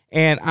lesson.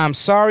 And I'm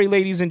sorry,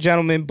 ladies and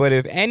gentlemen, but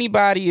if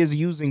anybody is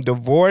using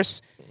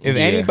divorce, if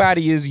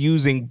anybody is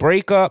using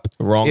breakup,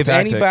 if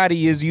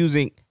anybody is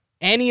using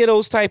any of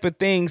those type of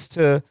things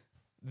to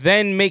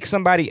then make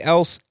somebody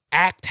else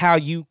act how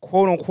you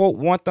quote unquote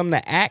want them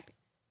to act,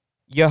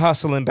 you're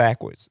hustling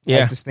backwards.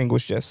 Like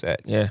Distinguished just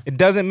said. Yeah. It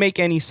doesn't make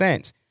any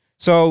sense.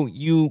 So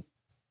you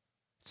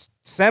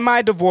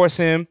semi-divorce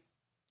him.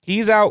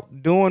 He's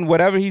out doing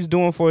whatever he's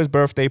doing for his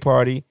birthday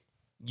party.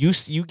 You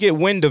get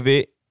wind of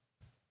it.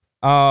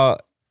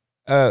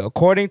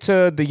 According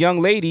to the young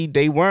lady,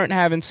 they weren't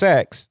having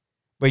sex,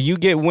 but you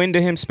get wind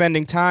of him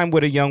spending time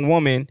with a young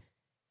woman,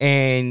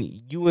 and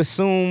you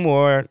assume,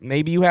 or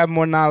maybe you have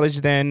more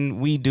knowledge than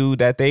we do,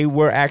 that they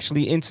were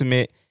actually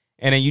intimate,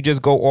 and then you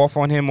just go off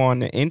on him on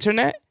the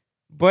internet.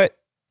 But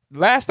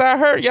last I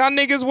heard, y'all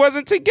niggas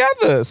wasn't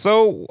together,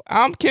 so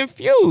I'm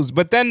confused.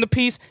 But then the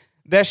piece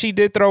that she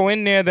did throw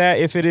in there, that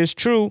if it is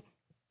true,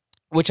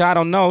 which I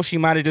don't know, she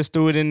might have just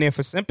threw it in there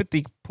for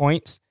sympathy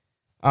points,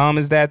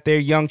 is that their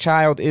young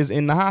child is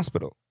in the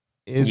hospital,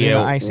 in the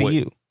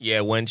ICU.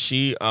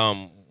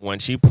 When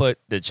she put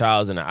the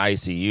child in the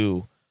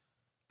ICU,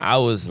 I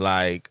was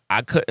like,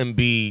 I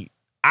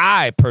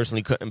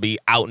personally couldn't be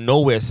out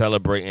nowhere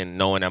celebrating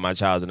knowing that my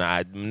child's in the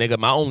ICU. Nigga,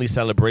 my only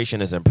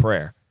celebration is in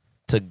prayer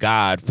to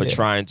God for Yeah.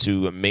 trying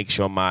to make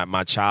sure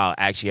my child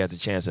actually has a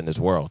chance in this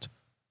world.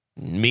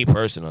 Me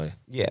personally.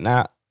 Yeah.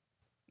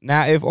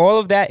 Now, if all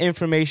of that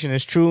information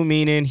is true,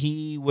 meaning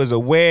he was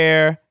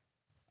aware,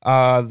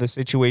 the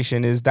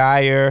situation is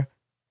dire,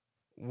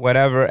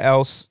 whatever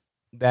else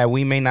that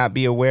we may not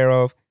be aware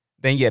of,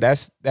 then yeah,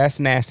 that's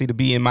nasty to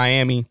be in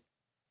Miami,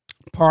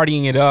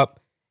 partying it up,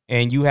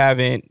 and you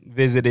haven't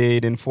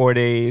visited in 4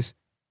 days.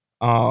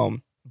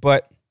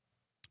 But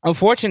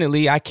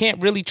unfortunately, I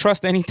can't really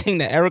trust anything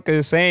that Erica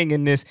is saying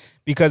in this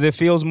because it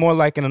feels more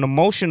like an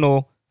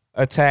emotional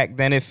attack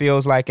than it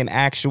feels like an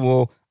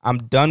actual, I'm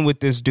done with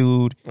this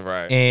dude.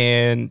 Right.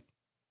 And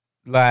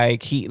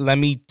like, let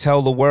me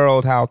tell the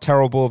world how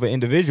terrible of an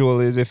individual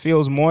is. It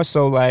feels more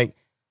so like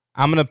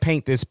I'm going to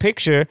paint this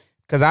picture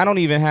because I don't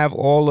even have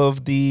all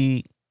of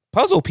the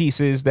puzzle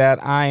pieces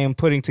that I am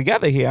putting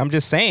together here. I'm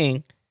just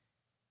saying,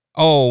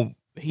 oh,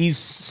 he's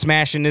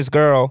smashing this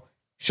girl.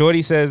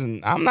 Shorty says,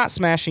 I'm not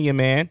smashing your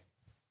man.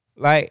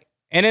 Like,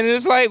 and then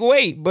it's like,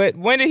 wait, but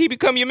when did he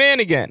become your man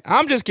again?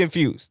 I'm just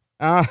confused.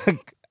 I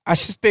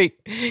just think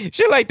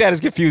shit like that is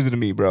confusing to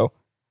me, bro.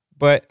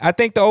 But I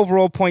think the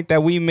overall point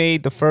that we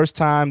made the first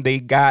time they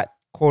got,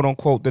 quote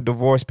unquote, the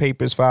divorce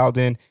papers filed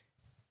in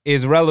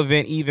is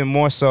relevant even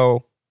more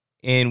so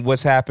in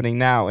what's happening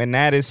now. And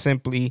that is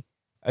simply,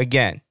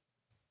 again,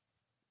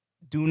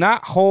 do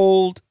not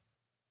hold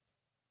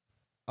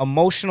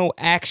emotional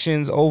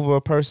actions over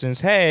a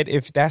person's head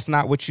if that's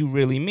not what you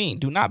really mean.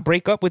 Do not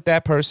break up with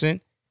that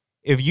person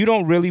if you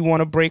don't really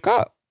want to break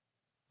up.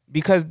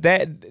 Because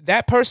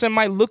that person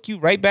might look you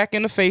right back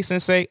in the face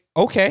and say,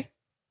 okay.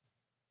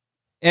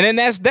 And then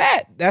that's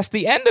that. That's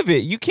the end of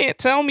it. You can't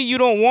tell me you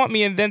don't want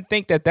me and then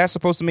think that that's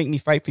supposed to make me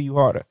fight for you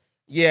harder.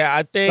 Yeah,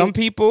 I think Some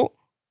people,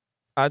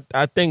 I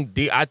think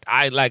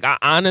I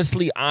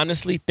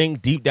honestly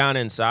think deep down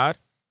inside,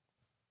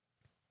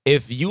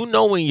 if you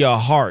know in your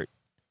heart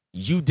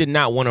you did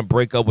not want to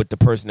break up with the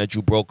person that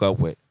you broke up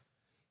with,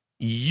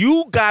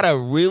 you gotta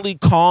really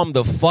calm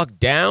the fuck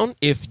down.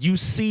 If you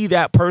see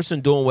that person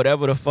doing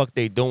whatever the fuck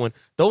they doing,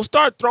 don't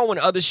start throwing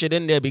other shit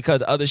in there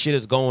because other shit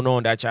is going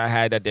on that y'all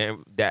had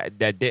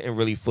that didn't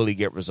really fully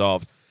get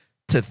resolved,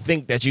 to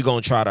think that you're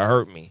gonna try to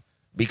hurt me.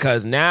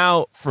 Because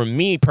now, for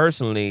me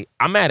personally,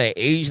 I'm at an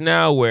age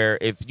now where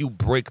if you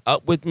break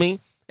up with me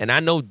and I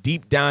know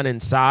deep down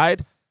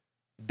inside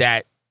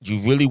that you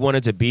really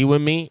wanted to be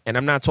with me, and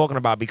I'm not talking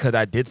about because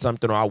I did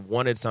something or I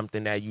wanted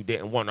something that you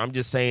didn't want. I'm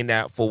just saying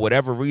that for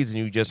whatever reason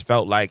you just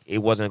felt like it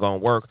wasn't going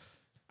to work.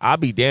 I'll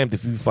be damned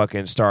if you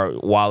fucking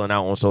start wilding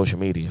out on social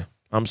media.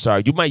 I'm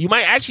sorry. You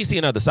might actually see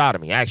another side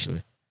of me,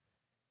 actually.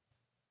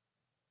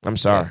 I'm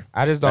sorry.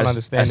 I just don't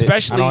understand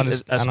especially,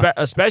 it.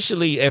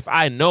 Especially if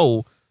I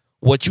know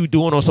what you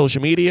doing on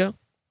social media,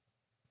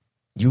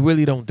 you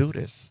really don't do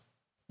this.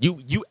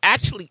 You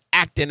actually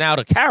acting out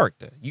a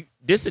character.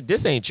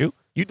 This ain't you.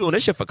 You doing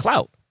this shit for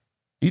clout.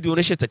 You doing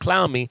this shit to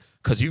clown me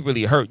because you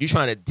really hurt. You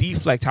trying to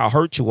deflect how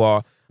hurt you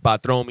are by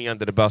throwing me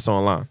under the bus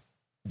online.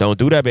 Don't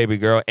do that, baby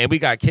girl. And we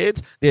got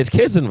kids. There's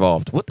kids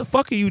involved. What the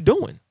fuck are you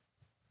doing?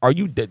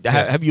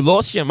 Have you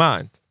lost your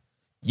mind?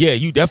 Yeah,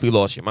 you definitely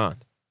lost your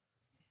mind.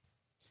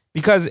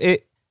 Because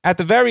at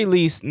the very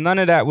least, none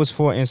of that was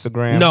for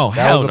Instagram. No,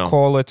 that hell was a no.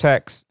 call or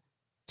text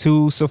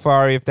to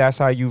Safari if that's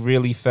how you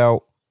really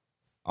felt.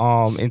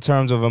 In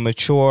terms of a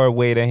mature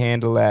way to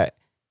handle that.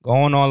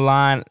 Going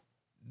online,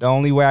 the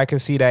only way I can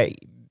see that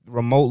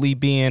remotely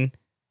being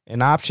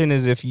an option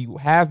is if you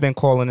have been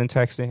calling and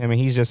texting him and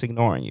he's just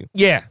ignoring you.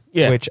 Yeah.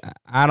 Which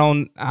I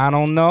don't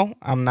know.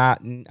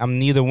 I'm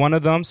neither one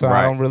of them, so Right.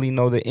 I don't really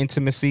know the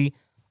intimacy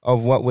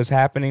of what was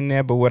happening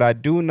there. But what I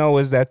do know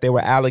is that there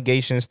were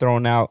allegations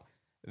thrown out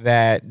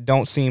that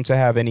don't seem to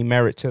have any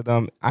merit to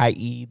them,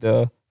 i.e.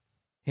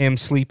 him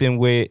sleeping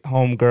with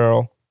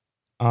homegirl,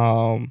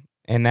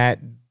 and that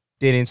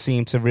didn't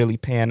seem to really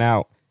pan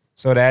out.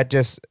 So that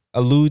just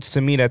alludes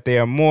to me that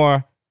there are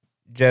more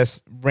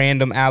just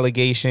random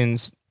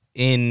allegations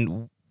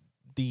in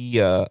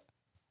the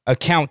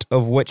account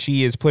of what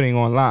she is putting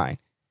online.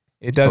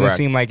 It doesn't Correct.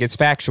 seem like it's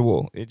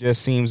factual. It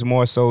just seems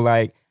more so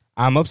like,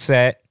 I'm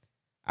upset.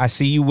 I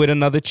see you with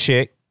another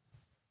chick.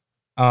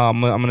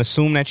 I'm going to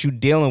assume that you're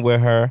dealing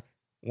with her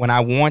when I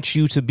want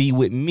you to be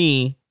with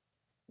me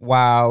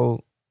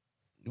while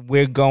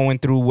we're going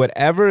through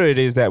whatever it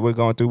is that we're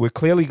going through. We're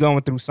clearly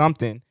going through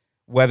something,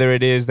 whether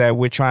it is that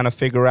we're trying to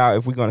figure out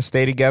if we're going to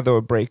stay together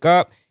or break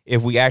up,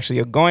 if we actually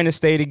are going to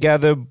stay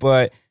together,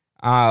 but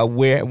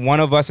where one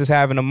of us is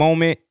having a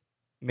moment.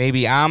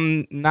 Maybe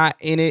I'm not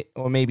in it,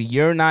 or maybe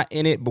you're not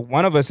in it, but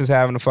one of us is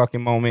having a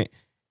fucking moment,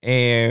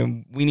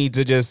 and we need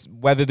to just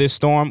weather this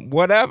storm.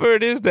 Whatever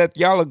it is that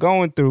y'all are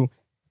going through,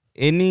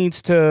 it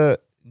needs to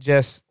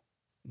just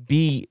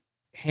be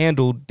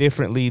handled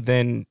differently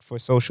than for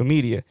social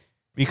media.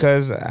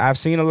 Because I've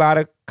seen a lot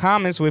of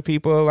comments where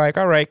people are like,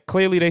 all right,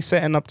 clearly they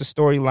setting up the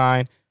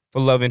storyline for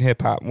Love and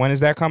Hip Hop. When is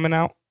that coming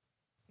out?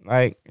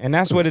 Like, and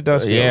that's what it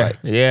does feel like.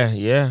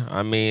 Yeah.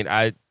 I mean,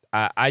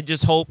 I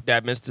just hope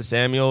that Mr.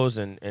 Samuels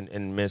and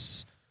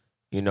Miss,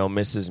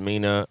 Mrs.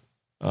 Mina,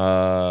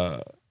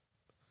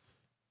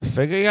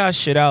 figure y'all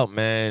shit out,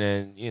 man.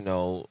 And, you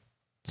know,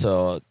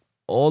 to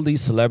all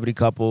these celebrity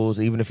couples,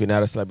 even if you're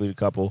not a celebrity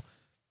couple,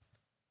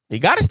 you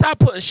got to stop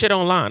putting shit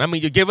online. I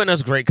mean, you're giving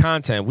us great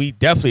content. We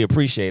definitely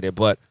appreciate it,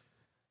 but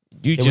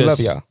we love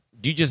y'all.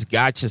 You just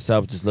got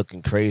yourself just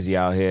looking crazy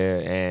out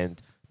here,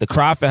 and the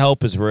cry for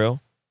help is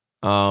real.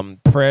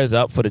 Prayers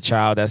up for the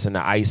child that's in the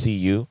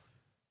ICU.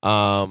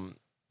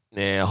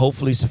 And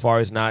hopefully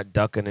Safari's not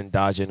ducking and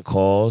dodging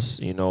calls,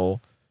 you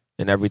know,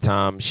 and every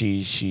time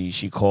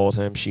she calls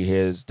him, she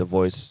hears the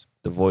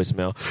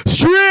voicemail.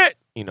 Shit!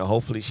 You know,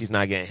 hopefully she's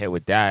not getting hit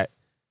with that.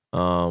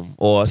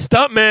 Or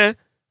stuntman,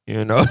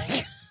 you know.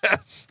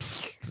 that's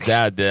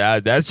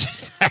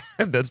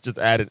just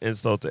added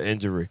insult to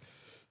injury.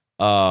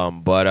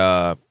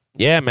 But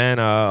yeah, man,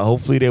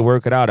 hopefully they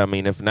work it out. I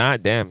mean, if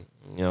not, damn,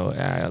 you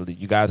know,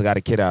 you guys got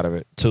a kid out of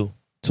it. Two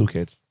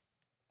kids.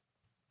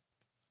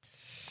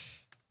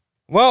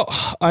 Well,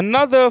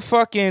 another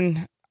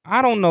fucking,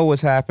 I don't know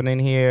what's happening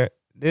here.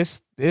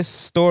 This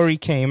story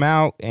came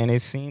out and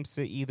it seems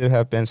to either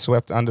have been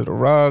swept under the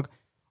rug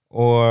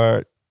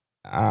or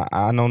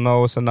I don't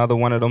know, it's another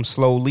one of them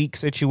slow leak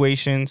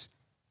situations.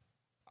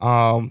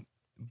 But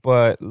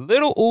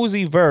Lil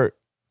Uzi Vert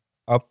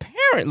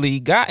apparently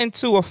got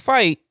into a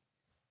fight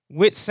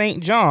with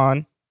St.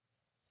 John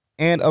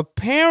and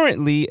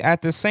apparently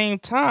at the same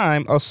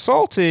time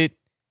assaulted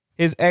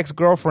his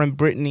ex-girlfriend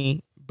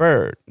Brittany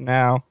Bird.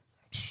 Now,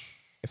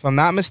 if I'm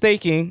not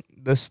mistaken,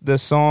 the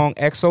song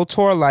EXO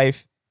Tour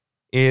Life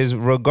is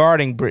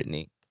regarding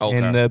Britney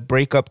and the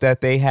breakup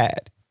that they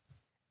had.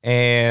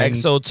 And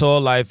EXO Tour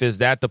Life, is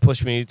that the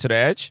Push Me to the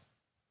Edge?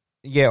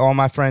 Yeah, All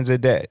My Friends Are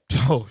Dead.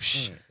 Oh,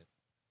 shit.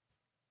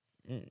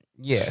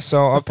 Yeah,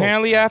 so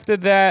apparently after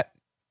that,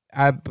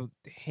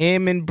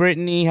 him and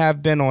Britney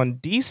have been on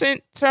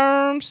decent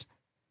terms,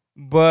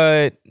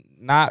 but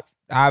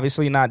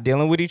obviously not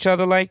dealing with each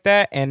other like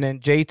that. And then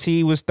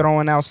JT was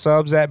throwing out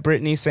subs at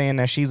Britney saying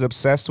that she's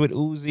obsessed with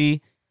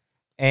Uzi.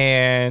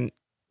 And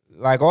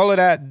like all of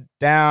that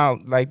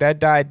that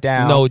died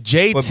down. No,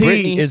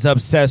 JT is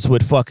obsessed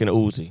with fucking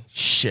Uzi.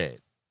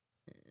 Shit.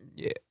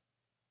 Yeah.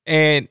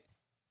 And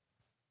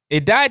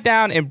it died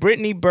down and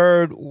Brittany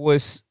Bird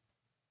was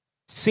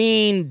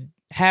seen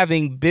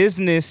having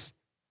business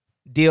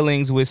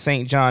dealings with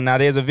St. John. Now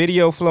there's a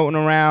video floating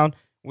around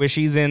where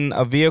she's in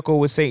a vehicle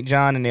with St.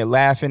 John and they're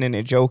laughing and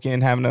they're joking,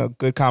 having a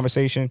good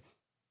conversation.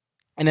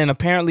 And then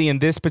apparently in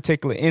this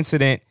particular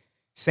incident,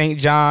 St.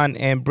 John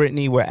and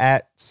Brittany were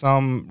at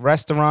some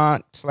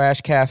restaurant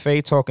 /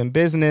 cafe talking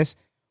business.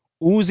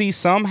 Uzi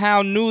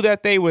somehow knew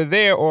that they were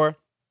there or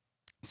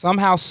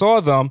somehow saw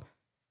them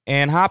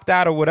and hopped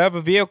out of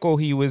whatever vehicle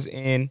he was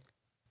in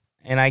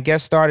and I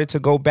guess started to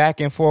go back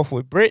and forth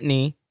with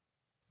Brittany.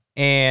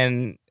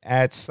 And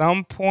at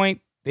some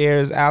point,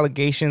 there's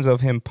allegations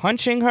of him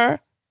punching her.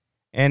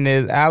 And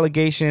there's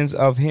allegations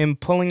of him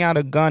pulling out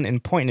a gun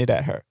and pointing it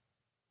at her.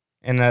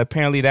 And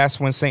apparently that's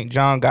when St.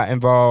 John got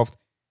involved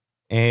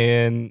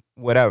and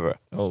whatever.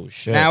 Oh,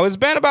 shit. Now, it's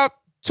been about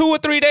 2 or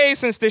 3 days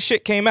since this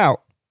shit came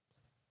out.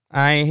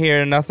 I ain't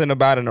hear nothing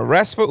about an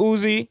arrest for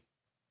Uzi.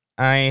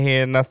 I ain't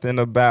hear nothing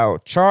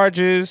about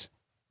charges.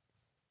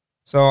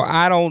 So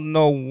I don't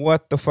know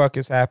what the fuck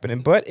is happening.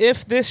 But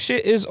if this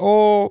shit is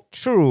all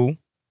true,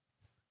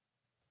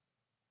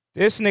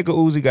 this nigga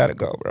Uzi gotta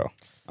go, bro.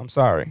 I'm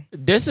sorry.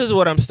 This is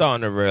what I'm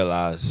starting to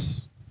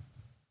realize.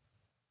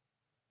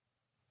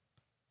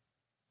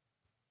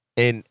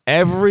 In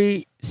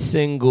every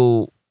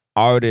single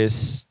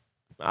artist,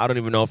 I don't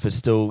even know if it's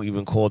still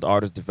even called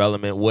artist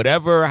development,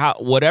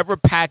 whatever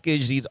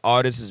package these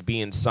artists is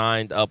being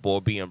signed up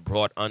or being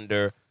brought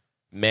under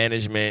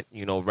management,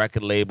 you know,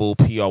 record label,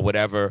 PR,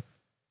 whatever,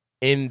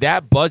 in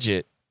that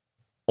budget,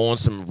 on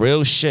some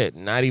real shit,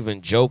 not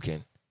even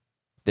joking,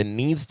 there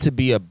needs to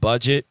be a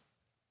budget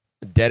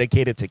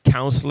dedicated to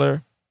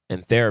counselor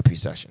and therapy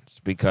sessions,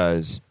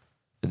 because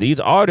these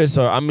artists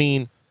are, I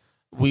mean,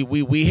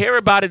 we hear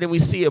about it and we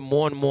see it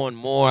more and more and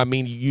more. I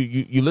mean,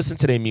 you listen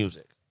to their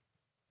music,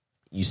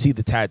 you see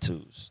the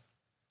tattoos,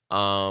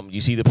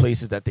 you see the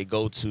places that they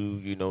go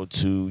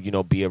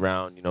to be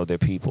around, their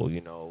people,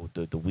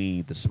 the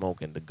weed, the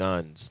smoking, the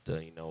guns,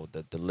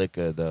 the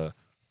liquor, the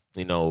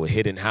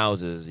hidden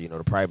houses,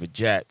 the private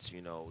jets,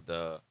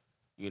 the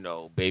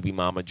baby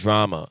mama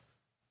drama.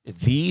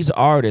 These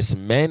artists,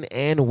 men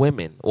and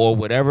women, or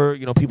whatever,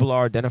 people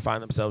are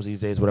identifying themselves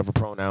these days, whatever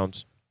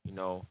pronouns,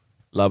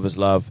 love is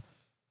love,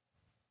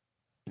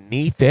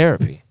 need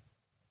therapy,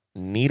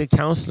 need a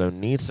counselor,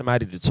 need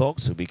somebody to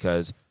talk to,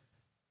 because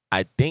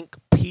I think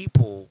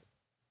people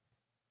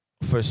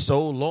for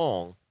so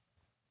long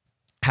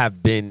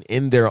have been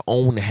in their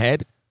own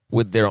head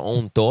with their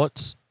own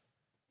thoughts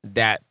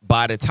that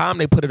by the time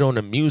they put it on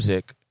the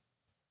music,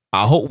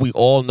 I hope we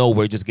all know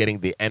we're just getting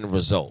the end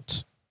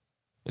result.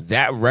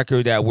 That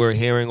record that we're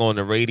hearing on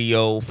the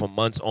radio for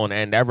months on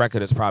end, that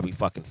record is probably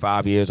fucking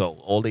 5 years old.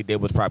 All they did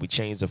was probably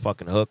change the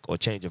fucking hook or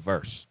change a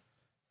verse.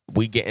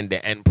 We getting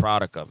the end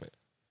product of it.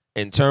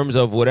 In terms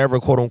of whatever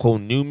quote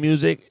unquote new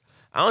music,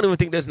 I don't even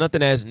think there's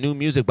nothing as new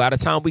music. By the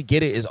time we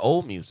get it, it's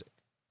old music.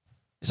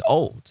 It's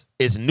old.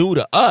 It's new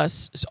to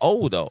us. It's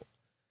old though.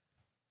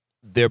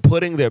 They're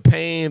putting their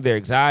pain, their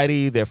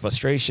anxiety, their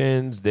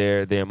frustrations,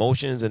 their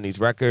emotions in these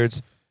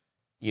records.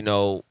 You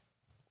know,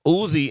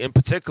 Uzi in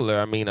particular,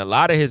 I mean, a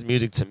lot of his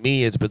music to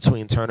me is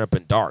between turn up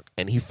and dark.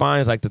 And he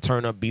finds like the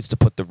turn up beats to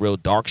put the real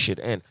dark shit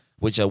in,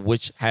 which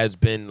has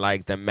been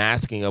like the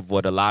masking of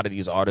what a lot of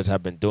these artists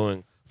have been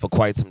doing for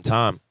quite some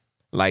time.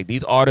 Like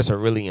these artists are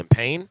really in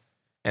pain.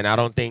 And I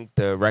don't think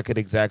the record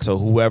execs or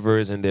whoever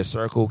is in their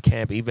circle,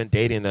 camp, even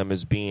dating them,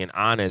 is being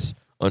honest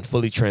and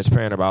fully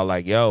transparent about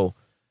like, yo,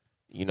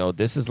 you know,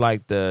 this is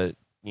like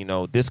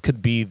this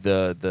could be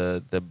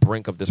the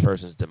brink of this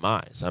person's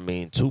demise. I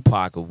mean,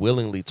 Tupac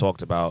willingly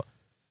talked about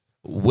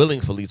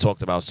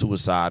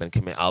suicide and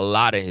commit a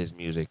lot of his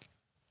music.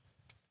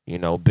 You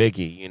know,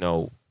 Biggie, you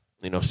know,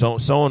 so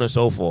on and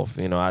so forth.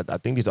 You know, I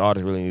think these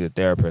artists really need a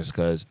therapist,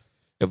 because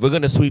if we're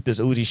gonna sweep this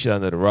Uzi shit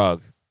under the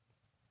rug,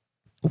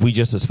 we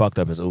just as fucked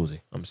up as Uzi.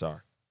 I'm sorry.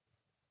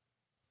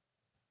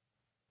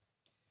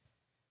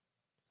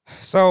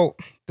 So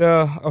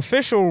the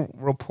official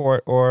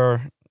report,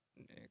 or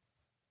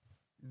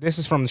this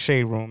is from the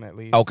Shade Room at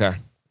least. Okay.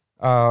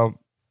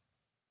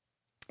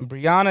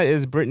 Brianna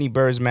is Brittany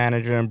Bird's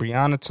manager, and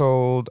Brianna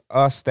told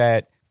us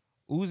that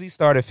Uzi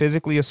started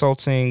physically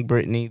assaulting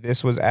Brittany.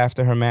 This was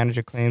after her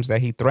manager claims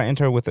that he threatened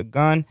her with a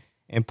gun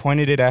and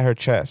pointed it at her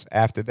chest.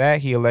 After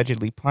that, he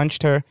allegedly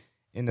punched her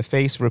in the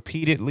face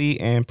repeatedly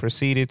and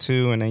proceeded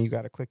to, and then you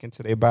got to click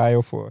into their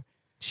bio for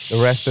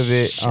the rest of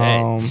it.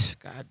 God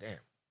damn.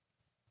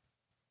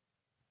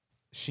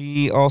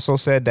 She also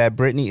said that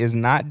Brittany is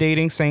not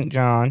dating St.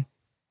 John,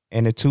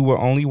 and the two were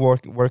only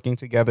working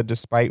together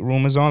despite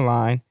rumors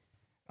online.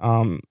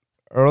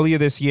 Earlier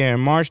this year in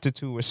March, the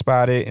two were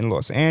spotted in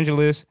Los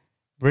Angeles.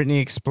 Brianna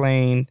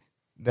explained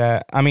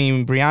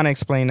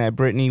that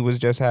Brittany was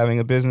just having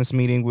a business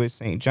meeting with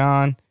St.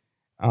 John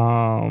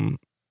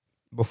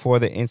before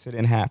the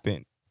incident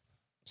happened.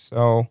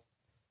 So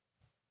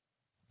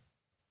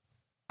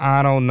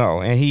I don't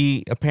know. And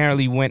he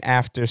apparently went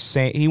after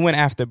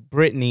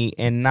Brittany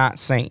and not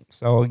Saint.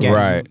 So again,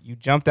 right. you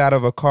jumped out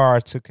of a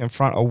car to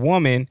confront a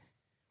woman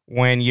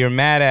when you're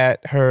mad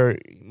at her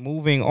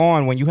moving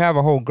on, when you have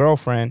a whole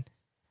girlfriend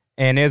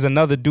and there's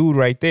another dude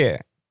right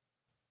there.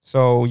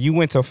 So you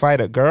went to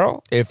fight a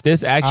girl? If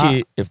this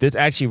actually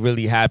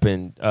really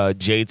happened,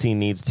 JT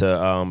needs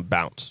to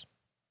bounce.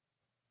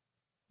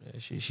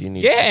 She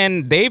needs. Yeah,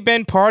 and they've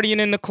been partying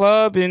in the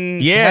club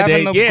and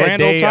having a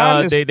grand old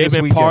time they've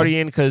been weekend.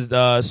 partying, because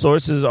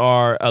sources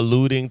are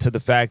alluding to the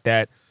fact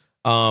that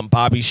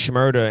Bobby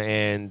Shmurda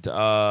and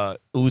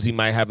Uzi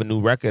might have a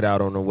new record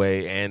out on the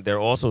way, and they're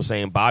also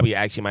saying Bobby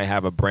actually might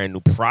have a brand new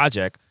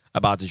project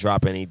about to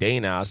drop any day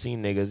now. I've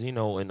seen niggas,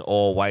 in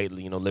all white,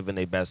 living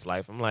their best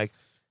life. I'm like,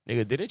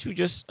 nigga, didn't you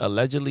just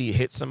allegedly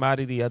hit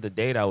somebody the other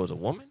day that was a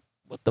woman?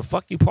 What the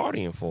fuck you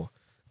partying for?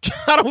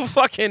 I don't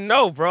fucking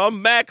know, bro.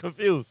 I'm mad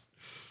confused.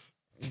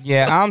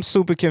 Yeah, I'm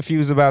super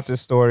confused about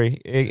this story.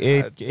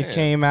 It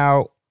came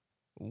out,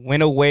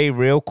 went away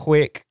real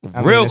quick.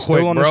 It's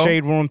still on the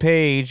Shade Room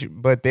page,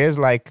 but there's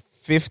like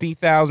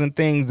 50,000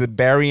 things that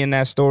burying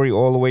that story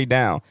all the way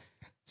down.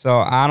 So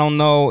I don't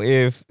know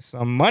if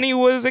some money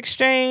was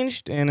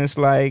exchanged and it's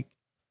like,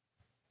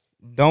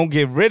 don't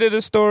get rid of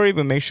the story,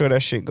 but make sure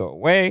that shit go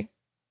away.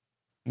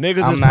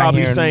 Niggas is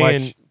probably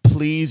saying,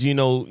 please,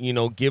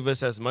 give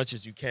us as much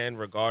as you can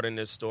regarding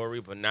this story,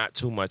 but not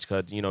too much,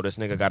 because, this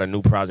nigga got a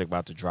new project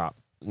about to drop.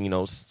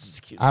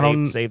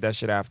 Save that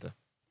shit after.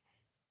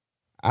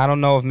 I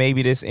don't know if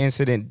maybe this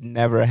incident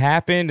never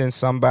happened and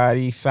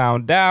somebody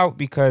found out,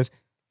 because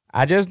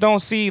I just don't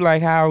see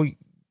how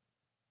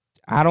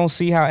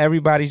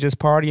everybody's just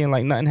partying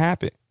like nothing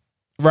happened.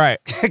 Right.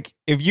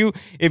 If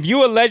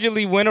you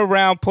allegedly went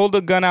around, pulled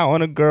a gun out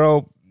on a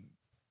girl,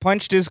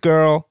 punched this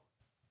girl,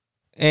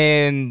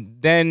 and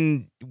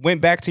then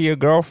went back to your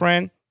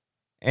girlfriend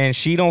and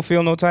she don't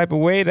feel no type of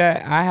way,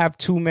 that I have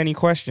too many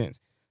questions.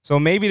 So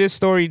maybe this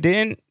story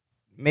didn't,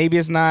 maybe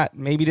it's not,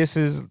 maybe this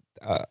is,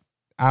 I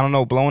don't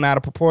know, blown out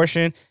of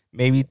proportion.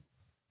 Maybe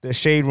the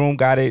Shade Room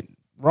got it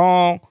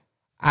wrong.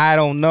 I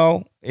don't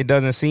know. It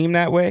doesn't seem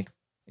that way.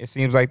 It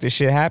seems like this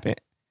shit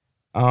happened.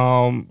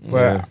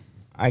 But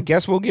I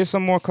guess we'll get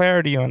some more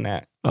clarity on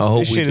that. I hope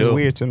this shit we do. Is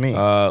weird to me.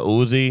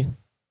 Uzi,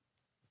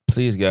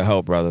 please get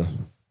help, brother.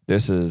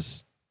 This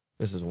is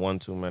one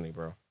too many,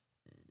 bro.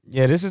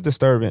 Yeah, this is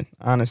disturbing,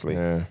 honestly.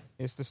 Yeah.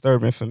 It's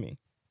disturbing for me.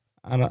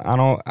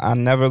 I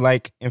never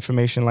like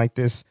information like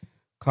this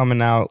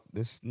coming out.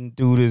 This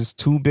dude is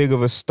too big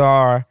of a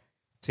star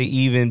to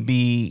even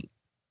be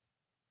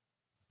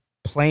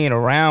playing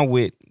around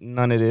with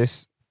none of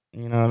this.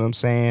 You know what I'm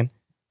saying?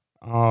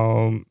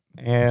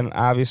 And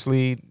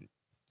obviously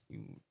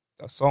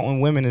assaulting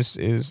women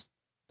is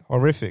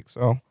horrific.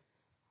 So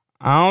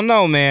I don't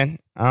know, man.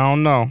 I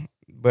don't know.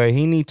 But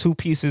he need 2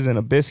 pieces and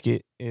a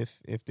biscuit if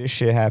this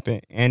shit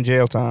happened, and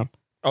jail time.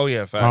 Oh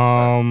yeah,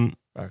 facts.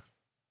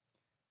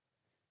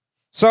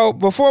 So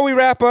before we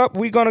wrap up,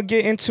 we're gonna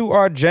get into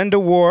our gender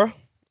war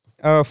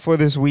for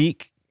this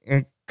week.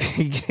 And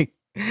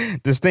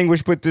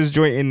Distinguished put this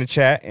joint in the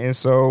chat, and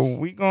so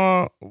we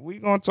gonna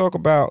talk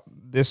about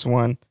this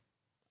one.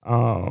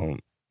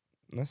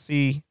 Let's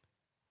see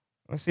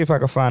if I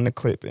can find the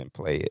clip and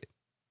play it.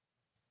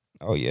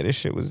 Oh yeah, this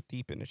shit was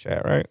deep in the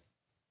chat, right?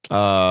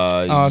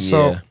 Yeah.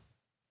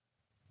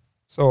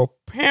 So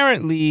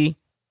apparently,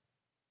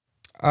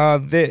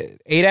 the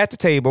 8 at the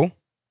Table,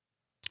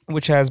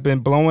 which has been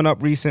blowing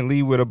up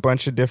recently with a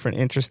bunch of different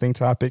interesting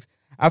topics.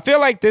 I feel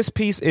like this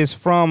piece is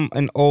from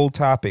an old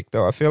topic,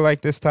 though. I feel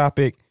like this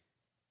topic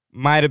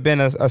might have been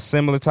a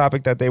similar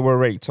topic that they were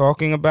already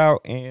talking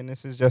about, and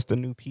this is just a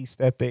new piece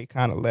that they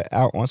kind of let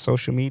out on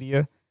social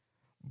media.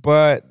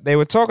 But they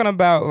were talking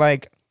about,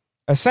 like,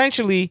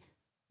 essentially,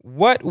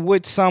 what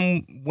would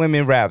some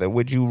women rather?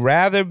 Would you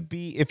rather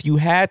be, if you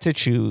had to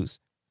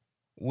choose,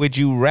 would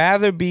you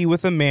rather be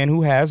with a man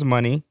who has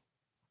money,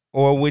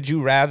 or would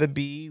you rather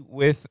be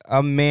with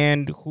a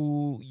man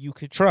who you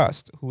could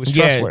trust, who is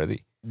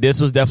trustworthy?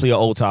 This was definitely an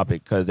old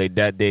topic because they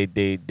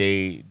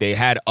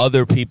had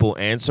other people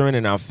answering,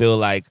 and I feel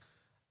like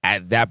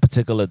at that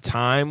particular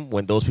time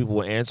when those people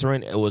were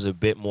answering, it was a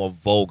bit more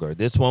vulgar.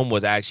 This one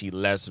was actually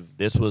less.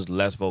 This was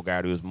less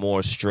vulgarity. It was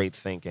more straight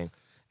thinking,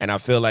 and I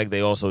feel like they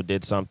also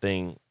did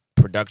something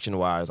production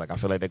wise. Like I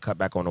feel like they cut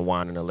back on the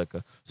wine and the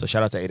liquor. So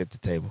shout out to 8 at the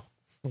Table.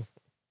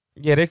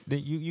 Yeah,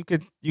 you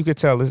could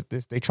tell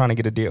this they trying to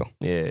get a deal.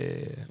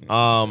 Yeah.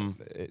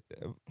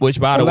 Which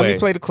by the way, let me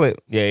play the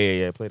clip.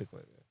 Yeah. Play the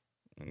clip.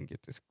 Let me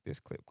get this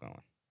clip going.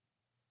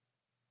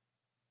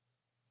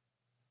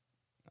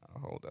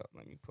 Hold up.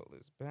 Let me pull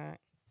this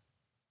back.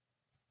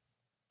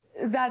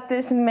 That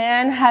this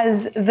man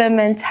has the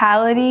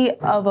mentality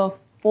of a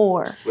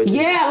 4.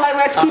 Yeah, like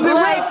let's keep it real.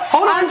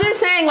 Hold on. I'm just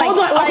saying, like, Hold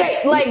on,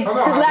 okay.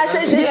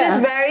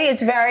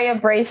 it's very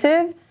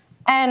abrasive,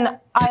 and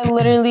I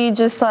literally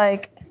just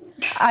like,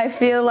 I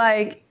feel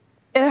like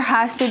there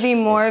has to be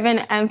more of an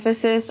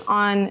emphasis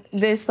on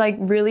this, like,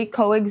 really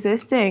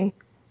coexisting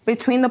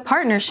between the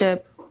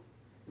partnership.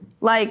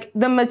 Like,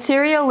 the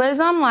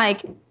materialism,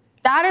 like,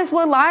 that is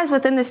what lies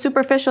within the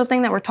superficial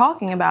thing that we're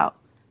talking about.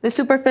 The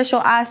superficial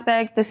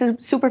aspect, the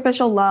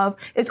superficial love,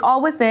 it's all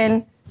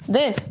within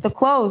this, the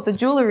clothes, the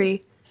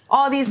jewelry,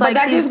 all these, but like,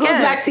 that these just goes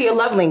gifts. back to your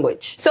love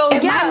language. So,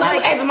 if yeah,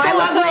 my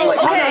love language,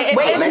 okay,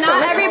 wait, if listen, not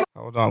listen. everybody.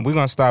 Hold on. We're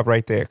going to stop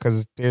right there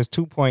because there's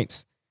 2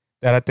 points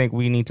that I think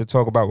we need to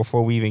talk about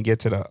before we even get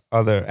to the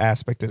other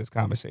aspect of this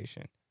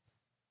conversation.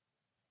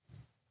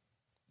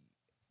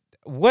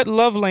 What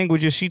love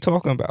language is she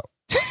talking about?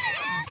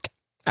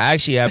 I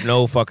actually have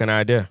no fucking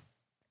idea.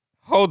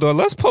 Hold on.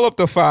 Let's pull up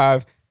the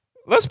 5.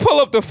 Let's pull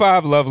up the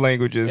 5 love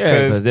languages.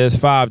 Yeah, because there's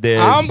 5.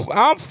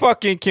 I'm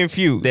fucking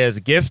confused. There's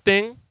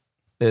gifting.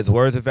 There's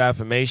words of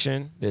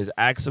affirmation. There's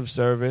acts of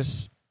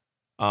service.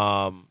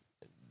 And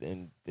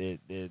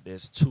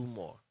there's 2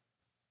 more.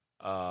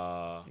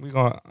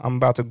 I'm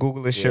about to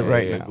Google this shit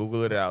right now.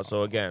 Google it out.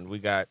 So again, we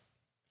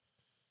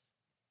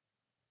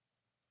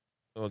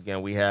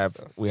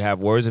have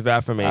words of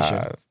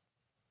affirmation.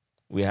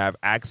 We have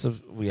acts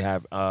of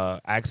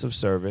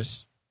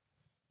service.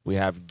 We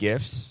have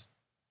gifts.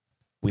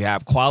 We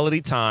have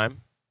quality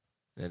time.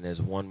 And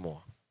there's 1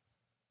 more.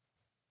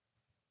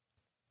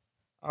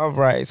 All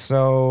right.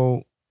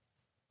 So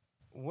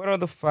what are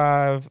the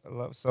 5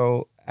 love?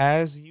 So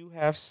as you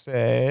have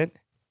said,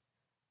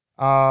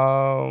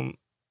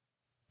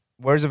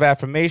 words of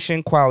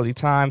affirmation, quality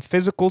time,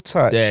 physical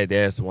touch,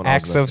 there's one.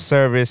 Acts of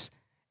service,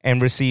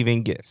 and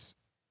receiving gifts.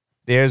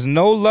 There's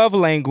no love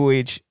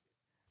language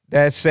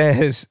that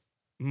says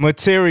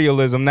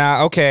materialism.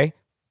 Now, okay,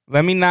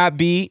 let me not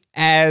be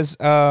as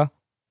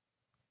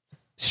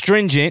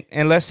stringent,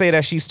 and let's say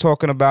that she's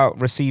talking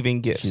about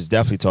receiving gifts. She's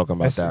definitely talking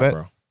about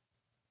bro.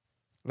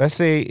 Let's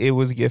say it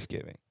was gift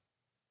giving.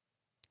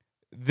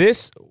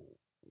 This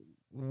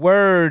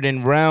word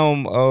and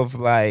realm of,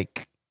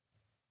 like,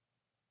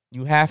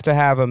 you have to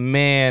have a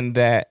man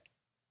that,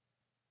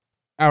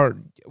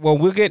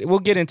 we'll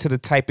get into the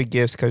type of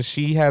gifts because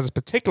she has a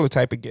particular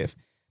type of gift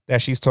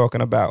that she's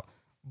talking about.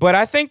 But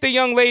I think the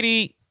young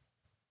lady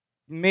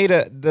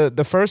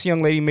the first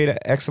young lady made an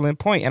excellent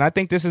point, and I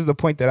think this is the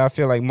point that I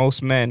feel like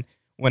most men,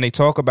 when they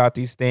talk about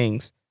these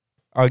things,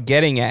 are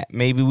getting at.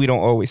 Maybe we don't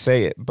always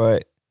say it,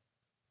 but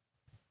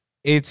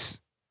it's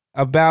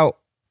about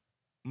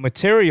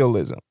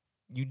materialism.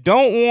 You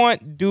don't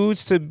want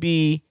dudes to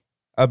be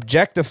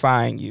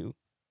objectifying you.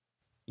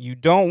 You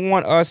don't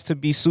want us to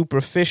be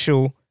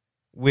superficial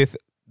with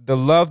the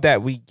love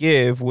that we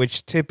give,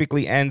 which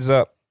typically ends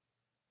up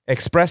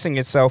expressing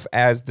itself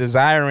as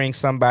desiring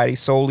somebody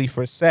solely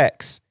for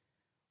sex.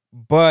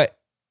 But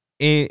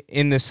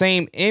in the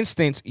same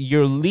instance,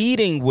 you're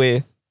leading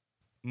with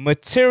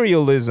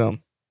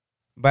materialism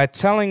by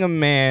telling a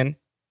man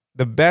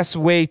the best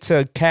way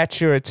to catch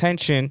your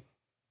attention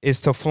is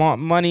to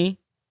flaunt money,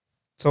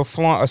 to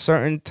flaunt a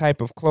certain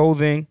type of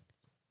clothing,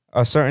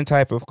 a certain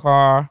type of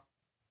car,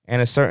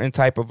 and a certain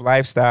type of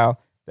lifestyle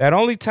that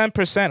only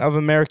 10% of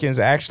Americans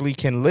actually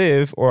can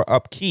live or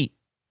upkeep.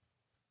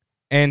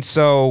 And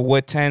so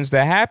what tends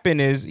to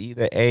happen is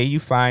either A, you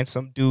find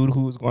some dude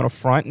who's going to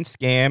front and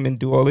scam and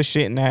do all this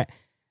shit and that,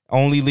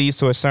 only leads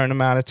to a certain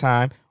amount of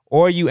time,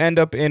 or you end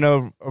up in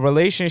a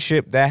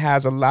relationship that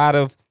has a lot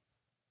of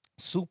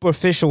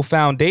superficial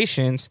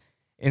foundations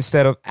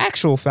instead of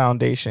actual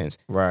foundations.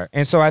 Right.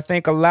 And so I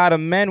think a lot of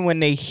men, when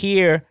they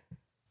hear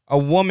a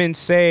woman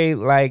say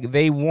like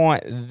they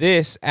want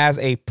this as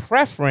a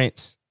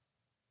preference,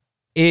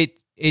 it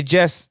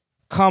just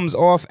comes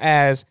off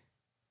as,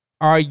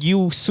 are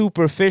you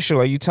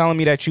superficial? Are you telling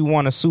me that you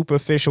want a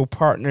superficial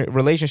partner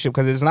relationship?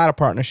 Because it's not a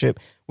partnership,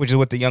 which is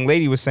what the young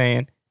lady was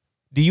saying.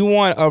 Do you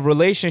want a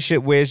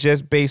relationship where it's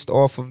just based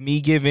off of me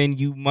giving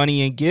you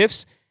money and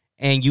gifts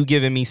and you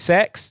giving me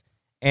sex?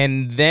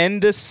 And then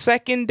the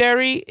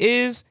secondary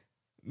is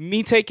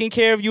me taking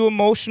care of you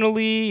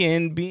emotionally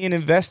and being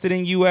invested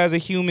in you as a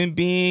human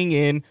being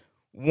and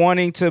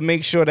wanting to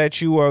make sure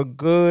that you are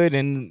good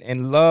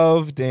and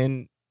loved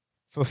and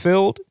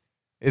fulfilled?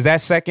 Is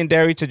that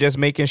secondary to just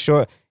making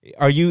sure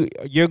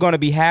you're going to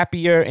be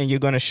happier and you're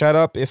going to shut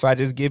up if I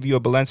just give you a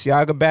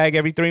Balenciaga bag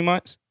every 3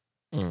 months?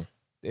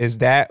 Is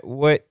that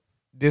what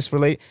this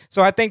relate?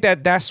 So I think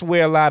that's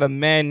where a lot of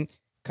men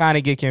kind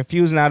of get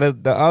confused. Now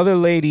the other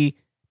lady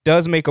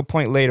does make a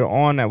point later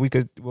on that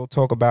we'll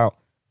talk about,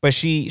 but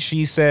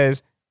she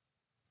says,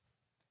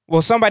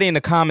 well, somebody in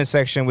the comment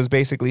section was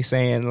basically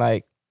saying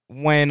like,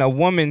 when a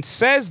woman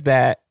says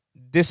that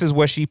this is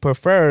what she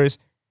prefers,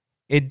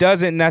 it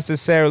doesn't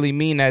necessarily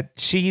mean that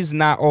she's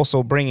not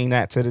also bringing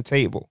that to the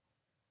table.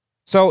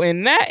 So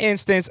in that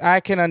instance, I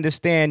can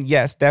understand,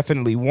 yes,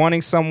 definitely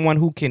wanting someone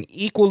who can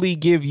equally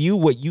give you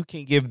what you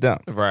can give them.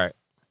 Right.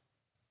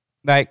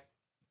 Like,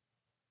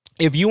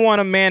 if you want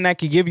a man that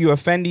could give you a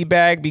Fendi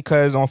bag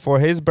because for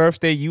his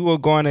birthday you are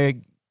going to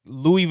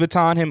Louis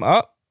Vuitton him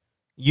up,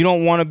 you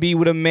don't want to be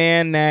with a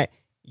man that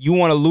you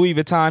want to Louis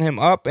Vuitton him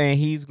up and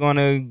he's going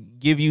to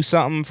give you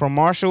something from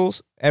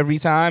Marshalls every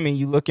time and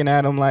you looking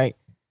at him like,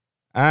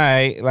 all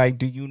right, like,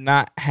 do you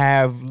not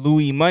have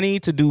Louis money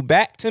to do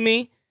back to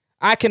me?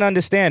 I can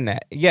understand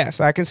that.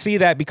 Yes, I can see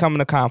that becoming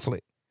a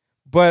conflict.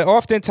 But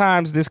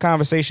oftentimes this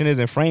conversation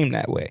isn't framed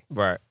that way.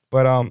 Right.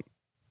 But I'm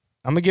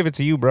going to give it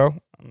to you, bro.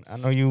 I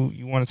know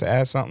you wanted to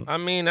add something. I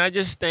mean, I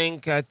just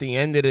think at the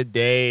end of the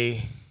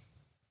day,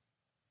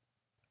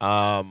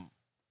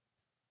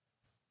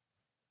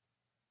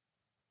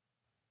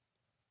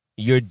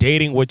 you're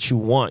dating what you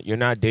want. You're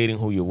not dating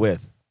who you're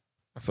with.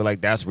 I feel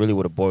like that's really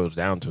what it boils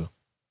down to.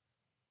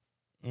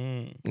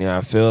 Yeah,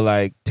 I feel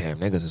like, damn,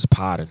 niggas is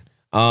potting.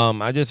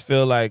 I just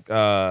feel like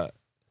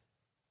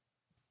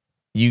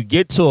you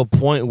get to a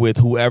point with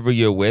whoever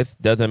you're with,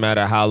 doesn't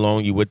matter how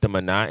long you with them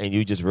or not, and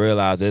you just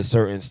realize there's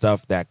certain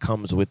stuff that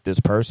comes with this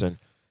person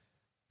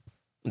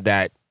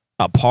that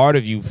a part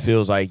of you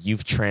feels like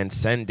you've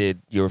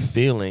transcended your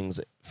feelings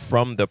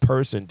from the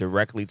person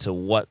directly to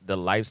what the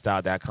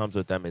lifestyle that comes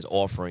with them is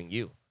offering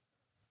you.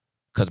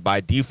 Because by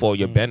default,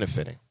 you're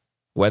benefiting,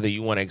 whether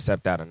you want to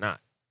accept that or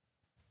not.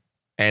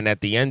 And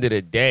at the end of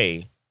the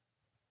day,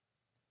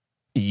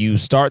 you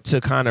start to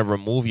kind of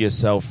remove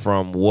yourself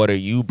from what are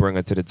you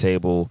bringing to the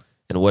table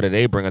and what are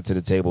they bringing to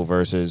the table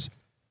versus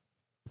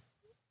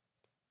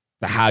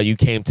how you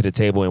came to the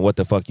table and what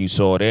the fuck you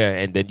saw there.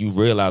 And then you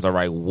realize, all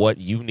right, what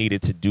you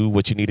needed to do,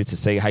 what you needed to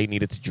say, how you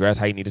needed to dress,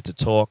 how you needed to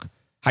talk,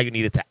 how you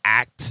needed to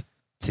act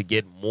to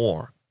get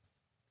more.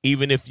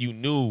 Even if you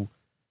knew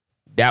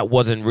that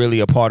wasn't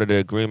really a part of the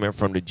agreement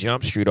from the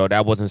jump street or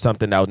that wasn't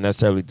something that was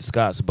necessarily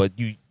discussed, but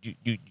you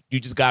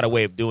just got a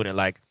way of doing it.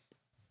 Like,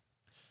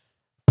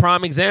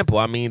 prime example,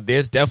 I mean,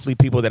 there's definitely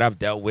people that I've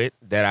dealt with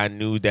that I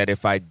knew that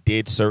if I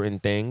did certain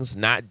things,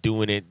 not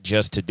doing it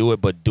just to do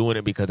it, but doing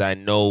it because I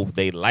know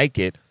they like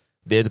it,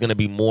 there's going to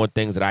be more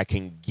things that I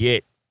can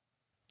get,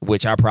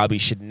 which I probably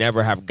should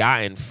never have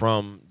gotten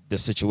from the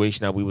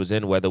situation that we was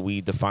in, whether we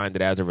defined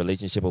it as a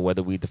relationship or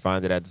whether we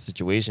defined it as a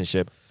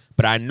situationship.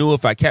 But I knew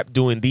if I kept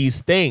doing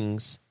these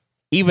things,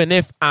 even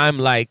if I'm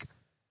like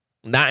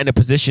not in a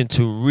position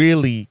to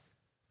really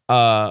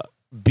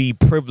be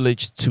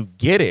privileged to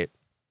get it,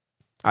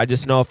 I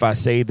just know if I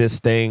say this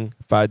thing,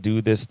 if I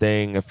do this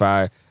thing, if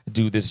I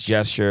do this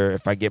gesture,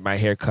 if I get my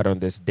hair cut on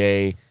this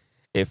day,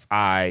 if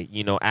I,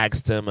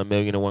 ask them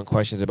 1,000,001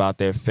 questions about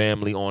their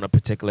family on a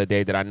particular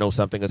day that I know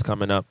something is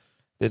coming up,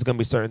 there's going to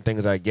be certain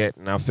things I get.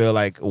 And I feel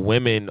like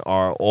women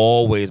are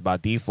always by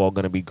default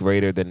going to be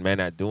greater than men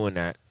at doing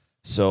that.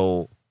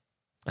 So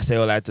I say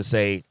all that to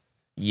say,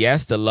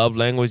 yes, the love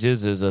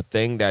languages is a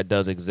thing that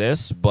does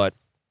exist. But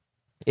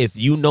if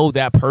you know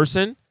that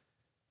person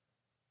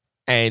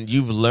and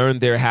you've learned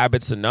their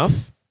habits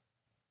enough,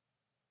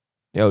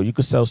 you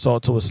could sell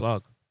salt to a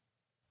slug.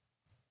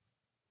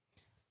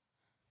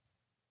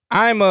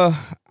 I'm in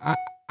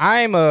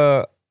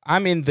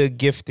the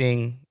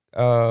gifting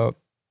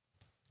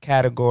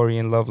category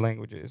in love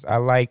languages. I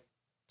like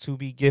to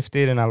be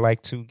gifted and I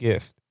like to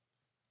gift.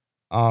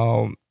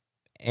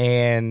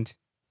 And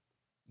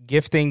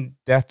gifting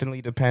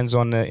definitely depends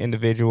on the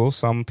individual.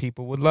 Some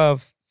people would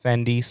love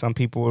Fendi. Some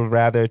people would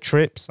rather a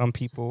trip. Some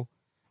people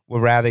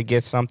would rather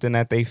get something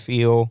that they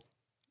feel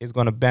is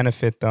going to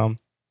benefit them.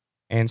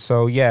 And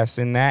so, yes,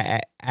 in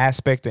that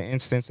aspect and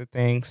instance of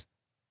things,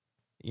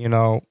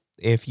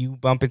 if you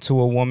bump into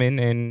a woman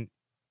and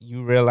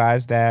you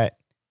realize that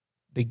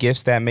the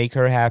gifts that make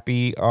her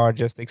happy are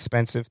just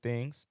expensive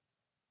things,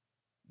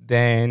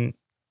 then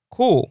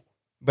cool.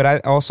 But I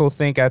also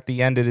think at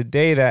the end of the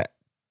day that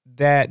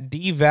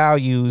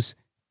devalues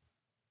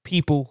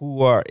people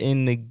who are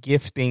in the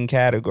gifting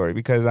category,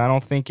 because I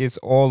don't think it's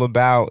all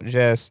about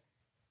just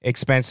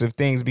expensive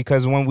things.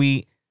 Because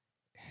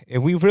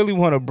if we really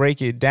want to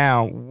break it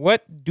down,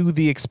 what do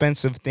the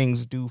expensive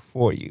things do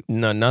for you?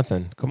 No,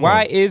 nothing.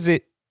 Why is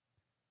it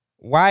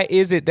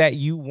that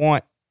you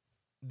want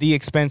the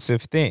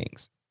expensive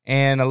things?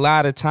 And a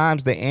lot of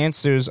times the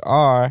answers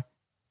are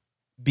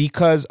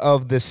because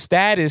of the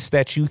status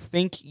that you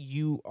think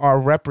you are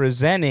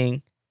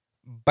representing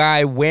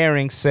by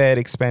wearing said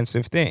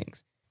expensive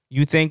things.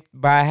 You think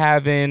by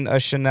having a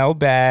Chanel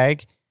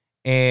bag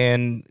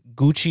and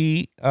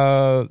Gucci,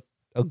 a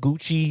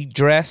Gucci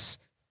dress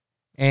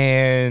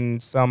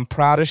and some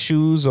Prada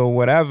shoes or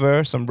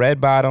whatever, some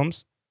red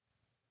bottoms,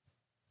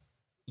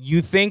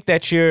 you think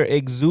that you're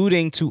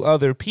exuding to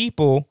other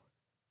people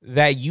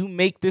that you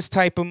make this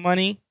type of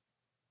money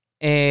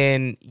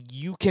and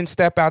you can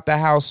step out the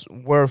house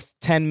worth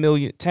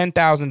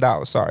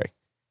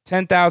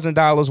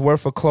 $10,000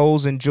 worth of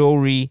clothes and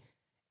jewelry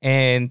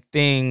and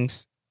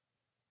things.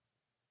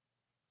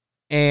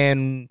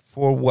 And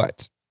for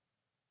what?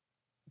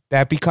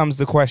 That becomes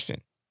the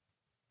question.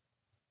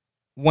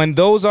 When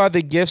those are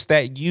the gifts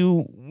that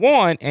you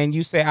want and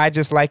you say, I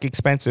just like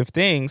expensive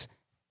things,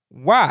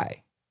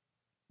 why?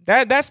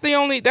 That's the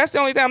only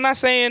thing. I'm not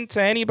saying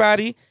to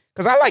anybody,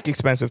 because I like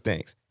expensive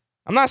things.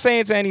 I'm not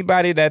saying to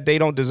anybody that they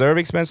don't deserve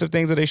expensive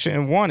things or they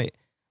shouldn't want it.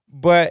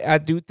 But I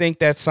do think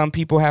that some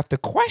people have to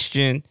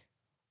question,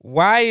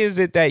 why is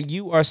it that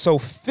you are so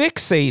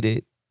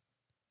fixated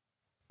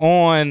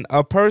on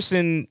a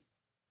person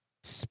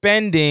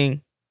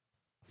spending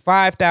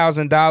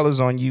 $5,000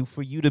 on you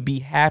for you to be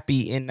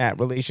happy in that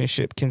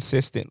relationship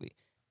consistently?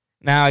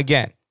 Now,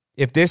 again,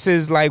 if this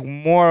is like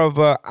more of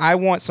a, I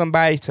want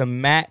somebody to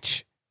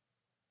match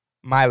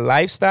my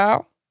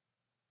lifestyle,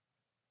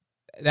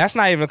 that's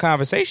not even a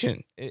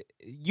conversation.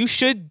 You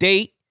should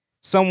date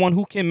someone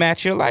who can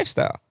match your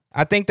lifestyle.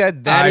 I think that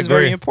is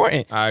very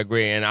important. I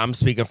agree. And I'm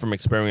speaking from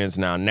experience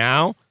now.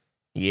 Now,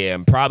 yeah,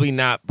 and probably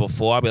not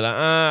before. I'll be like,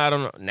 I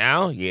don't know.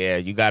 Now, yeah,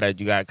 you gotta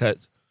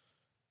cut.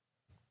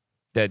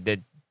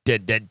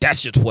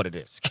 That's just what it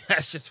is.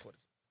 That's just what it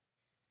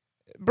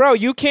is. Bro,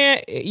 you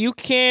can't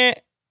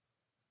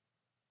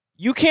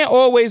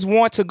always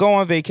want to go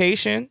on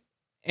vacation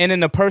and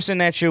then the person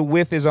that you're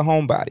with is a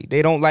homebody.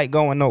 They don't like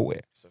going nowhere.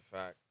 It's a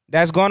fact.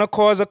 That's going to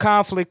cause a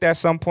conflict at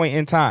some point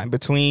in time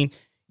between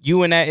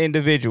you and that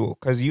individual.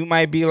 Because you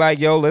might be like,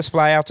 yo, let's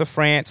fly out to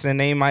France. And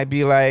they might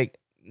be like,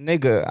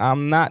 nigga,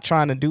 I'm not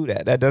trying to do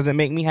that. That doesn't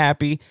make me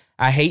happy.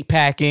 I hate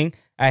packing.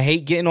 I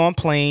hate getting on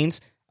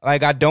planes.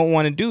 Like, I don't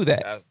want to do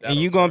that. And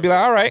you're going to be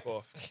like, all right.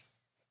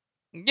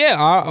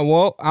 Yeah,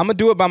 well, I'm going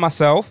to do it by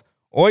myself.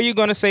 Or you're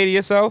going to say to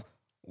yourself,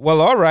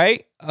 well, all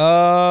right.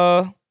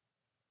 I'm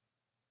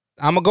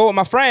going to go with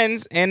my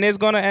friends, and there's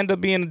going to end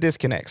up being a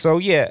disconnect. So,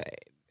 yeah,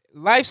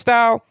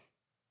 lifestyle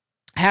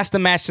has to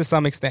match to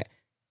some extent.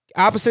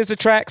 Opposites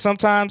attract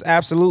sometimes,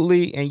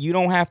 absolutely, and you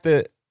don't have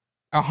to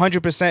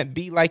 100%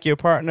 be like your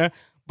partner,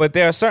 but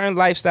there are certain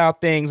lifestyle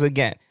things,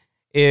 again.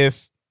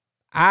 If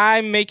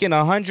I'm making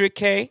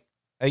 $100K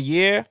a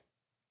year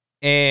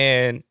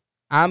and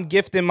I'm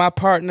gifting my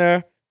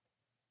partner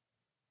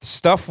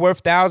stuff worth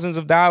thousands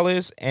of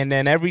dollars, and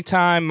then every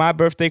time my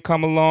birthday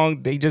come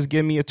along, they just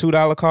give me a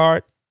 $2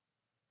 card.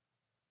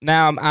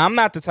 Now, I'm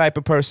not the type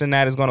of person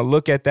that is going to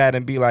look at that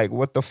and be like,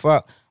 what the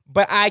fuck?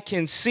 But I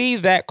can see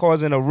that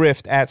causing a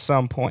rift at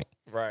some point.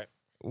 Right.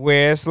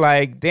 Where it's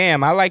like,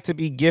 damn, I like to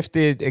be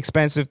gifted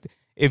expensive.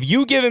 If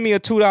you giving me a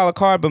 $2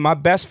 card, but my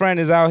best friend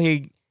is out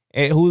here,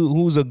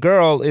 who's a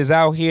girl, is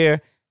out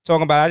here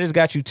talking about, I just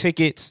got you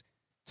tickets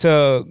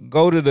to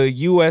go to the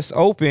U.S.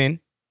 Open,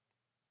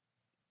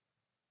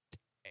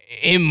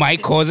 it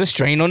might cause a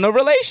strain on the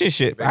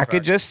relationship. I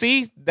could just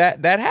see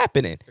that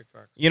happening.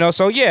 You know,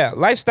 so yeah,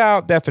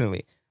 lifestyle,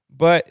 definitely.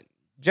 But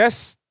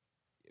just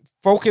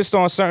focused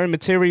on certain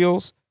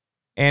materials.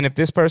 And if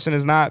this person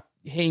is not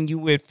hitting you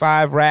with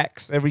 5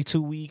 racks every 2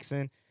 weeks,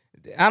 and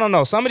I don't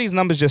know, some of these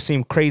numbers just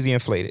seem crazy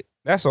inflated.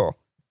 That's all.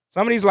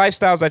 Some of these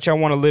lifestyles that y'all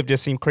want to live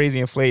just seem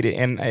crazy inflated.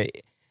 And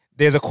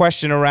there's a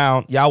question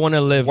around, y'all want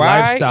to live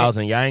lifestyles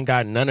and y'all ain't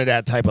got none of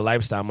that type of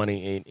lifestyle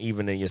money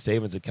even in your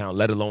savings account,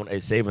 let alone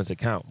a savings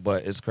account.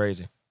 But it's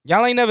crazy.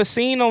 Y'all ain't never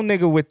seen no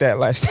nigga with that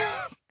lifestyle.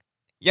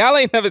 Y'all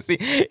ain't never seen.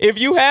 If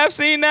you have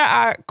seen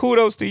that,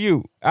 kudos to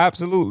you.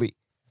 Absolutely.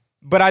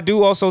 But I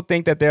do also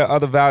think that there are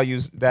other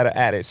values that are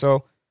added.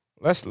 So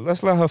let's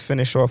let her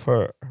finish off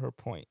her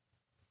point.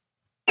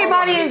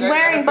 Everybody is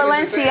wearing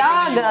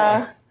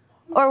Balenciaga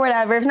or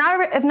whatever. If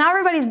not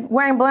everybody's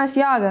wearing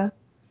Balenciaga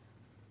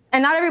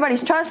and not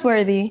everybody's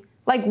trustworthy,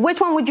 like,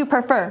 which one would you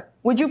prefer?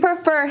 Would you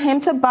prefer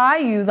him to buy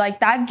you like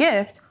that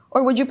gift,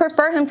 or would you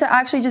prefer him to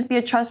actually just be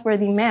a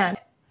trustworthy man?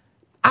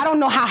 I don't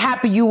know how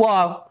happy you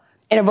are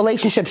in a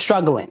relationship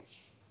struggling.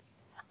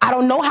 I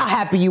don't know how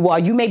happy you are.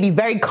 You may be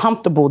very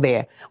comfortable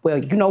there.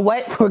 Well, you know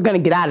what? We're going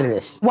to get out of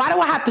this. Why do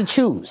I have to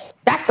choose?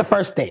 That's the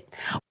first thing.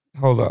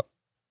 Hold up.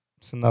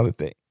 It's another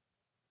thing.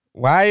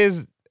 Why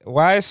is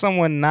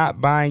someone not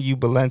buying you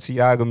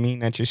Balenciaga mean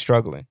that you're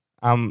struggling?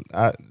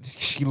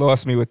 She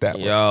lost me with that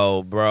one.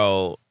 Yo,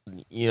 bro,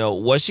 you know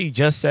what she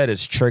just said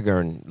is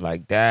triggering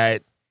like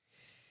that.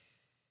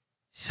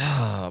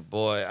 Oh,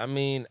 boy, I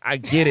mean, I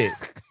get it.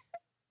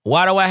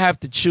 Why do I have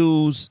to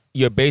choose?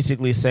 You're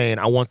basically saying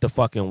I want the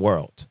fucking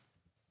world.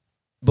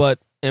 But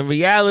in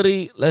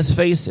reality, let's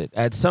face it,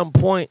 at some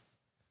point,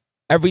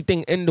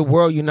 everything in the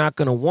world you're not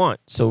going to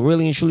want. So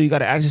really and truly, you got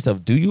to ask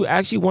yourself, do you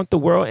actually want the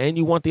world and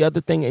you want the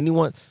other thing and you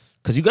want,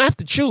 because you're going to have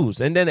to choose.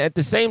 And then at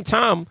the same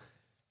time,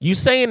 you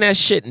saying that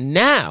shit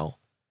now,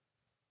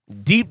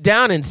 deep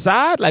down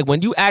inside, like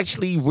when you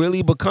actually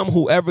really become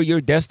whoever you're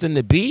destined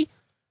to be,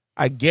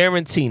 I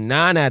guarantee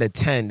 9 out of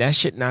 10, that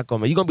shit not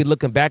going to, you're going to be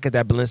looking back at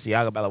that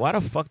Balenciaga, like, why the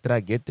fuck did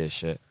I get this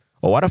shit?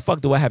 Or why the fuck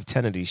do I have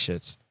 10 of these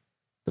shits?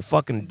 The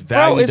fucking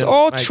value. Bro, it's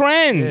all like,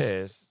 trends.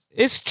 Yes.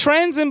 It's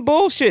trends and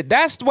bullshit.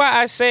 That's why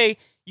I say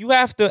you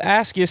have to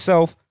ask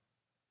yourself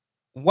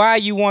why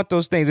you want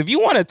those things. If you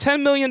want a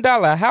 $10 million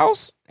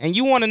house and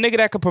you want a nigga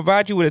that could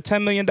provide you with a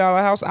 $10 million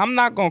house, I'm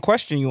not going to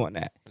question you on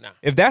that. Nah.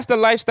 If that's the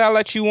lifestyle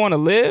that you want to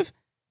live,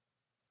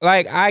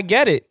 like, I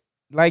get it.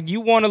 Like,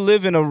 you want to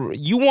live in a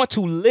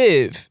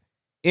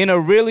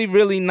really,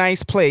 really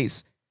nice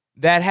place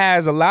that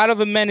has a lot of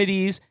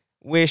amenities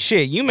where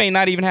shit, you may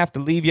not even have to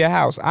leave your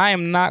house. I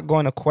am not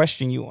going to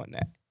question you on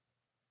that.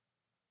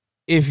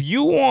 If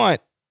you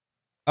want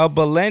a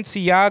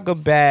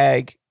Balenciaga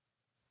bag,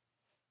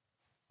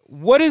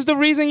 what is the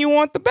reason you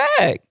want the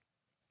bag?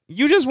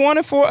 You just want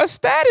it for a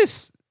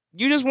status.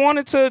 You just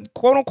wanted to,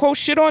 quote unquote,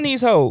 shit on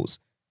these hoes.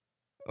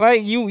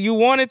 Like, you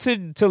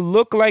wanted to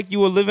look like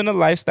you were living a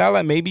lifestyle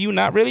that maybe you're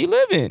not really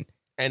living.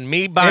 And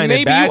me buying and it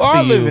maybe back you are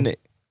for you, living it.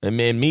 and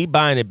man, me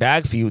buying it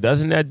back for you,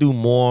 doesn't that do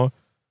more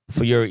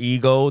for your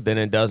ego than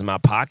it does my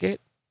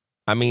pocket?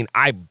 I mean,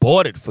 I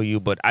bought it for you,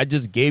 but I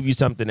just gave you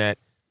something that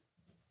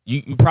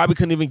you probably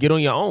couldn't even get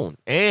on your own.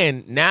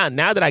 And now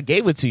that I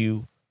gave it to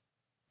you,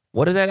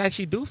 what does that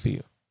actually do for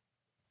you?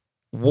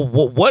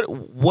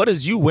 What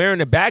does you wearing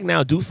the bag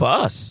now do for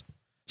us?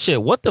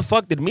 Shit, what the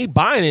fuck did me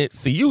buying it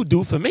for you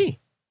do for me?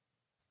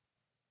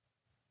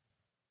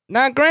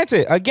 Now,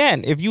 granted,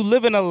 again, if you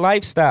live in a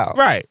lifestyle,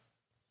 Right.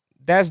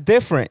 that's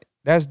different.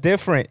 That's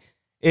different.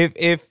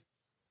 If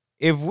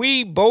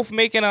we both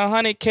making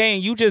 $100K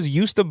and you just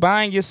used to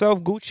buying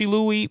yourself Gucci,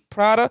 Louis,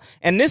 Prada,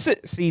 and this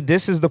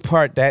is the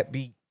part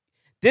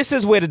this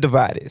is where the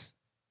divide is.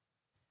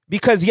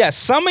 Because yes,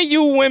 some of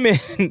you women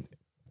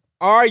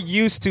are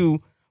used to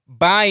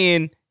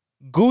buying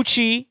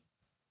Gucci,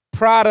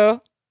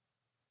 Prada,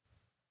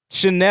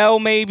 Chanel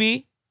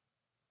maybe,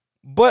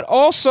 but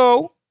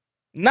also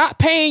not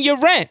paying your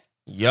rent.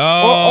 Yo,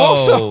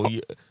 also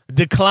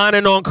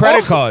declining on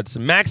credit cards,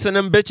 maxing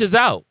them bitches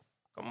out.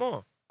 Come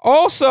on.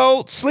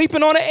 Also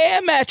sleeping on an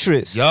air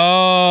mattress.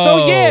 Yo.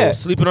 So yeah,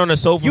 sleeping on the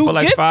sofa for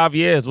like 5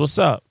 years. What's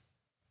up?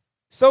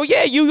 So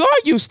yeah, you are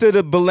used to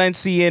the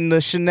Balenciaga and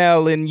the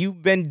Chanel, and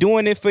you've been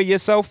doing it for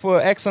yourself for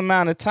X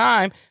amount of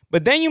time.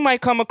 But then you might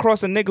come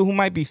across a nigga who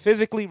might be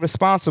physically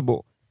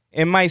responsible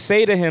and might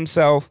say to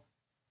himself,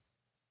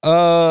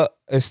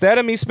 instead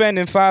of me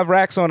spending 5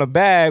 racks on a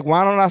bag,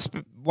 why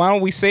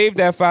don't we save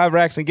that 5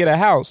 racks and get a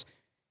house?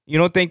 You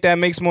don't think that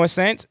makes more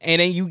sense?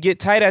 And then you get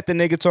tight at the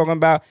nigga talking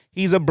about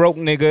he's a broke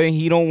nigga and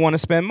he don't want to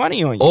spend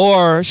money on you.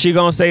 Or she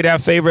gonna say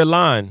that favorite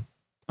line.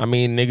 I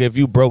mean, nigga, if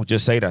you broke,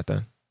 just say that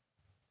then.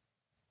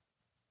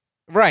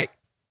 Right.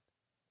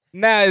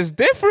 Now, it's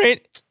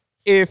different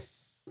if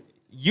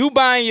you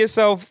buying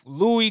yourself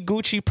Louis,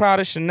 Gucci,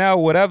 Prada,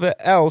 Chanel, whatever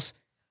else,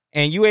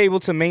 and you able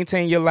to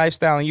maintain your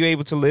lifestyle and you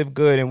able to live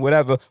good and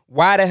whatever.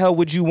 Why the hell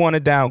would you want to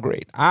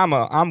downgrade?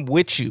 I'm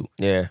with you.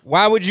 Yeah.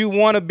 Why would you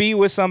want to be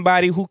with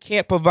somebody who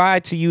can't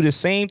provide to you the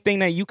same thing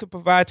that you could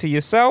provide to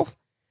yourself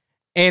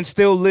and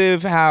still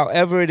live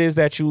however it is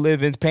that you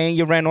live in, paying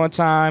your rent on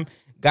time,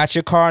 got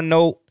your car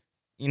note,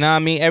 you know what I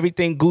mean?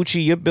 Everything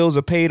Gucci, your bills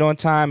are paid on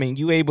time, and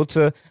you able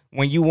to,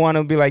 when you want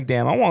to be like,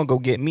 damn, I want to go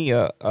get me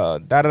a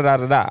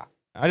da-da-da-da-da.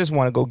 I just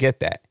want to go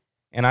get that.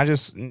 And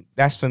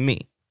that's for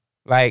me.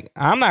 Like,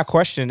 I'm not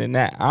questioning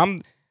that.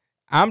 I'm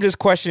just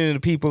questioning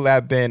the people that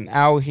have been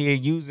out here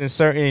using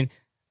certain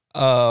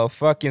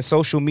fucking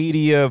social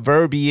media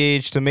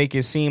verbiage to make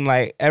it seem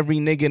like every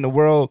nigga in the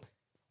world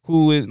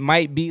who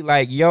might be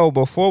like, yo,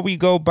 before we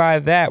go buy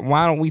that,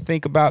 why don't we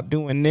think about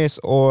doing this?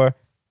 Or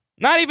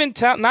not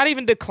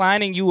even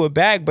declining you a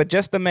bag, but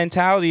just the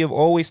mentality of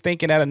always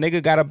thinking that a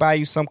nigga gotta buy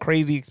you some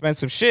crazy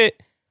expensive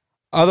shit,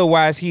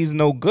 otherwise he's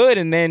no good.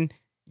 And then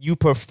you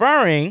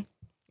preferring,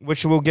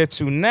 which we'll get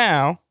to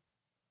now,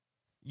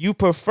 you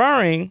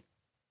preferring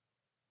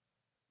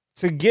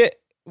to get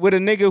with a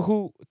nigga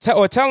who,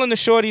 or telling the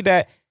shorty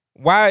that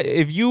why,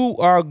 if you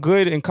are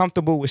good and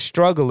comfortable with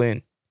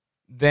struggling,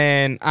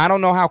 then I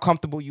don't know how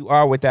comfortable you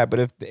are with that.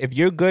 But if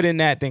you're good in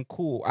that, then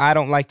cool. I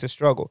don't like to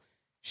struggle.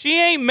 She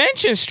ain't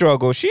mentioned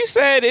struggle. She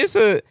said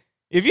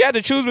If you had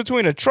to choose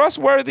between a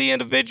trustworthy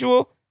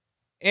individual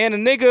and a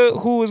nigga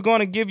who is going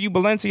to give you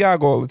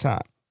Balenciaga all the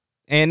time,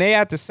 and they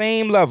at the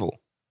same level,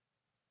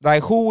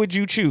 like, who would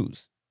you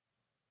choose?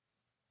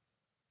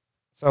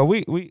 So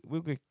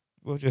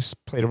we'll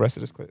just play the rest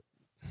of this clip.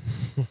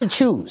 To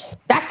choose.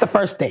 That's the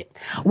first thing.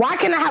 Why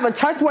can't I have a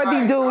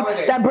trustworthy dude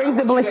that brings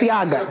the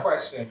Balenciaga?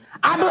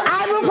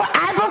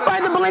 I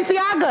prefer the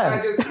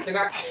Balenciaga.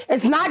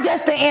 It's not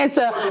just the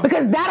answer,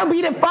 because that'll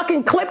be the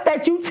fucking clip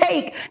that you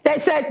take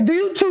that says, do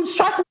you choose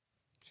trust?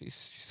 She's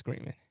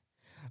screaming.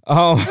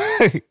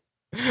 But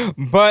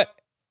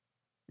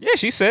yeah,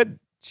 she said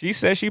she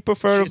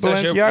preferred a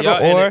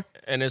Balenciaga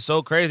and it's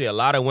so crazy. A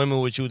lot of women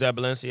would choose that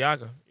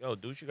Balenciaga. Yo,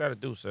 do what you gotta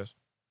do, sis.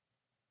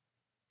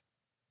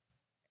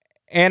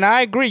 And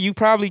I agree, you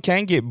probably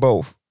can get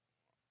both,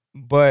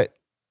 but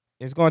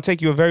it's going to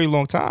take you a very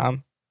long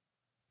time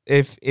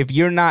if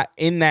you're not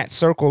in that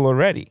circle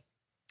already.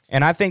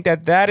 And I think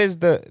that's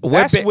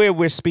where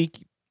we're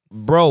speaking,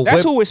 bro.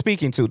 That's who we're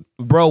speaking to,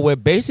 bro. We're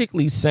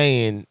basically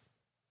saying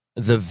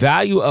the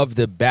value of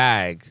the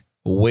bag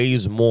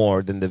weighs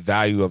more than the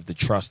value of the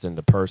trust in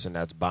the person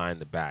that's buying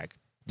the bag.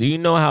 Do you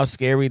know how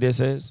scary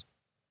this is?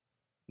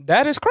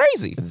 That is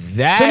crazy.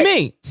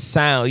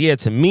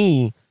 To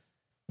me.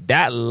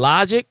 That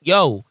logic,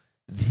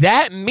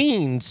 that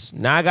means,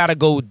 now I got to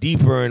go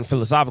deeper and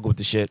philosophical with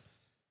the shit.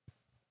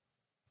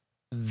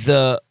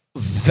 The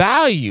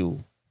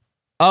value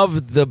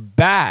of the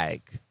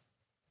bag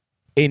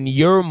in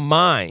your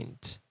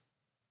mind,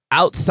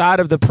 outside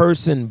of the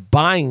person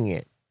buying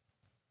it,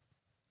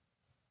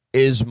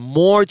 is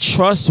more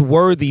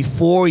trustworthy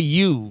for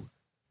you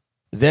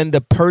than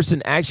the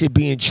person actually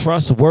being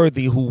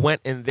trustworthy who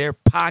went in their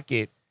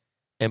pocket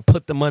and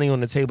put the money on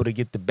the table to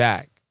get the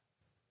bag.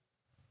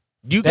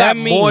 You got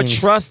more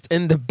trust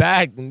in the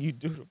bag than you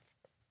do.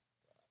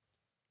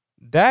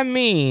 That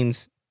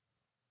means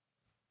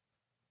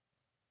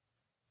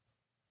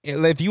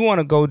if you want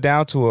to go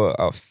down to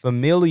a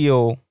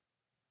familial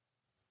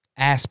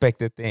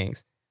aspect of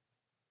things,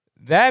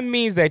 that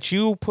means that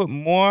you put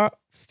more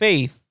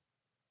faith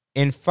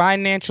in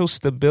financial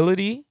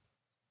stability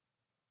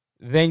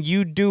than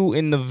you do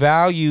in the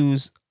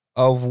values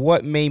of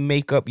what may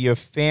make up your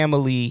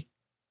family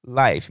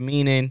life.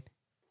 Meaning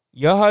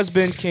your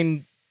husband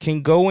can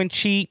go and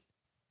cheat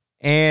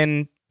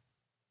and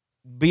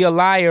be a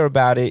liar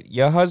about it.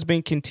 Your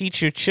husband can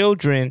teach your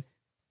children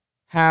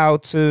how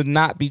to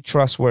not be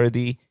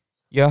trustworthy.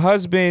 Your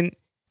husband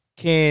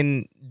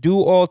can do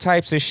all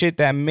types of shit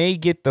that may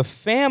get the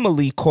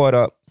family caught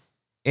up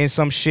in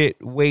some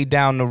shit way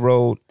down the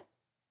road.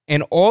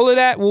 And all of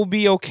that will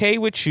be okay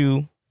with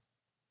you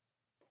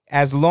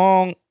as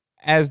long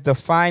as the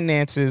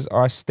finances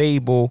are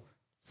stable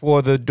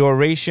for the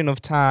duration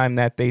of time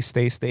that they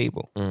stay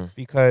stable.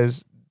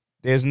 Because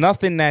there's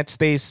nothing that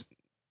stays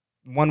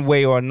one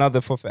way or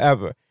another for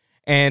forever.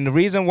 And the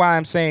reason why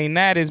I'm saying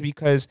that is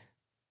because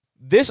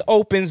this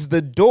opens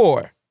the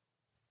door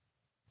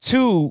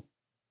to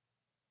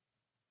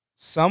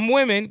some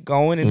women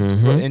going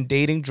and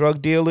dating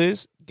drug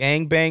dealers,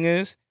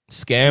 gangbangers,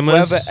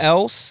 scammers, whoever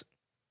else,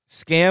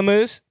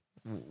 scammers.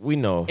 We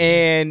know.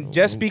 And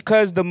just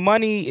because the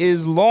money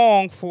is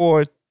long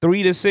for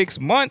 3 to 6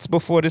 months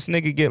before this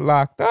nigga get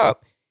locked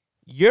up,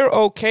 you're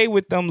okay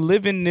with them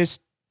living this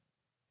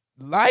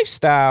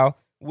lifestyle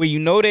where you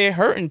know they're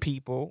hurting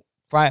people.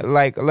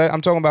 Like,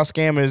 I'm talking about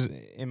scammers.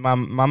 In my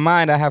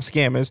mind, I have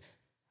scammers.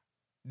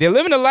 They're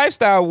living a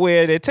lifestyle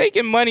where they're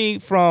taking money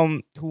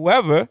from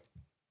whoever.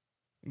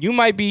 You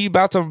might be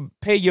about to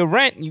pay your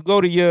rent. You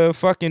go to your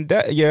fucking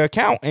your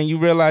account and you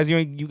realize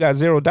you got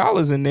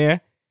 $0 in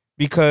there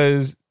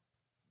because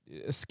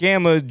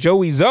scammer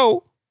Joey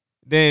Zoe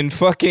then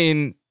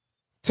fucking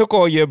took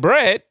all your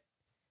bread,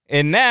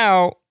 and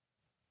now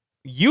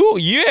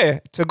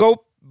to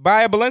go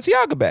buy a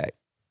Balenciaga bag.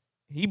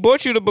 He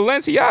bought you the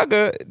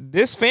Balenciaga.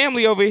 This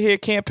family over here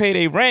can't pay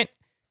their rent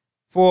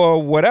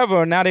for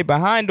whatever. Now they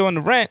behind on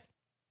the rent,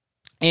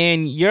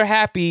 and you're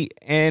happy.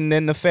 And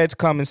then the feds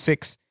come in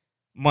 6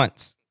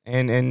 months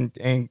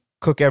and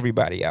cook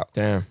everybody out.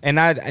 Damn. And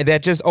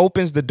that just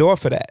opens the door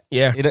for that.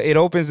 Yeah. It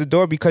opens the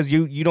door because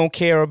you don't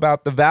care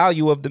about the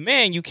value of the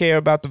man. You care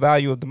about the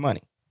value of the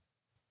money.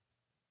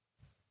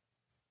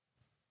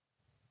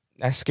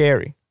 That's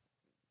scary.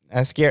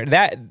 That's scary.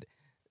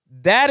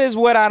 That is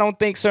what I don't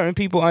think certain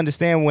people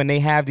understand when they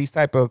have these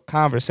type of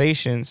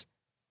conversations.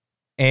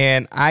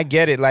 And I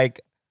get it.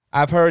 Like,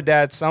 I've heard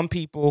that some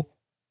people,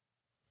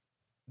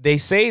 they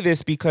say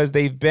this because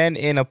they've been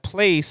in a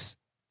place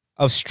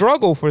of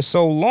struggle for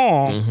so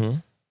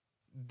long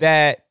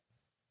that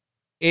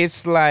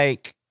it's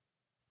like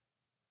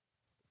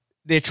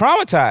they're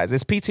traumatized.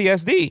 It's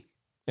PTSD.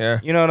 Yeah.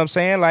 You know what I'm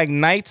saying? Like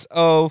nights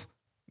of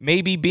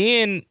maybe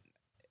being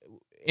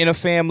in a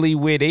family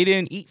where they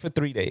didn't eat for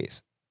 3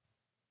 days.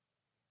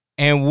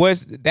 And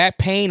what's that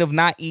pain of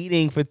not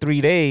eating for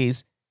 3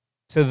 days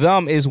to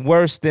them is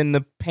worse than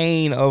the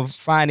pain of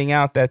finding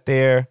out that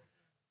their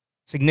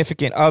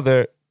significant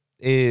other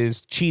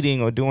is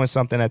cheating or doing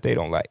something that they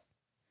don't like.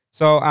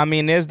 So, I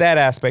mean, there's that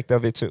aspect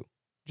of it too,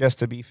 just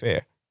to be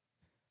fair.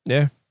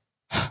 Yeah.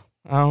 I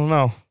don't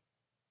know.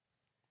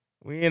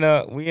 We in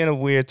a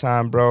weird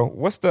time, bro.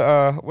 What's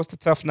the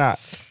tough knot?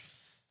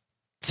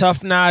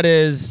 Tough knot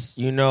is,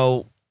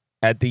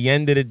 at the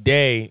end of the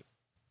day,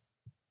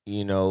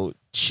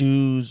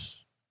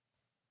 choose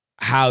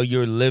how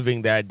you're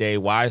living that day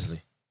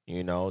wisely.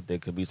 There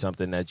could be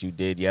something that you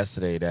did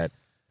yesterday that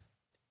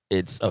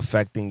it's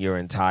affecting your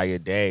entire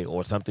day,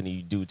 or something that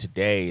you do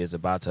today is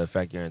about to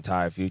affect your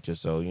entire future.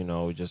 So,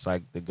 just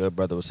like the good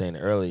brother was saying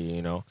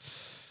earlier,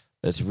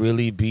 let's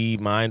really be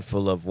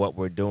mindful of what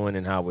we're doing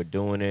and how we're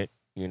doing it,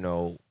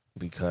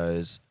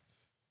 because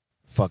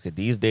fuck it,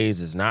 these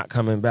days is not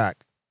coming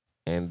back.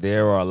 And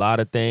there are a lot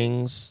of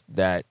things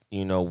that,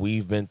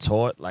 we've been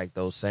taught, like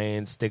those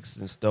sayings, sticks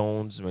and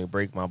stones may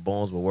break my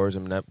bones, but words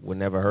would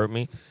never hurt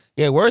me.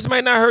 Yeah, words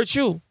might not hurt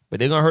you, but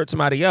they're going to hurt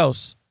somebody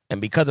else.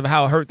 And because of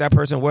how hurt that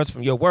person was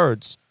from your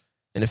words,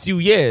 in a few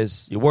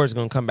years, your words are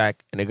going to come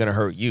back and they're going to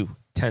hurt you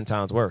 10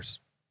 times worse.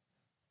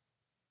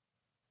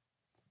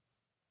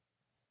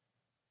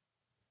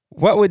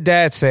 What would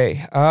Dad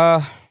say?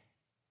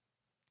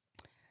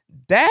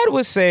 Dad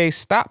would say,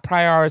 stop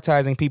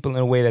prioritizing people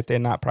in a way that they're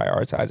not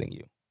prioritizing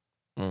you.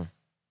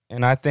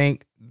 And I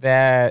think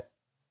that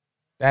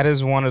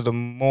is one of the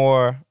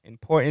more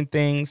important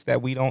things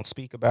that we don't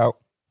speak about,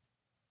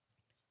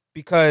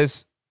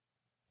 because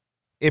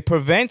it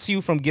prevents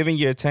you from giving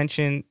your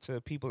attention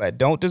to people that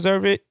don't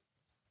deserve it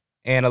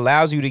and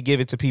allows you to give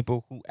it to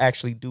people who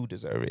actually do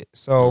deserve it.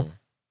 So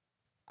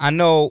I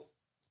know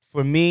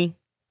for me,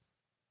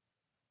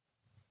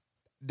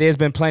 there's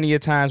been plenty of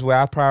times where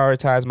I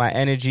prioritize my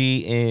energy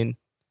in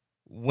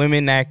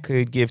women that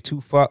could give two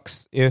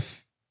fucks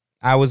if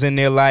I was in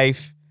their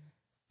life,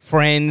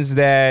 friends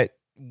that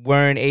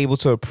weren't able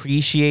to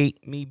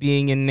appreciate me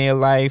being in their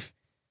life,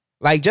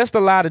 like just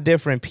a lot of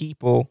different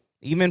people,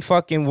 even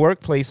fucking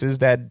workplaces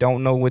that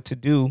don't know what to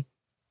do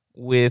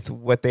with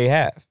what they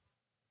have.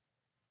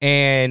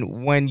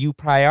 And when you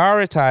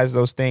prioritize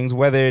those things,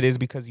 whether it is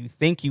because you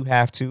think you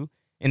have to,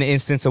 in the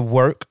instance of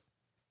work,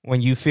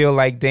 when you feel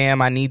like,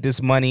 damn, I need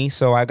this money,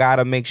 so I got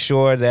to make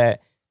sure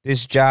that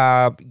this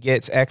job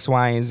gets X,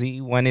 Y, and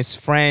Z. When it's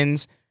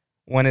friends,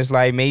 when it's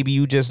like maybe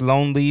you just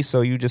lonely, so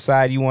you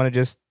decide you want to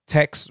just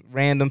text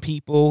random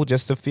people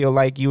just to feel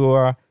like you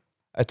are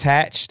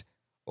attached,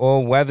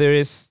 or whether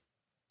it's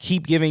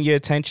keep giving your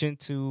attention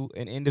to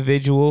an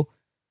individual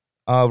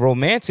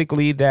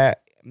romantically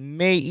that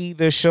may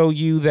either show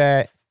you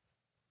that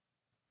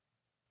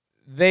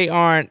they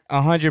aren't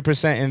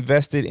 100%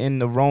 invested in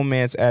the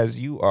romance as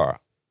you are.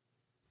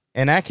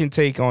 And that can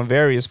take on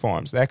various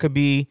forms. That could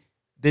be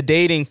the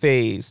dating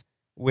phase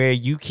where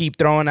you keep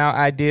throwing out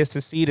ideas to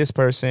see this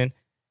person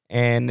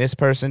and this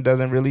person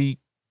doesn't really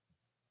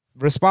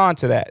respond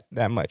to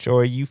that much.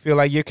 Or you feel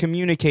like you're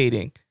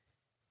communicating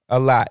a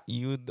lot.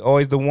 You're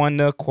always the one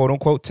to quote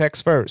unquote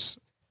text first,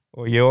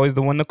 or you're always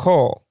the one to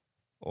call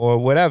or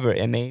whatever.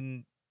 And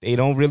they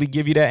don't really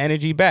give you that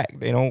energy back.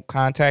 They don't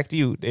contact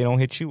you. They don't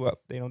hit you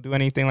up. They don't do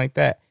anything like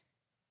that.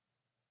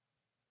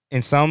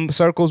 In some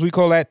circles, we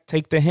call that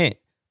take the hint.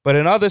 But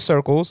in other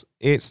circles,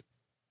 it's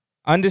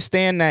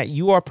understand that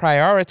you are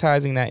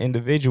prioritizing that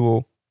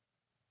individual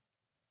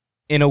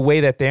in a way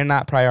that they're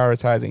not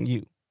prioritizing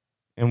you.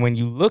 And when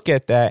you look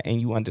at that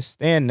and you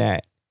understand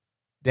that,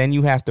 then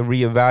you have to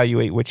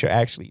reevaluate what you're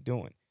actually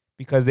doing.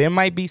 Because there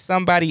might be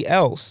somebody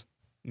else,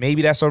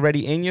 maybe that's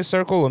already in your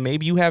circle, or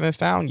maybe you haven't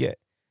found yet,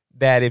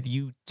 that if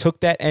you took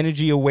that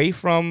energy away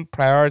from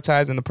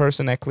prioritizing the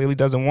person that clearly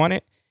doesn't want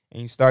it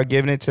and you start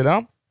giving it to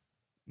them,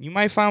 you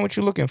might find what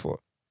you're looking for.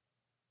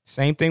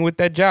 Same thing with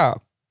that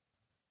job.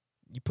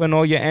 You putting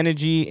all your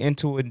energy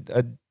into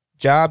a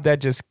job that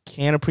just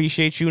can't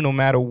appreciate you no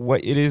matter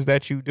what it is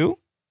that you do.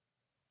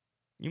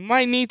 You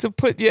might need to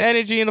put your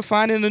energy into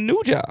finding a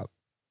new job.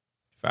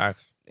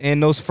 Facts.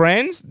 And those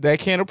friends that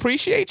can't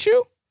appreciate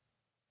you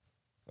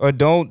or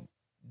don't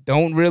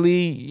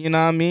really, you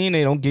know what I mean?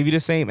 They don't give you the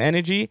same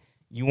energy.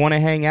 You want to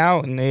hang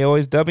out and they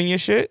always dubbing your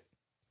shit.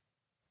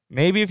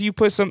 Maybe if you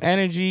put some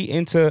energy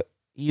into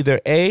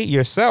either A,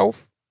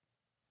 yourself,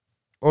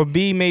 or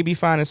B, maybe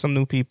finding some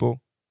new people,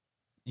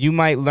 you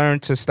might learn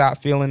to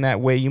stop feeling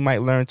that way. You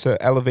might learn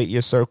to elevate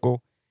your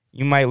circle.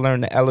 You might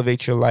learn to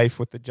elevate your life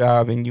with the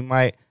job, and you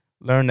might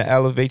learn to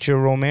elevate your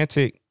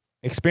romantic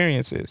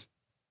experiences.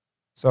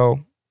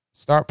 So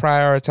start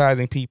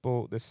prioritizing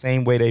people the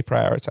same way they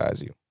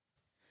prioritize you.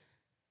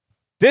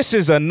 This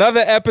is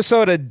another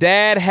episode of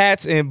Dad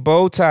Hats and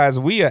Bow Ties.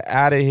 We are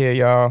out of here,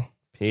 y'all.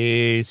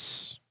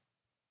 Peace.